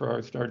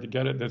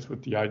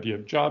 With the idea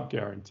of job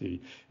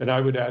guarantee. And I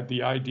would add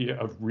the idea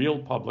of real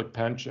public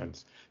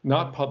pensions,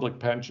 not public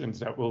pensions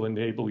that will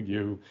enable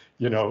you,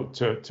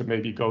 to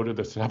maybe go to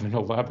the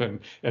 7-Eleven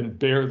and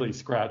barely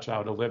scratch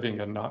out a living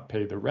and not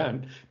pay the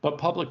rent, but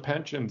public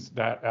pensions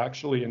that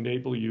actually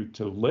enable you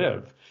to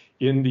live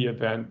in the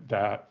event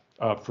that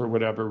for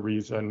whatever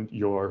reason,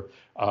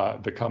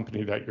 the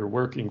company that you're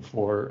working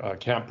for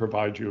can't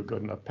provide you a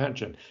good enough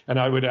pension. And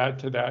I would add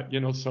to that,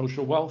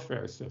 social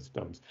welfare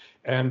systems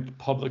and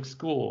public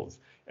schools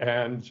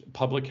and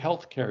public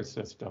health care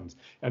systems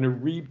and a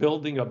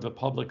rebuilding of the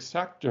public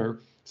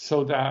sector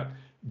so that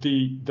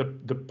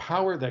the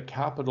power that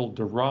capital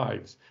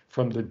derives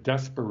from the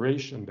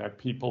desperation that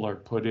people are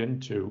put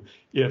into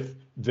if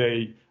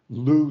they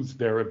lose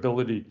their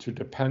ability to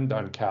depend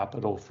on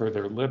capital for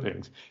their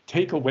livings.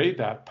 Take away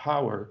that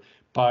power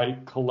by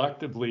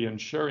collectively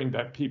ensuring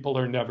that people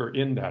are never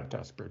in that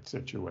desperate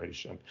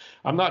situation.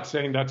 I'm not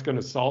saying that's going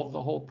to solve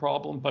the whole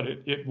problem, but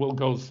it will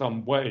go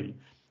some way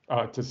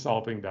to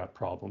solving that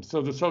problem.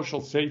 So the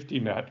social safety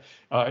net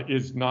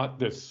is not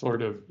this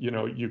sort of,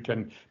 you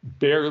can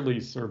barely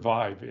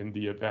survive in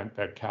the event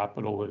that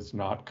capital is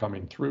not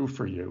coming through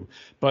for you,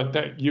 but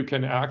that you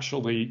can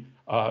actually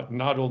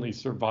not only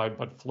survive,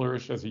 but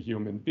flourish as a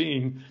human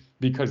being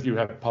because you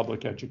have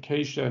public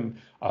education,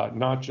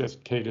 not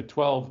just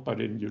K-12, but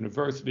in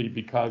university,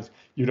 because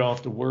you don't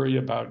have to worry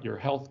about your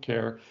health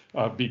care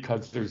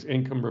because there's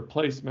income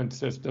replacement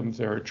systems,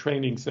 there are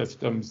training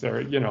systems,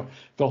 the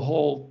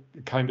whole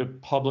kind of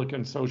public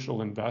and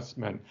social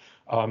investment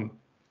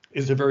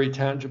is a very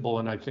tangible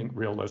and I think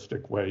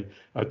realistic way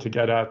to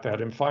get at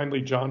that. And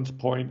finally, John's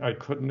point, I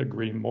couldn't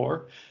agree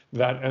more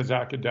that as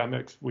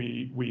academics,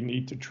 we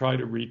need to try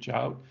to reach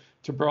out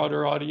to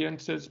broader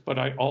audiences, but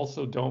I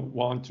also don't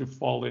want to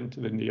fall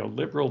into the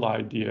neoliberal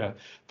idea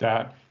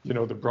that, you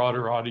know, the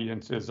broader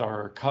audiences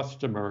are our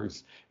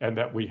customers and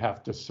that we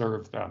have to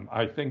serve them.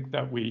 I think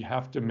that we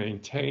have to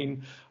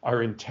maintain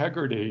our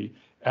integrity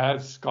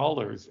as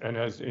scholars and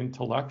as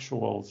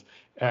intellectuals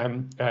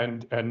and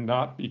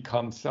not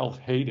become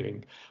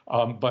self-hating,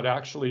 but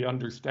actually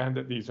understand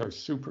that these are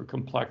super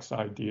complex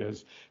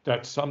ideas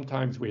that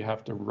sometimes we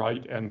have to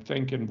write and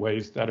think in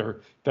ways that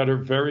are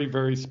very,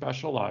 very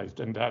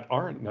specialized and that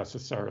aren't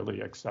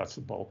necessarily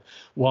accessible,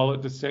 while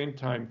at the same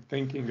time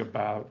thinking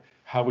about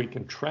how we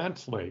can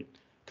translate,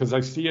 because I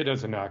see it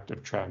as an act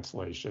of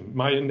translation.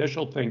 My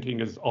initial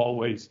thinking is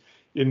always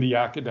in the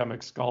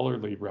academic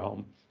scholarly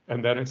realm,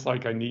 and then it's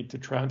like I need to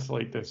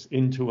translate this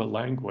into a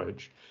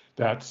language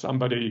that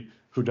somebody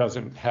who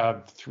doesn't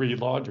have 3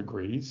 law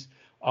degrees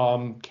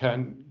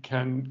can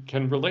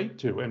relate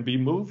to and be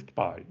moved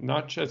by,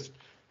 not just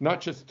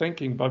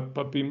thinking,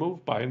 but be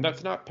moved by. And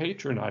that's not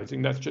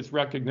patronizing. That's just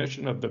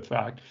recognition of the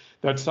fact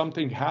that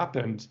something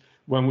happens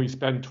when we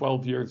spend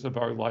 12 years of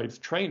our lives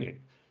training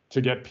to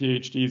get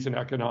PhDs in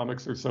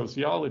economics or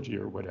sociology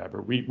or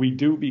whatever. We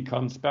do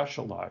become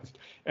specialized.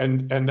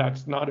 And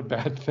that's not a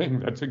bad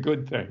thing. That's a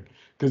good thing,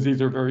 because these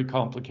are very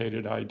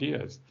complicated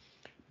ideas.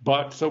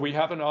 But so we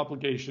have an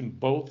obligation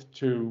both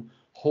to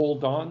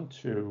hold on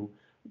to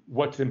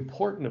what's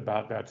important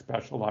about that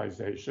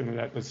specialization and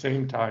at the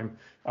same time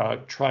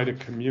try to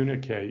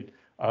communicate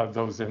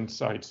those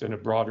insights in a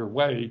broader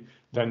way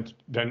than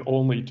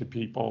only to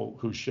people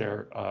who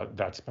share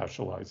that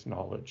specialized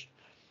knowledge.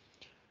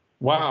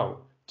 Wow,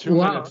 2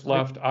 minutes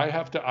left. I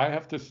have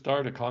to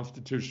start a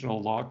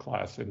constitutional law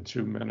class in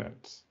 2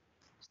 minutes.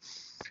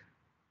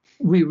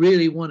 We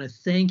really want to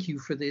thank you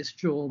for this,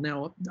 Joel.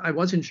 Now, I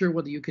wasn't sure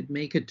whether you could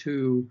make it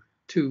to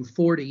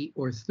 40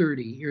 or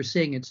 30. You're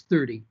saying it's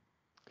 30.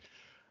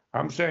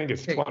 I'm saying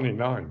it's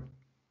 29.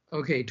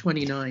 Okay,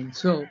 29.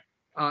 So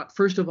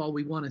first of all,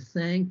 we want to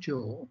thank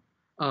Joel.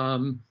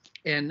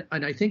 And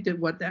I think that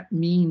what that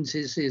means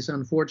is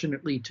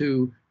unfortunately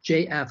to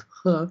J.F.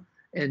 He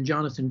and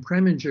Jonathan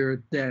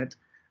Preminger that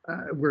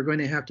we're going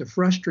to have to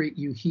frustrate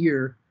you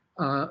here.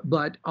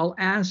 But I'll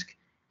ask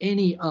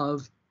any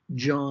of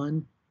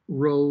John,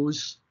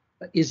 Rose,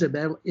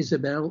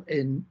 Isabel,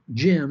 and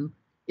Jim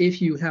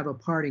if you have a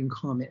parting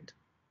comment.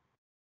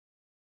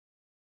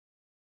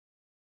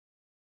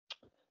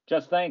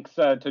 Just thanks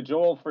to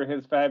Joel for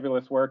his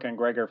fabulous work and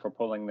Gregor for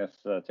pulling this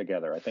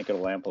together. I think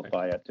it'll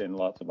amplify it in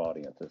lots of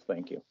audiences.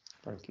 Thank you.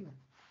 Thank you.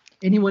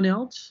 Anyone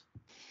else?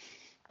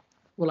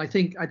 Well, I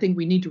think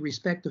we need to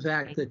respect the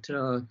fact that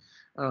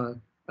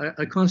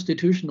a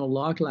constitutional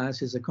law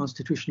class is a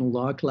constitutional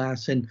law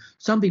class, and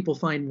some people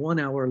find 1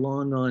 hour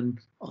long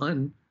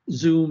on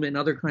Zoom and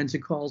other kinds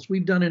of calls.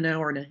 We've done an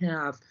hour and a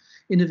half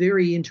in a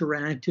very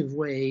interactive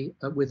way,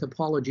 with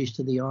apologies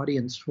to the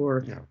audience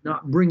for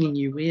not bringing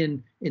you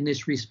in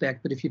this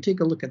respect. But if you take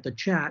a look at the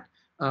chat,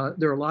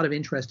 there are a lot of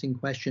interesting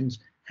questions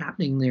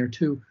happening there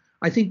too.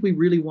 I think we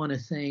really want to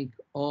thank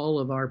all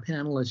of our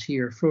panelists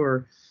here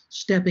for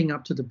stepping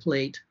up to the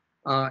plate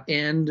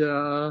and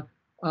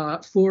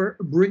for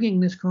bringing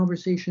this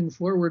conversation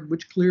forward,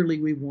 which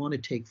clearly we want to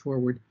take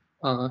forward,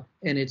 and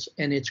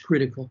it's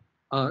critical.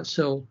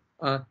 So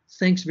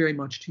thanks very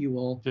much to you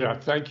all. Yeah,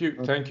 thank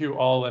you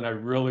all, and I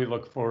really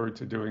look forward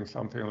to doing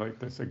something like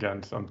this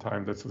again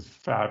sometime. This was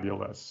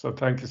fabulous. So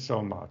thank you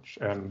so much,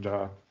 and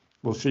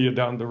we'll see you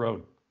down the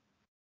road.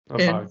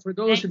 Bye-bye. And for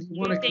those of you who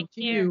want to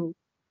continue,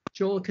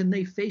 Joel, can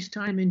they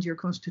FaceTime into your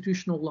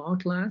constitutional law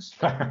class?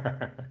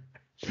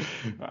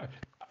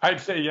 I'd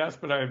say yes,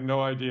 but I have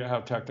no idea how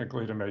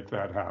technically to make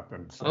that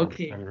happen. So,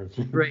 okay, anyways.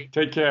 Great.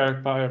 Take care.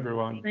 Bye,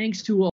 everyone. Thanks to all.